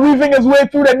Salah weaving his way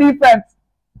through the defense.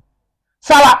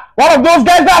 Salah, one of those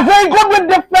guys that are very good with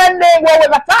defending, well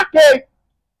with attacking.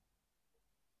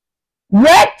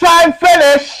 Red time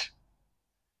finish.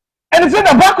 And it's in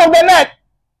the back of the net.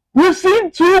 We've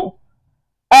seen two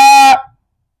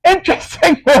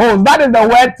interesting goals. That is the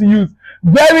word to use.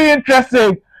 Very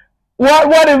interesting.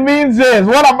 What it means is,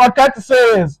 what I'm trying to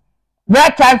say is,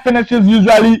 red time finishes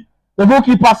usually the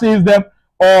goalkeeper sees them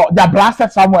or they're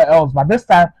blasted somewhere else. But this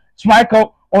time,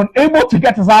 Schmeichel unable to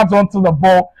get his hands onto the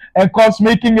ball and Cobs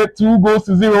making it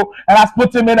 2-0 and has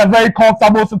put him in a very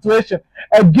comfortable situation.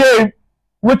 A game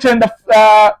which in the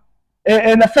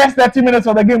first 30 minutes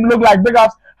of the game looked like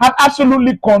BigUps had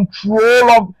absolute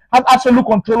control of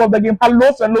the game, had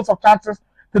loads and loads of chances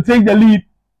to take the lead,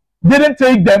 didn't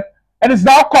take them, and it's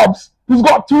now Cobs who's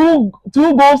got two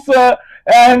goals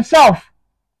himself.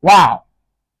 Wow.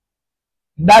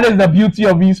 That is the beauty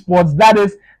of esports. That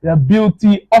is the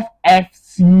beauty of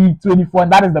FC24,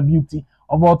 and that is the beauty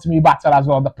of Ultimate Battle as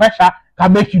well. The pressure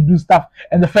can make you do stuff,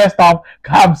 and the first half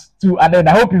comes to an end.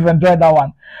 I hope you've enjoyed that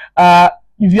one.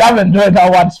 If you have enjoyed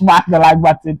that one, smash the like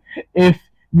button if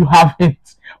you have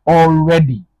it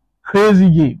already. Crazy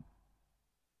game.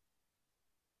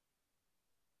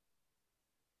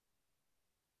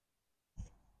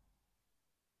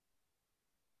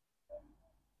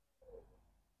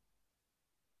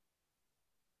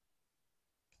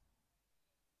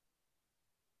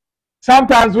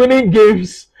 Sometimes winning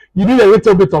games, you need a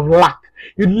little bit of luck.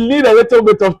 You need a little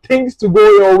bit of things to go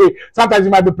your way. Sometimes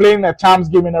you might be playing a champs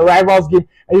game in a rivals game,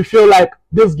 and you feel like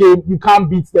this game you can't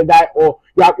beat the guy, or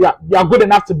you're good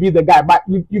enough to beat the guy, but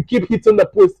you keep hitting the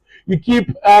post, you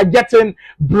keep getting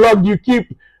blocked, you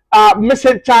keep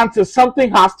missing chances. Something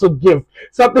has to give.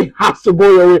 Something has to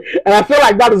go your way, and I feel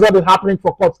like that is what is happening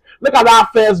for Cobs. Look at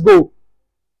that first goal.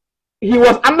 He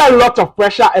was under a lot of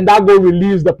pressure, and that goal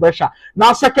relieves the pressure.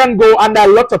 Now, second goal under a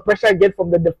lot of pressure again from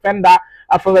the defender,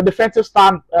 from the defensive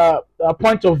stand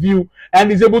point of view, and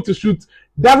he's able to shoot.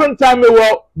 Doesn't time it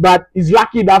well, but he's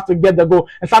lucky enough to get the goal.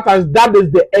 And sometimes that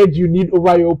is the edge you need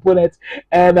over your opponent.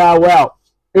 And well,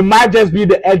 it might just be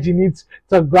the edge you need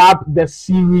to grab the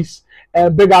series.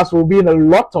 And BigUps will be in a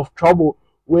lot of trouble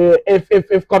where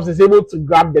if Cobs is able to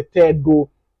grab the third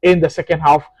goal in the second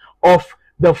half of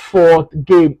the fourth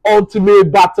game.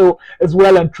 Ultimate Battle is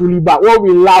well and truly back. What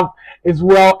we love is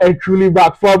well and truly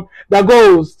back. From the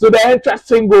goals to the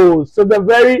interesting goals to the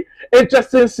very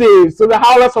interesting saves to the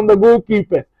howlers from the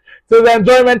goalkeeper to the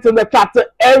enjoyment in the chat to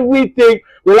everything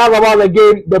we love about the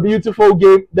game, the beautiful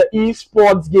game, the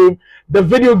esports game, the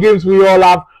video games we all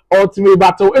love. Ultimate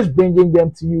Battle is bringing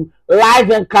them to you live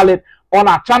and colored on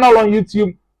our channel on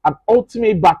YouTube at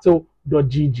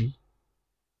ultimatebattle.gg.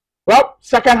 Well,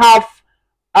 second half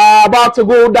about to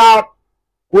go down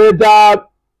with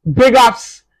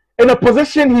BigUps in a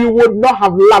position he would not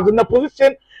have loved, in a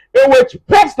position in which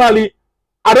personally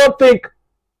I don't think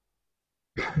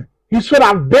he should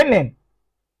have been in.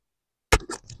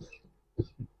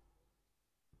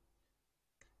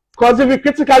 Because if you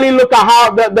critically look at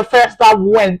how the first half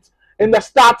went, in the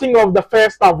starting of the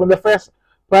first half, in the first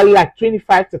probably like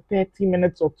 25 to 30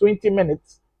 minutes or 20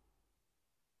 minutes,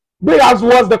 BigUps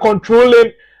was the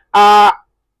controlling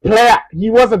player.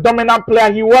 He was a dominant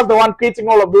player. He was the one creating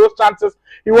all of those chances.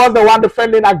 He was the one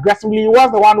defending aggressively. He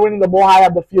was the one winning the ball high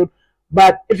up the field.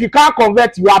 But if you can't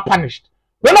convert, you are punished.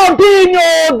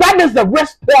 Ronaldinho, that is the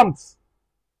response.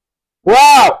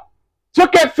 Wow.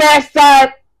 Took it first time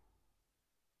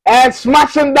and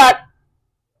smashing that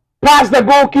past the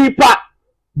goalkeeper.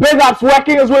 BigUps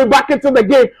working his way back into the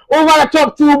game. Over the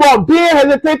top two ball. Didn't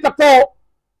hesitate at all.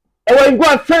 And when you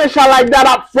go and finish her like that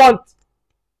up front,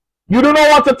 You do not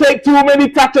want to take too many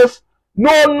touches.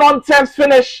 No nonsense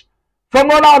finish from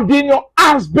Ronaldinho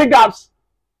as BigUps.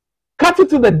 Cut it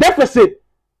to the deficit.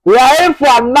 We are in for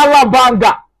another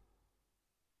banger.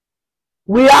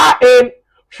 We are in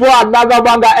for another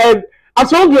banger. And I'm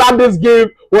so glad this game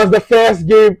was the first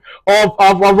game of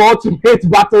Ultimate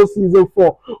Battle Season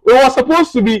 4. It was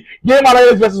supposed to be Game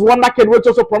Analyst versus Wonder Kid, which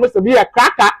also promised to be a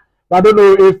cracker. But I don't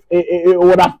know if it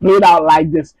would have played out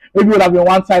like this. Maybe it would have been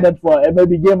one-sided for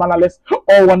maybe Game Analyst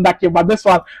or Wonder Kid. But this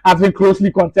one has been closely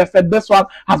contested. This one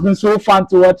has been so fun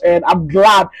to watch. And I'm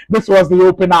glad this was the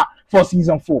opener for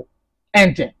Season 4.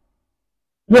 Enter.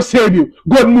 Will save you.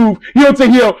 Good move. Heel to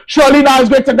heel. Surely now is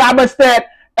going to grab a step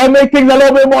and make things a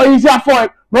little bit more easier for him.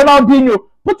 Ronaldinho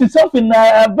put himself in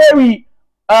a very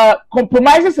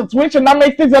compromising situation that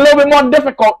makes things a little bit more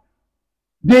difficult.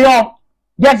 De Jong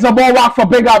gets the ball back for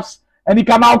BigUps, and he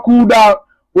can now cool down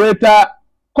with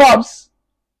Cobs,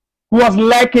 who was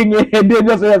lacking in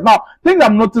dangerous areas. Now, things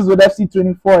I've noticed with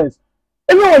FC24 is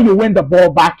even when you win the ball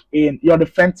back in your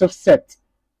defensive set,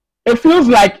 it feels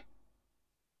like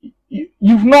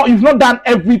you've not done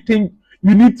everything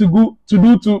you need to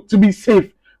do to be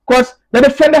safe, because the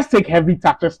defenders take heavy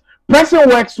touches. Pressing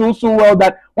works so well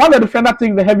that once the defender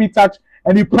takes the heavy touch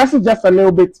and he presses just a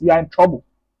little bit, you are in trouble.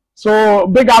 So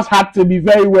BigUps had to be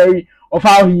very wary of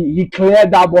how he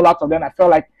cleared that ball out of them. I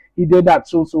felt like he did that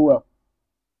so well.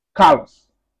 Carlos.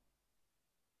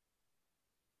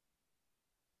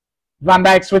 Van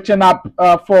Dijk switching up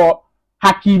for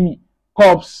Hakimi.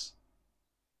 Cobs.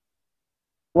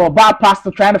 Well, bad pass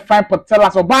to trying to find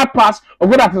Patelas, or bad pass or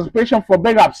good anticipation for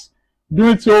BigUps.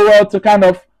 Doing so well to kind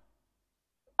of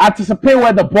anticipate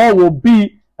where the ball will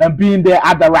be and being there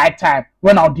at the right time.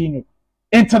 Ronaldinho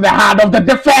into the heart of the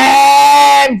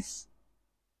defense.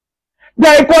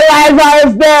 The equalizer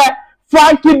is there.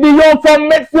 Frankie de Jong from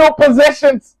midfield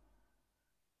positions.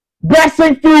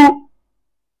 Pressing through.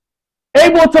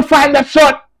 Able to find the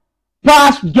shot.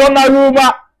 Past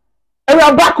Donnarumma. And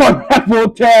we're back on level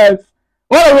test.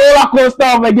 What a roller coaster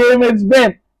of a game it's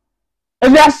been.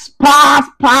 It's just pass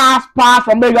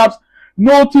from BigUps.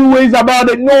 No two ways about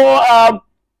it. No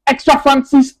extra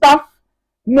fancy stuff.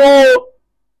 No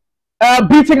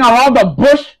beating around the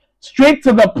bush. Straight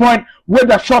to the point with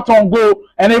a shot on goal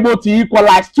and able to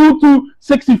equalize. 2-2,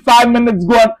 65 minutes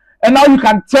gone. And now you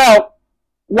can tell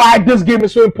why this game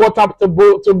is so important to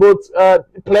both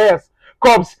players.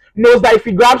 Cobs knows that if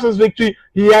he grabs his victory,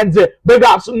 he ends it.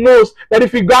 BigUps knows that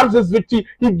if he grabs his victory,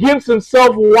 he gives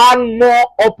himself one more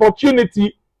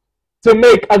opportunity to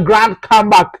make a grand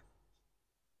comeback.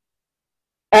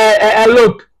 And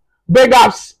look,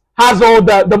 BigUps has all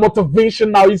the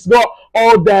motivation now. He's got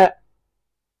all the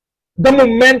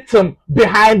momentum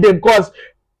behind him, because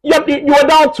you were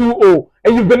down 2-0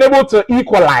 and you've been able to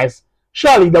equalize.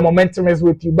 Surely the momentum is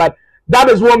with you, but that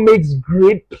is what makes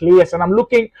great players, and I'm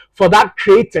looking for that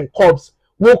trait in Cobs.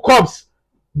 Will Cobs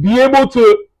be able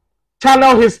to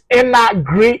channel his inner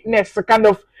greatness to kind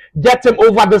of get him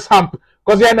over this hump?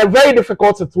 Because you're in a very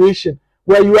difficult situation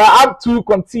where you are up to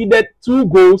conceded 2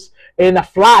 goals in a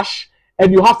flash,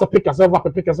 and you have to pick yourself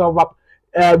up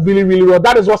really well.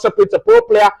 That is what separates a pro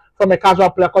player from a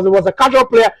casual player, because it was a casual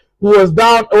player who was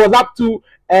down, it was up to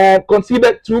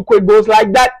conceded 2 quick goals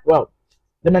like that. Well,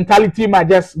 the mentality might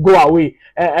just go away.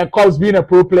 And Cobs, being a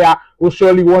pro player, will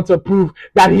surely want to prove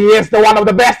that he is the one of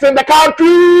the best in the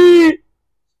country.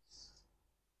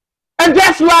 And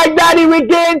just like that, he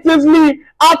regains his lead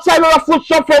outside of a foot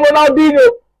shot from Ronaldinho.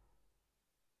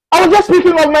 I was just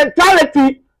speaking of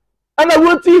mentality, and the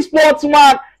Ruutz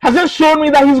sportsman hasn't shown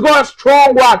me that he's got a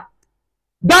strong one.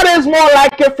 That is more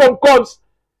like it from Cobs.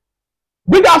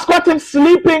 BigUps caught him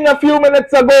sleeping a few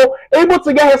minutes ago, able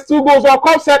to get his 2 goals. While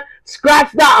Cobs said,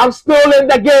 scratch that, I'm still in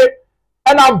the game,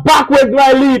 and I'm back with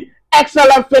my lead.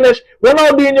 Excellent finish.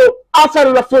 Ronaldinho outside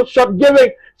of the foot shot, giving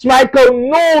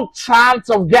Schmeichel no chance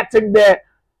of getting there.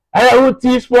 And the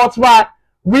Ruutz sportsman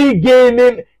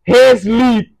regaining his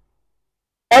lead.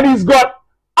 And he's got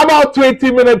about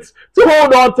 20 minutes to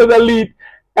hold on to the lead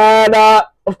and,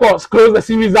 of course, close the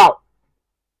series out.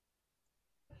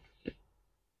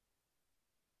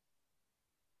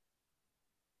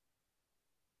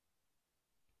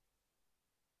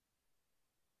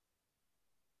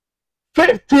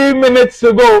 "15 minutes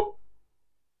to go."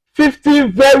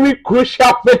 15 very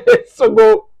crucial minutes to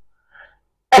go.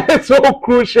 And it's so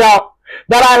crucial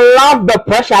that I love the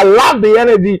pressure. I love the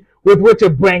energy with which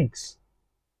it brings.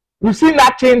 We've seen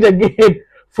that change again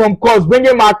from Cobs,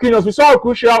 bringing Marquinhos. We saw how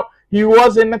crucial he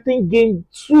was in, I think, game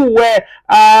 2, where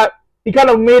he kind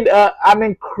of made an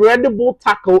incredible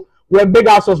tackle where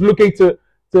BigUps was looking to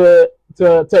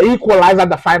equalize at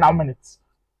the final minutes.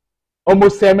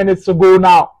 almost 10 minutes to go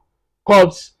now.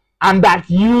 Cobs and that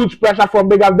huge pressure from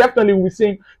BigUps. Definitely we're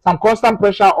seeing some constant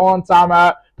pressure on some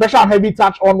pressure on heavy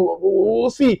touch on. We'll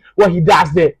see what he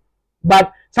does there.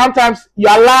 But sometimes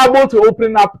you're liable to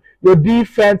open up your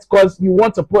defense because you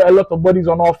want to put a lot of bodies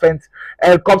on offense.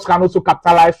 And Cobs can also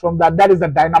capitalize from that. That is the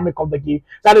dynamic of the game.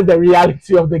 That is the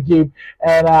reality of the game.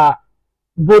 And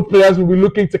both players will be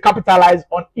looking to capitalize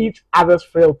on each other's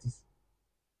frailties.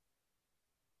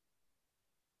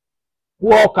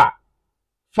 Walker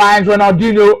finds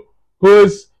Ronaldinho,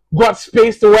 who's got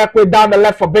space to work with down the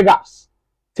left for BigUps.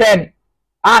 10.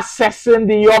 Assessing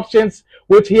the options,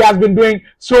 which he has been doing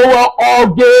so well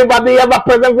all game, but the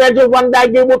ever-present Virgil van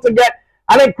Dijk able to get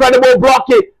an incredible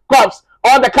blockade. Cobs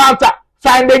on the counter,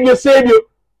 finding Eusebio,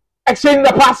 exchanging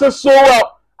the passes so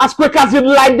well, as quick as you'd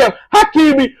like them.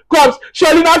 Hakimi, Cobs,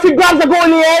 surely now if he grabs the goal,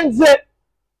 he ends it.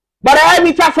 But a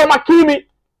heavy touch from Hakimi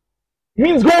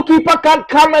means goalkeeper can't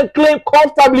come and claim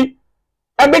comfortably.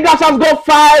 And BigUps has got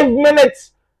 5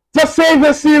 minutes to save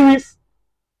the series.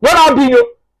 Ronaldinho,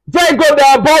 very good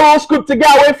ball scoop to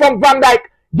get away from Van Dijk.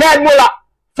 Gerd Muller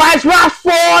finds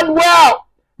Rashford well.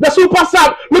 The super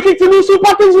sub looking to do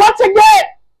super things once again.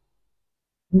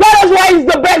 That is why he's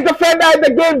the best defender in the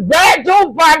game.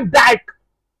 Virgil van Dijk.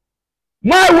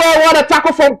 My word, what a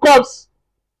tackle from Cobs.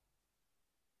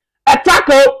 A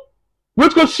tackle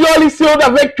which could surely seal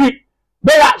the victory.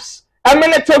 BigUps, a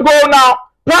minute to go now.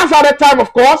 Plus at the time,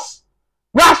 of course.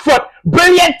 Rashford,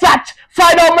 brilliant touch.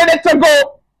 Final minute to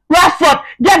go. Rashford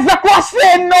gets the cross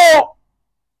in. No.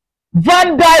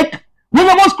 Van Dijk with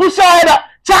the most crucial header.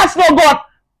 Chance no gone.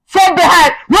 From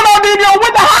behind. Ronaldinho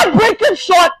with the heartbreaking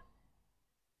shot,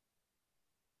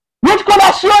 which could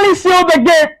have surely sealed the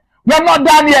game. We're not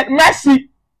done yet. Messi.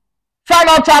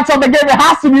 Final chance of the game. It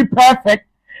has to be perfect.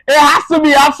 It has to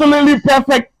be absolutely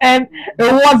perfect. And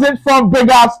it wasn't from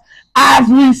BigUps as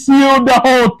we sealed the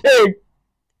whole thing.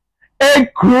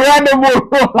 Incredible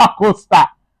roller coaster.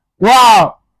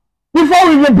 Wow. Before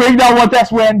we even break down what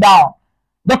else went down,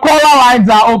 the caller lines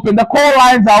are open. The call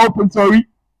lines are open, sorry.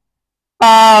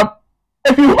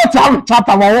 If you want to have a chat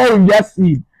about what we've just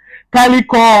seen, kindly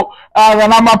call the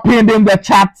number pinned in the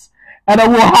chat, and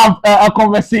then we'll have a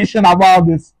conversation about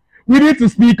this. We need to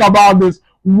speak about this.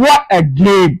 What a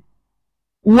game.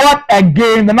 What a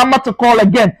game. The number to call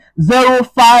again,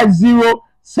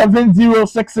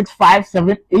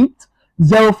 05070665578.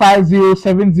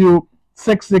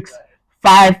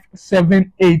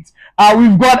 05070665578.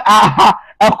 We've got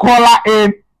a caller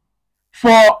in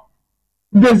for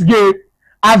this game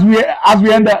as we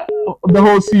end the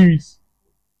whole series.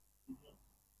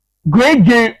 Great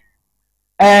game,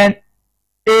 and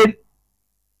in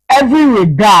every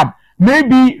regard,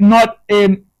 maybe not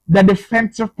in the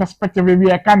defensive perspective, maybe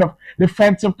a kind of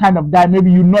defensive kind of guy,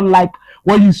 maybe you not like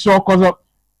what you saw because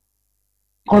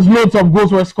loads of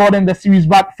goals were scored in the series,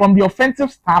 but from the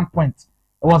offensive standpoint,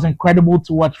 it was incredible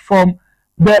to watch. From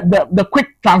the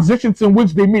quick transitions in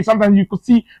which they made, sometimes you could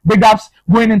see BigUps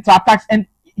going into attacks, and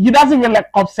he doesn't even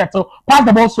let Cobs settle. Pass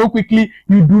the ball so quickly,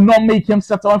 you do not make him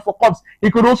settle. And for Cobs,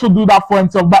 he could also do that for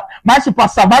himself. But my super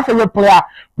sub, my favorite player,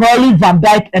 probably Van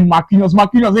Dijk and Marquinhos.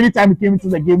 Marquinhos, anytime he came into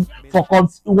the game for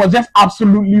Cobs, it was just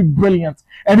absolutely brilliant.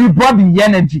 And he brought the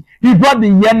energy. He brought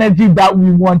the energy that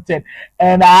we wanted.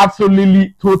 And I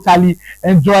absolutely, totally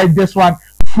enjoyed this one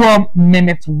from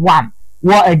minute one.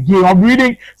 What a game. I'm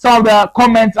reading some of the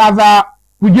comments as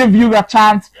we give you the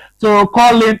chance to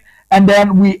call in, and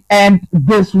then we end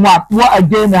this one. What a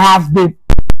game it has been.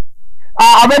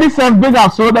 I already said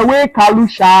BigUps. So the way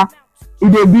Kalusha, it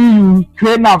will be you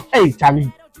train up. Hey,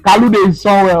 Charlie, Kalu is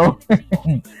so well.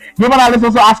 Game analyst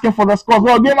also asking for the scores.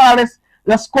 Well, game analyst,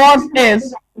 the scores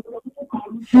is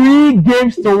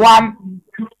 3-1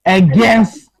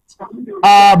 against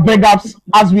BigUps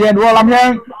as we end. Well, I'm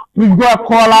hearing we've got a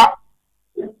caller.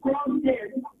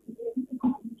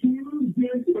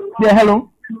 Yeah, hello.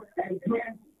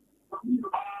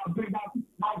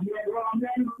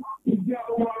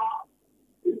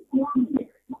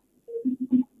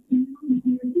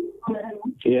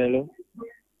 Yeah, hello.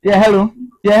 Yeah, hello.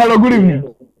 Yeah, hello. Good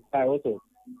evening. Hi, what's up?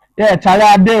 Yeah, Charlie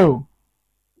Adeo.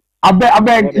 I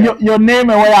beg your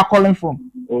name and where you're calling from.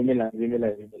 Vimila.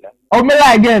 Oh,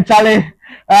 Mila again, Charlie.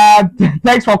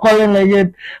 Thanks for calling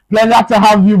again. Pleasure to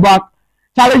have you back.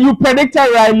 Charlie, you predicted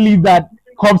rightly that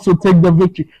Cobs will take the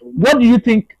victory. What do you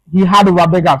think he had over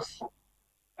BigUps?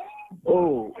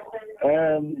 Oh,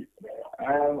 I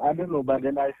don't know, but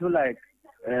then I feel like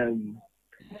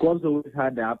Cobs always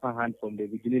had the upper hand from the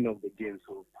beginning of the game,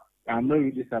 so I'm not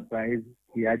really surprised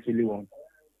he actually won.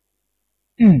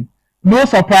 No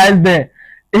surprise there.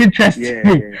 Interesting.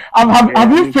 Yeah.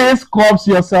 Have you faced Cobs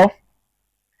yourself?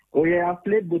 Oh yeah, I've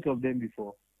played both of them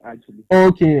before, actually.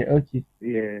 Okay.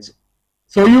 Yeah.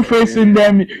 So you facing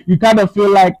them, you kind of feel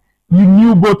like you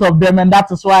knew both of them, and that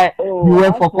is why you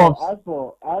went for Cobs. As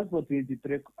for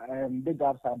 23,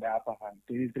 BigUps had the upper hand.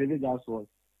 23 BigUps was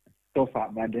tougher,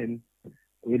 but then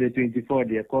with the 24,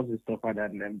 the Cobs is tougher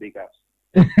than them BigUps.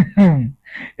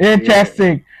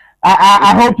 Interesting.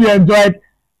 I hope you enjoyed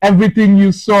everything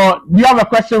you saw. Do you have a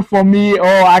question for me, or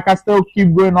I can still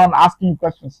keep going on asking you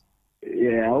questions?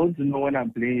 Yeah, I want to know when I'm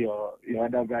playing your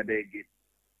other brother again.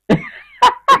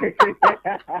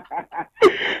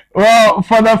 Well,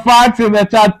 for the fans in the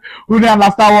chat who didn't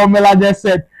understand what Mela just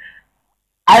said,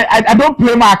 I don't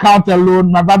play my account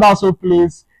alone. My brother also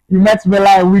plays. We met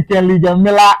Mela in Weekend League, and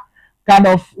Mela kind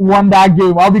of won that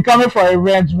game. I'll be coming for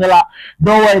revenge, Mela.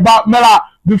 Don't worry. But Mela,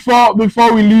 before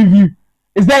we leave you,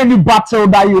 is there any battle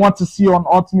that you want to see on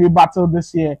Ultimate Battle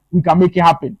this year? We can make it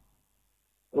happen.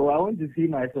 Oh, I want to see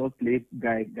myself play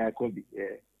Guy Kobe.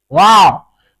 Yeah. Wow.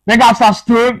 BigUps has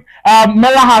thrown,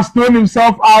 Mela has thrown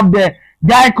himself out there.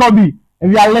 Guy Kobe,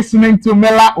 if you are listening to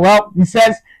Mela, well, he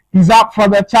says he's up for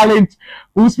the challenge.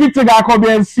 We'll speak to Guy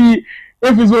Kobe and see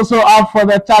if he's also up for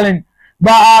the challenge.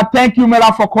 But thank you,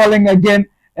 Mela, for calling again.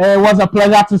 It was a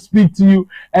pleasure to speak to you.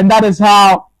 And that is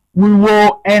how we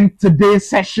will end today's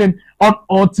session on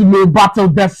Ultimate Battle,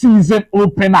 the season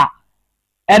opener.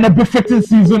 And a befitting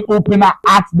season opener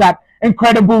at that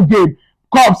incredible game.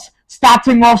 Cobs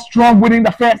starting off strong, winning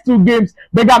the first 2 games.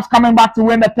 BigUps coming back to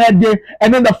win the 3rd game,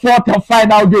 and then the 4th and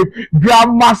final game.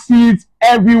 Drama seeds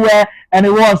everywhere, and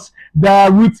it was the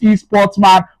Ruutz Esports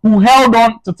man who held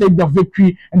on to take the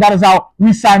victory, and that is how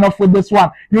we sign off with this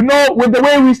one. You know, with the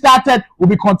way we started, we'll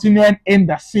be continuing in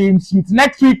the same suit.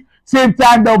 Next week, same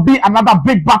time, there'll be another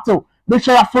big battle. Make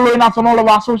sure you're following us on all of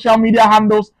our social media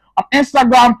handles, on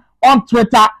Instagram, on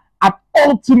Twitter, at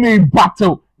Ultimate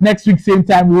Battle. Next week, same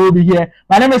time, we will be here.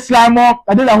 My name is Slimer.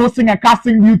 I did the hosting and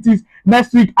casting duties.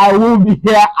 Next week, I will be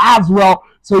here as well.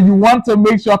 So you want to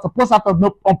make sure to post out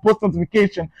on post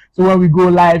notification. So when we go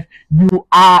live, you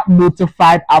are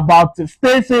notified about it.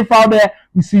 Stay safe out there.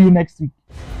 We'll see you next week.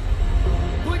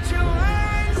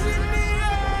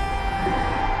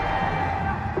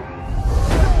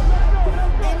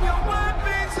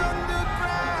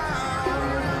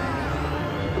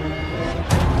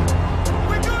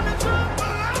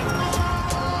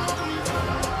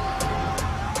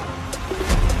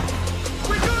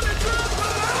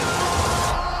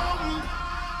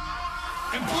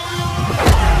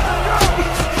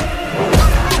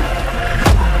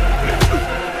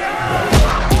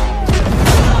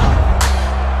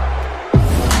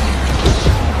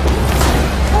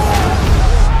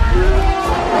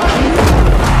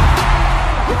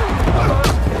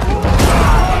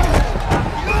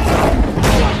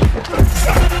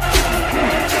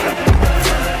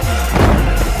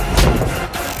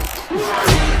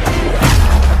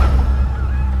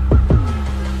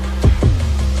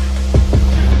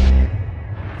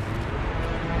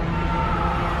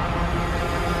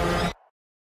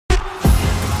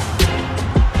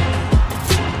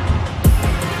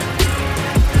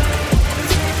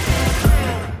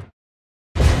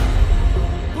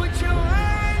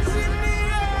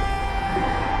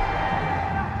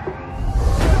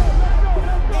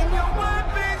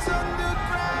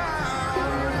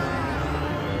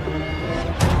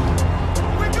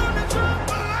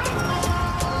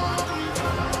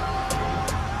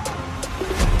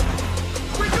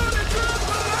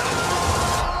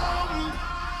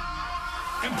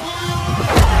 And